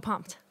 I'm so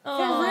pumped.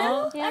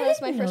 Yeah, that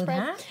was my first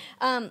know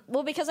Pride.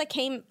 Well, because I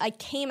came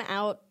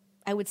out,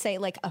 I would say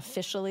like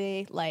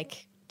officially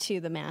like to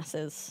the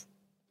masses,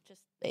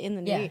 just in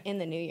the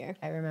new year.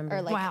 I remember.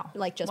 or like Wow.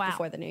 like just Wow.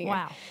 before the new year.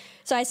 Wow.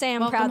 So I say I'm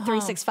Welcome proud home.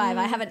 365.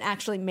 I haven't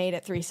actually made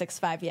it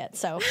 365 yet.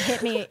 So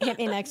hit me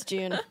next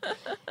June.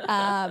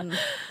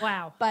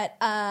 Wow. But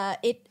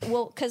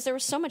because there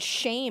was so much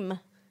shame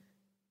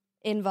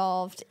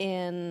involved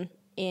in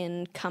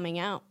coming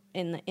out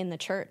in the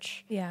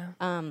church. Yeah.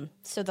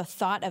 So the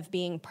thought of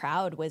being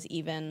proud was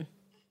even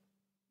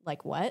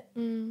like what?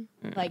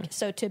 Like,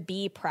 so to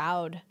be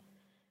proud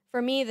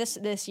for me,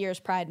 this year's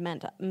Pride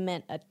meant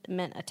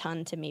a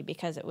ton to me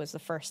because it was the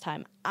first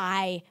time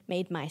I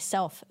made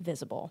myself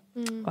visible.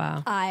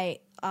 Wow.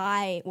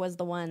 I was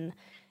the one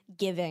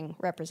giving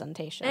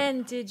representation.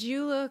 And did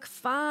you look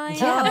fine?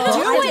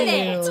 doing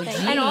it.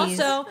 And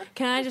also,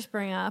 can I just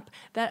bring up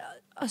that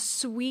a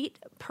sweet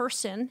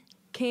person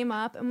came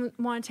up and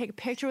wanted to take a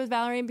picture with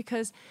Valerie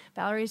because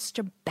Valerie is such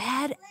a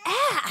badass.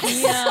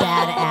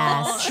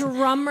 Badass.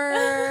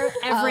 Drummer,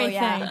 everything.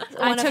 yeah.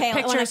 I One of took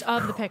Haley- pictures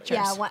of the pictures.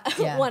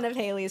 Yeah, one of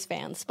Haley's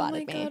fans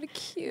spotted me.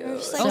 cute.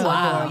 Just like, Oh,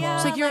 wow. yeah,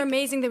 It's like, you're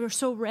amazing. They were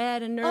so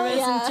red and nervous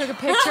yeah. and took a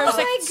picture. It's,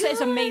 like,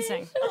 it's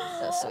amazing.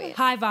 so sweet.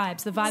 High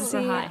vibes. The vibes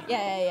were high.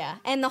 Yeah.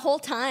 And the whole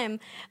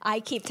time, I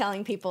keep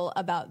telling people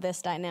about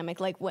this dynamic.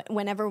 Like,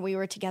 whenever we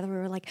were together, we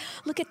were like,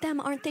 look at them,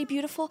 aren't they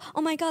beautiful?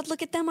 Oh my God,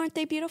 look at them, aren't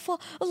they beautiful?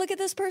 Oh, look at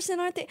this person,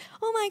 aren't they?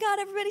 Oh my God,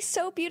 everybody's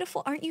so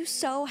beautiful. Aren't you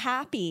so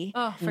happy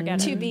Oh, forget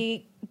to it.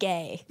 be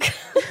gay?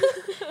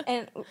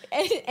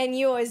 and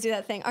you always do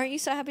that thing. Aren't you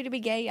so happy to be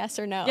gay? Yes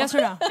or no? Yes or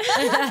no?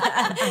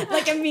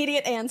 Like,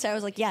 immediate answer. I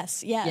was like,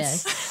 yes.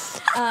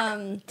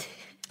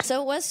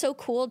 So it was so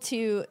cool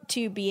to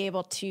be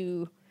able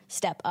to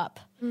step up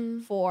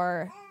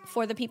for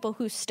the people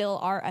who still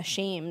are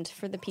ashamed,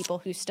 for the people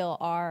who still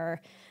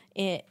are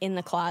in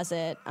the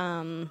closet.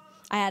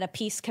 I had a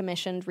piece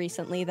commissioned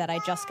recently that I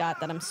just got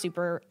that I'm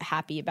super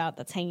happy about.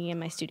 That's hanging in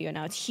my studio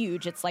now. It's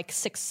huge. It's like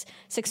 6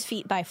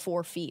 feet by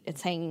 4 feet.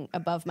 It's hanging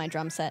above my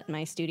drum set in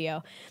my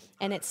studio,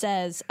 and it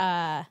says,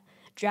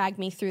 "Drag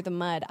me through the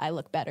mud. I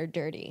look better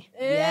dirty."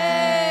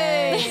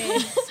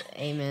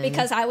 Amen.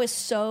 Because I was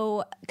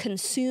so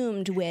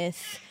consumed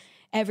with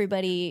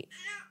everybody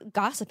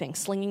gossiping,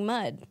 slinging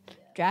mud,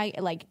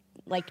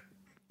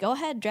 go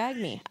ahead, drag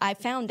me. I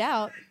found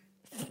out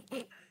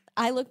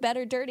I look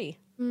better dirty.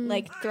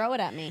 Like, throw it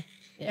at me.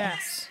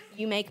 Yes.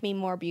 You make me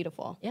more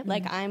beautiful. Yep.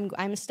 Like,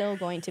 I'm still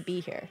going to be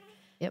here.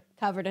 Yep.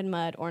 Covered in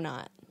mud or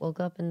not. Woke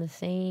up in the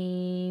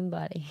same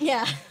body.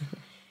 Yeah.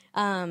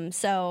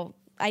 So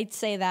I'd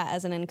say that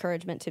as an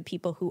encouragement to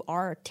people who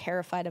are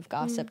terrified of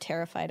gossip,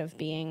 terrified of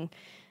being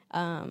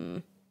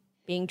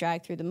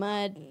dragged through the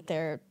mud.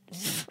 They're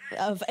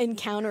of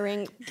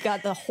encountering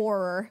the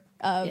horror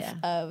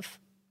of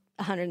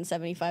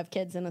 175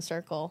 kids in a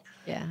circle.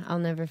 Yeah, I'll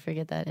never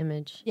forget that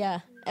image. Yeah.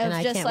 And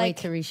I just can't wait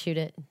to reshoot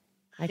it.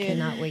 I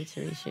cannot wait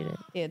to reshoot it.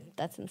 Dude,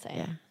 that's insane.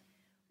 Yeah.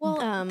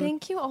 Well,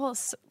 thank you all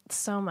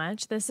so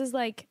much.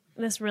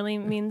 This really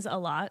means a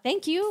lot.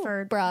 Thank you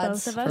for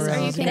broads. both of us. For Are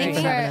you reals. Thanks kidding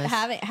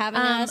for me? having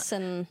us.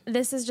 And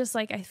This is just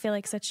like, I feel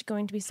like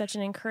going to be such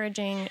an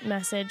encouraging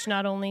message,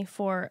 not only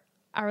for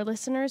our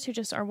listeners who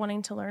just are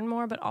wanting to learn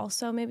more, but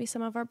also maybe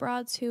some of our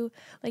broads who,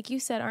 like you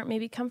said, aren't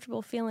maybe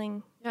comfortable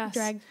feeling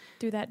dragged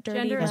through that dirty.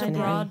 Gender is a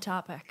Definitely. broad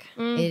topic.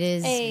 It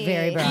is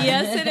very broad.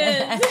 Yes, it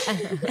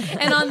is.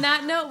 And on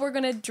that note, we're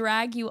going to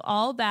drag you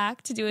all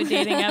back to do a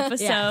dating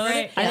episode.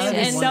 Right. I think That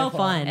it's was so wonderful.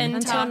 fun. And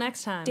Until talk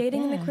next time.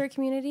 dating in the queer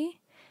community.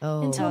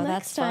 Oh, Until Oh,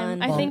 next that's time.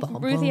 fun. I think Bum,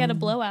 bum, Ruthie had a bum.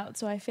 blowout,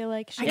 so I feel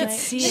like she I could might.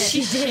 see it.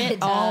 she did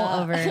all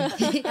over.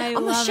 I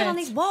I'm love shit it. on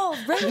these walls,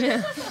 right?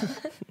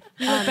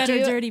 You look better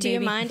dirty, do you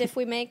baby. mind if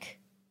we make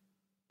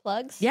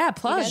plugs? Yeah,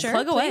 plug. Sure,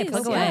 Plug away. please.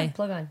 Plug Yeah. away.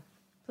 Plug on.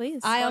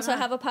 Please. I also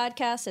have a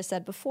podcast, I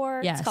said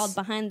before. Yes. It's called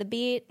Behind the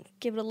Beat.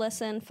 Give it a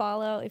listen,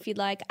 follow if you'd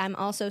like. I'm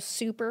also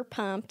super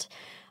pumped.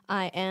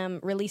 I am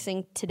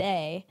releasing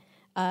today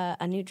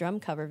a new drum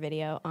cover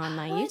video on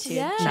my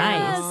YouTube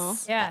channel.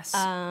 Nice. Yes.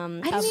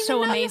 Of-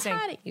 so amazing.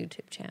 Had a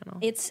YouTube channel.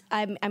 It's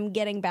I'm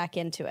getting back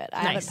into it. I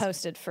haven't Nice.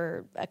 posted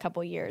for a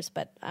couple years,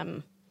 but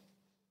I'm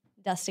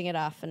dusting it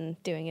off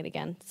and doing it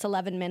again. It's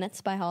 11 Minutes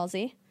by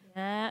Halsey.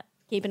 Yeah.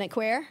 Keeping it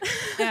queer.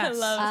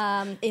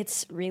 Yes.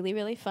 It's really,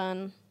 really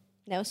fun.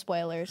 No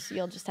spoilers.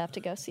 You'll just have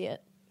to go see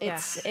it.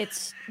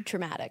 It's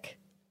traumatic.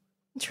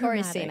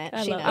 Tori's seen it.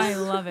 I She love knows. I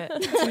love it.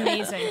 It's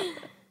amazing.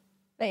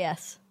 But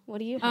yes. What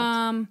do you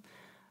have?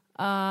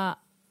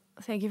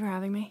 Thank you for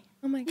having me.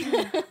 Oh my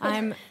God.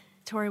 I'm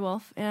Tori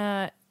Wolf.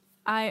 I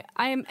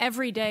am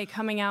every day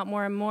coming out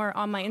more and more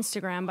on my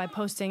Instagram by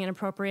posting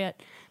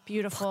inappropriate,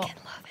 beautiful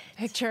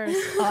pictures.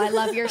 Oh, I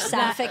love your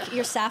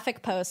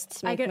sapphic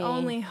posts. I Make could me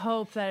only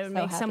hope that it would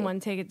make happy. someone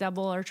take a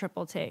double or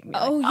triple take. And be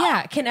Oh, like,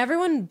 yeah. Can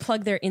everyone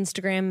plug their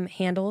Instagram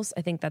handles?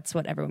 I think that's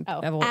what everyone.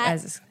 at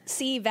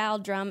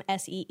CValdrum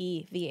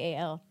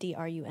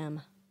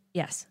SEEVALDRUM.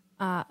 Yes.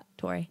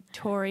 Tori.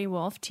 Tori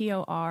Wolf,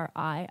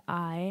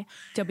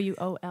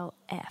 TORIIWOLF.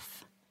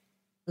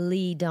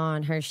 Lee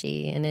Dawn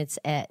Hershey, and it's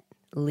at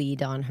Lee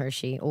Dawn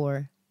Hershey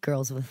or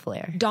Girls with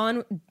Flair.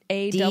 Dawn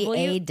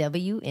A.W.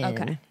 DAWN.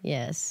 Okay.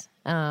 Yes.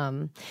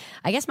 I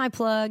guess my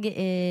plug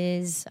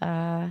is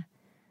have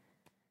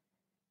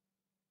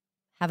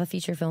a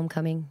feature film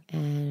coming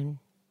and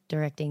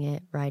directing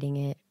it, writing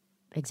it,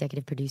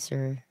 executive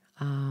producer.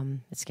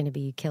 It's going to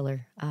be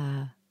killer.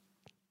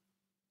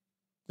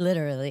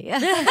 Literally.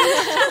 Don't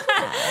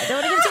want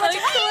to give too much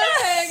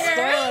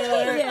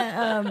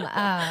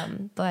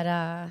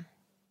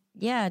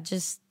yeah,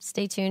 just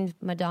stay tuned.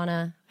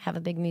 Madonna, have a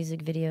big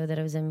music video that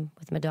I was in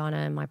with Madonna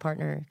and my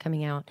partner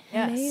coming out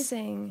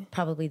Amazing.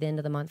 probably the end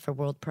of the month for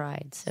World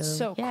Pride.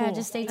 So, yeah, cool.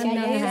 just stay tuned on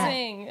that.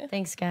 Amazing.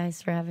 Thanks,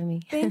 guys, for having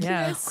me. Thank you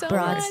guys so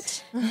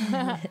Broads.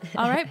 much.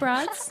 All right,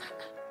 broads.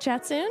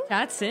 Chat soon.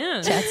 Chat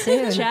soon. Chat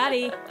soon.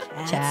 Chatty.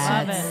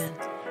 Chat. Love it.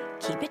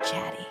 Keep it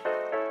chatty.